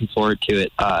 so I'm looking forward to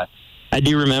it. I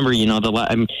do remember, you know,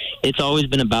 it's always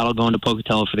been a battle going to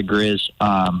Pocatello for the Grizz.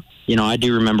 You know, I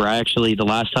do remember. The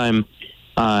last time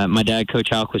my dad, Coach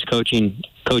Hauck, was coaching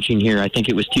here. I think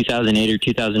it was 2008 or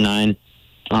 2009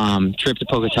 trip to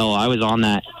Pocatello. I was on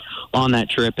that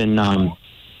trip, and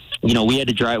we had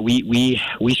to drive. We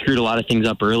screwed a lot of things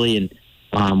up early,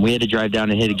 and we had to drive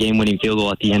down and hit a game-winning field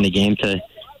goal at the end of the game to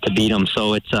beat them.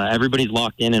 So it's everybody's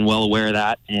locked in and well aware of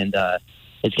that, and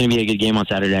it's going to be a good game on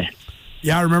Saturday.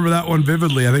 Yeah, I remember that one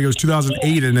vividly. I think it was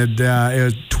 2008, and it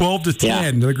was 12-10. Yeah.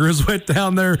 The Grizz went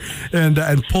down there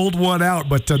and pulled one out,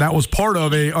 but that was part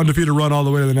of a undefeated run all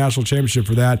the way to the national championship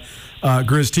for that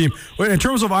Grizz team. In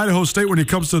terms of Idaho State, when it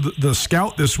comes to the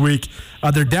scout this week,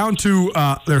 they're down to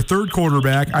their third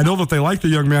quarterback. I know that they like the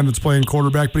young man that's playing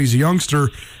quarterback, but he's a youngster,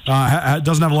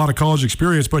 doesn't have a lot of college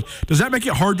experience. But does that make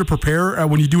it hard to prepare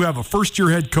when you do have a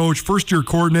first-year head coach, first-year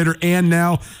coordinator, and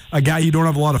now a guy you don't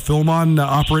have a lot of film on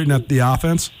operating at the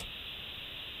offense?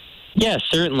 Yeah,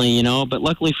 certainly, but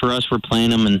luckily for us, we're playing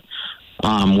them in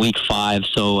week 5,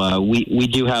 so we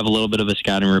do have a little bit of a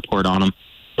scouting report on them.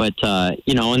 But, and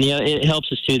it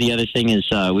helps us, too. The other thing is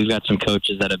we've got some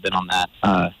coaches that have been on that,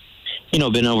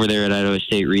 been over there at Idaho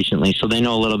State recently, so they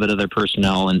know a little bit of their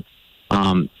personnel. And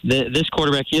this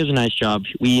quarterback, he does a nice job.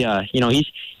 He's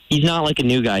not like a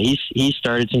new guy. He's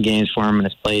started some games for him and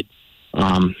has played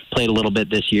a little bit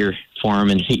this year for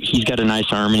him, and he's got a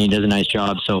nice arm and he does a nice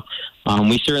job. So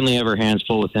we certainly have our hands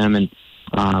full with him, and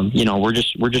we're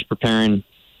just preparing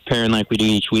like we do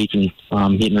each week and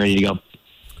getting ready to go.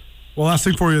 Well, last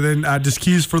thing for you then, just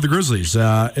keys for the Grizzlies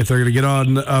if they're going to get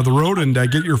on the road and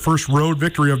get your first road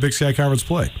victory of Big Sky Conference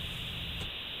play.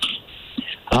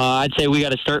 I'd say we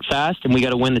got to start fast and we got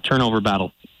to win the turnover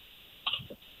battle.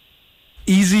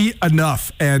 Easy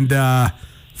enough, and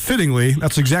fittingly,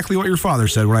 that's exactly what your father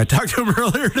said when I talked to him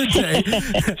earlier today.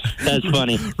 That's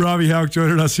funny. Robby Hauck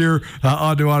joining us here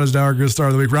on Nuanez Now, our Grizz Star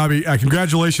of the Week. Robby,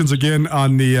 congratulations again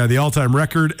on the all-time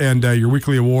record and your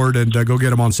weekly award, and go get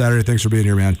them on Saturday. Thanks for being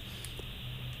here, man.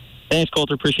 Thanks,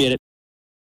 Colter. Appreciate it.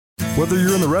 Whether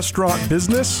you're in the restaurant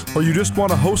business or you just want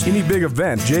to host any big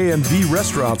event, J&V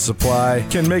Restaurant Supply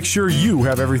can make sure you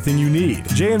have everything you need.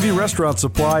 J&V Restaurant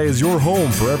Supply is your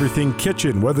home for everything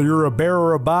kitchen. Whether you're a bear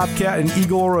or a bobcat, an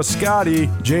eagle or a Scotty,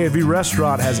 J&V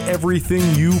Restaurant has everything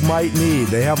you might need.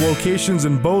 They have locations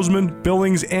in Bozeman,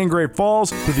 Billings, and Great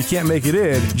Falls. If you can't make it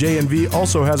in, J&V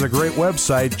also has a great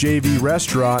website,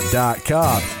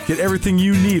 jvrestaurant.com. Get everything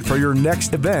you need for your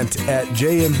next event at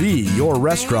J&V, your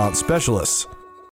restaurant specialists.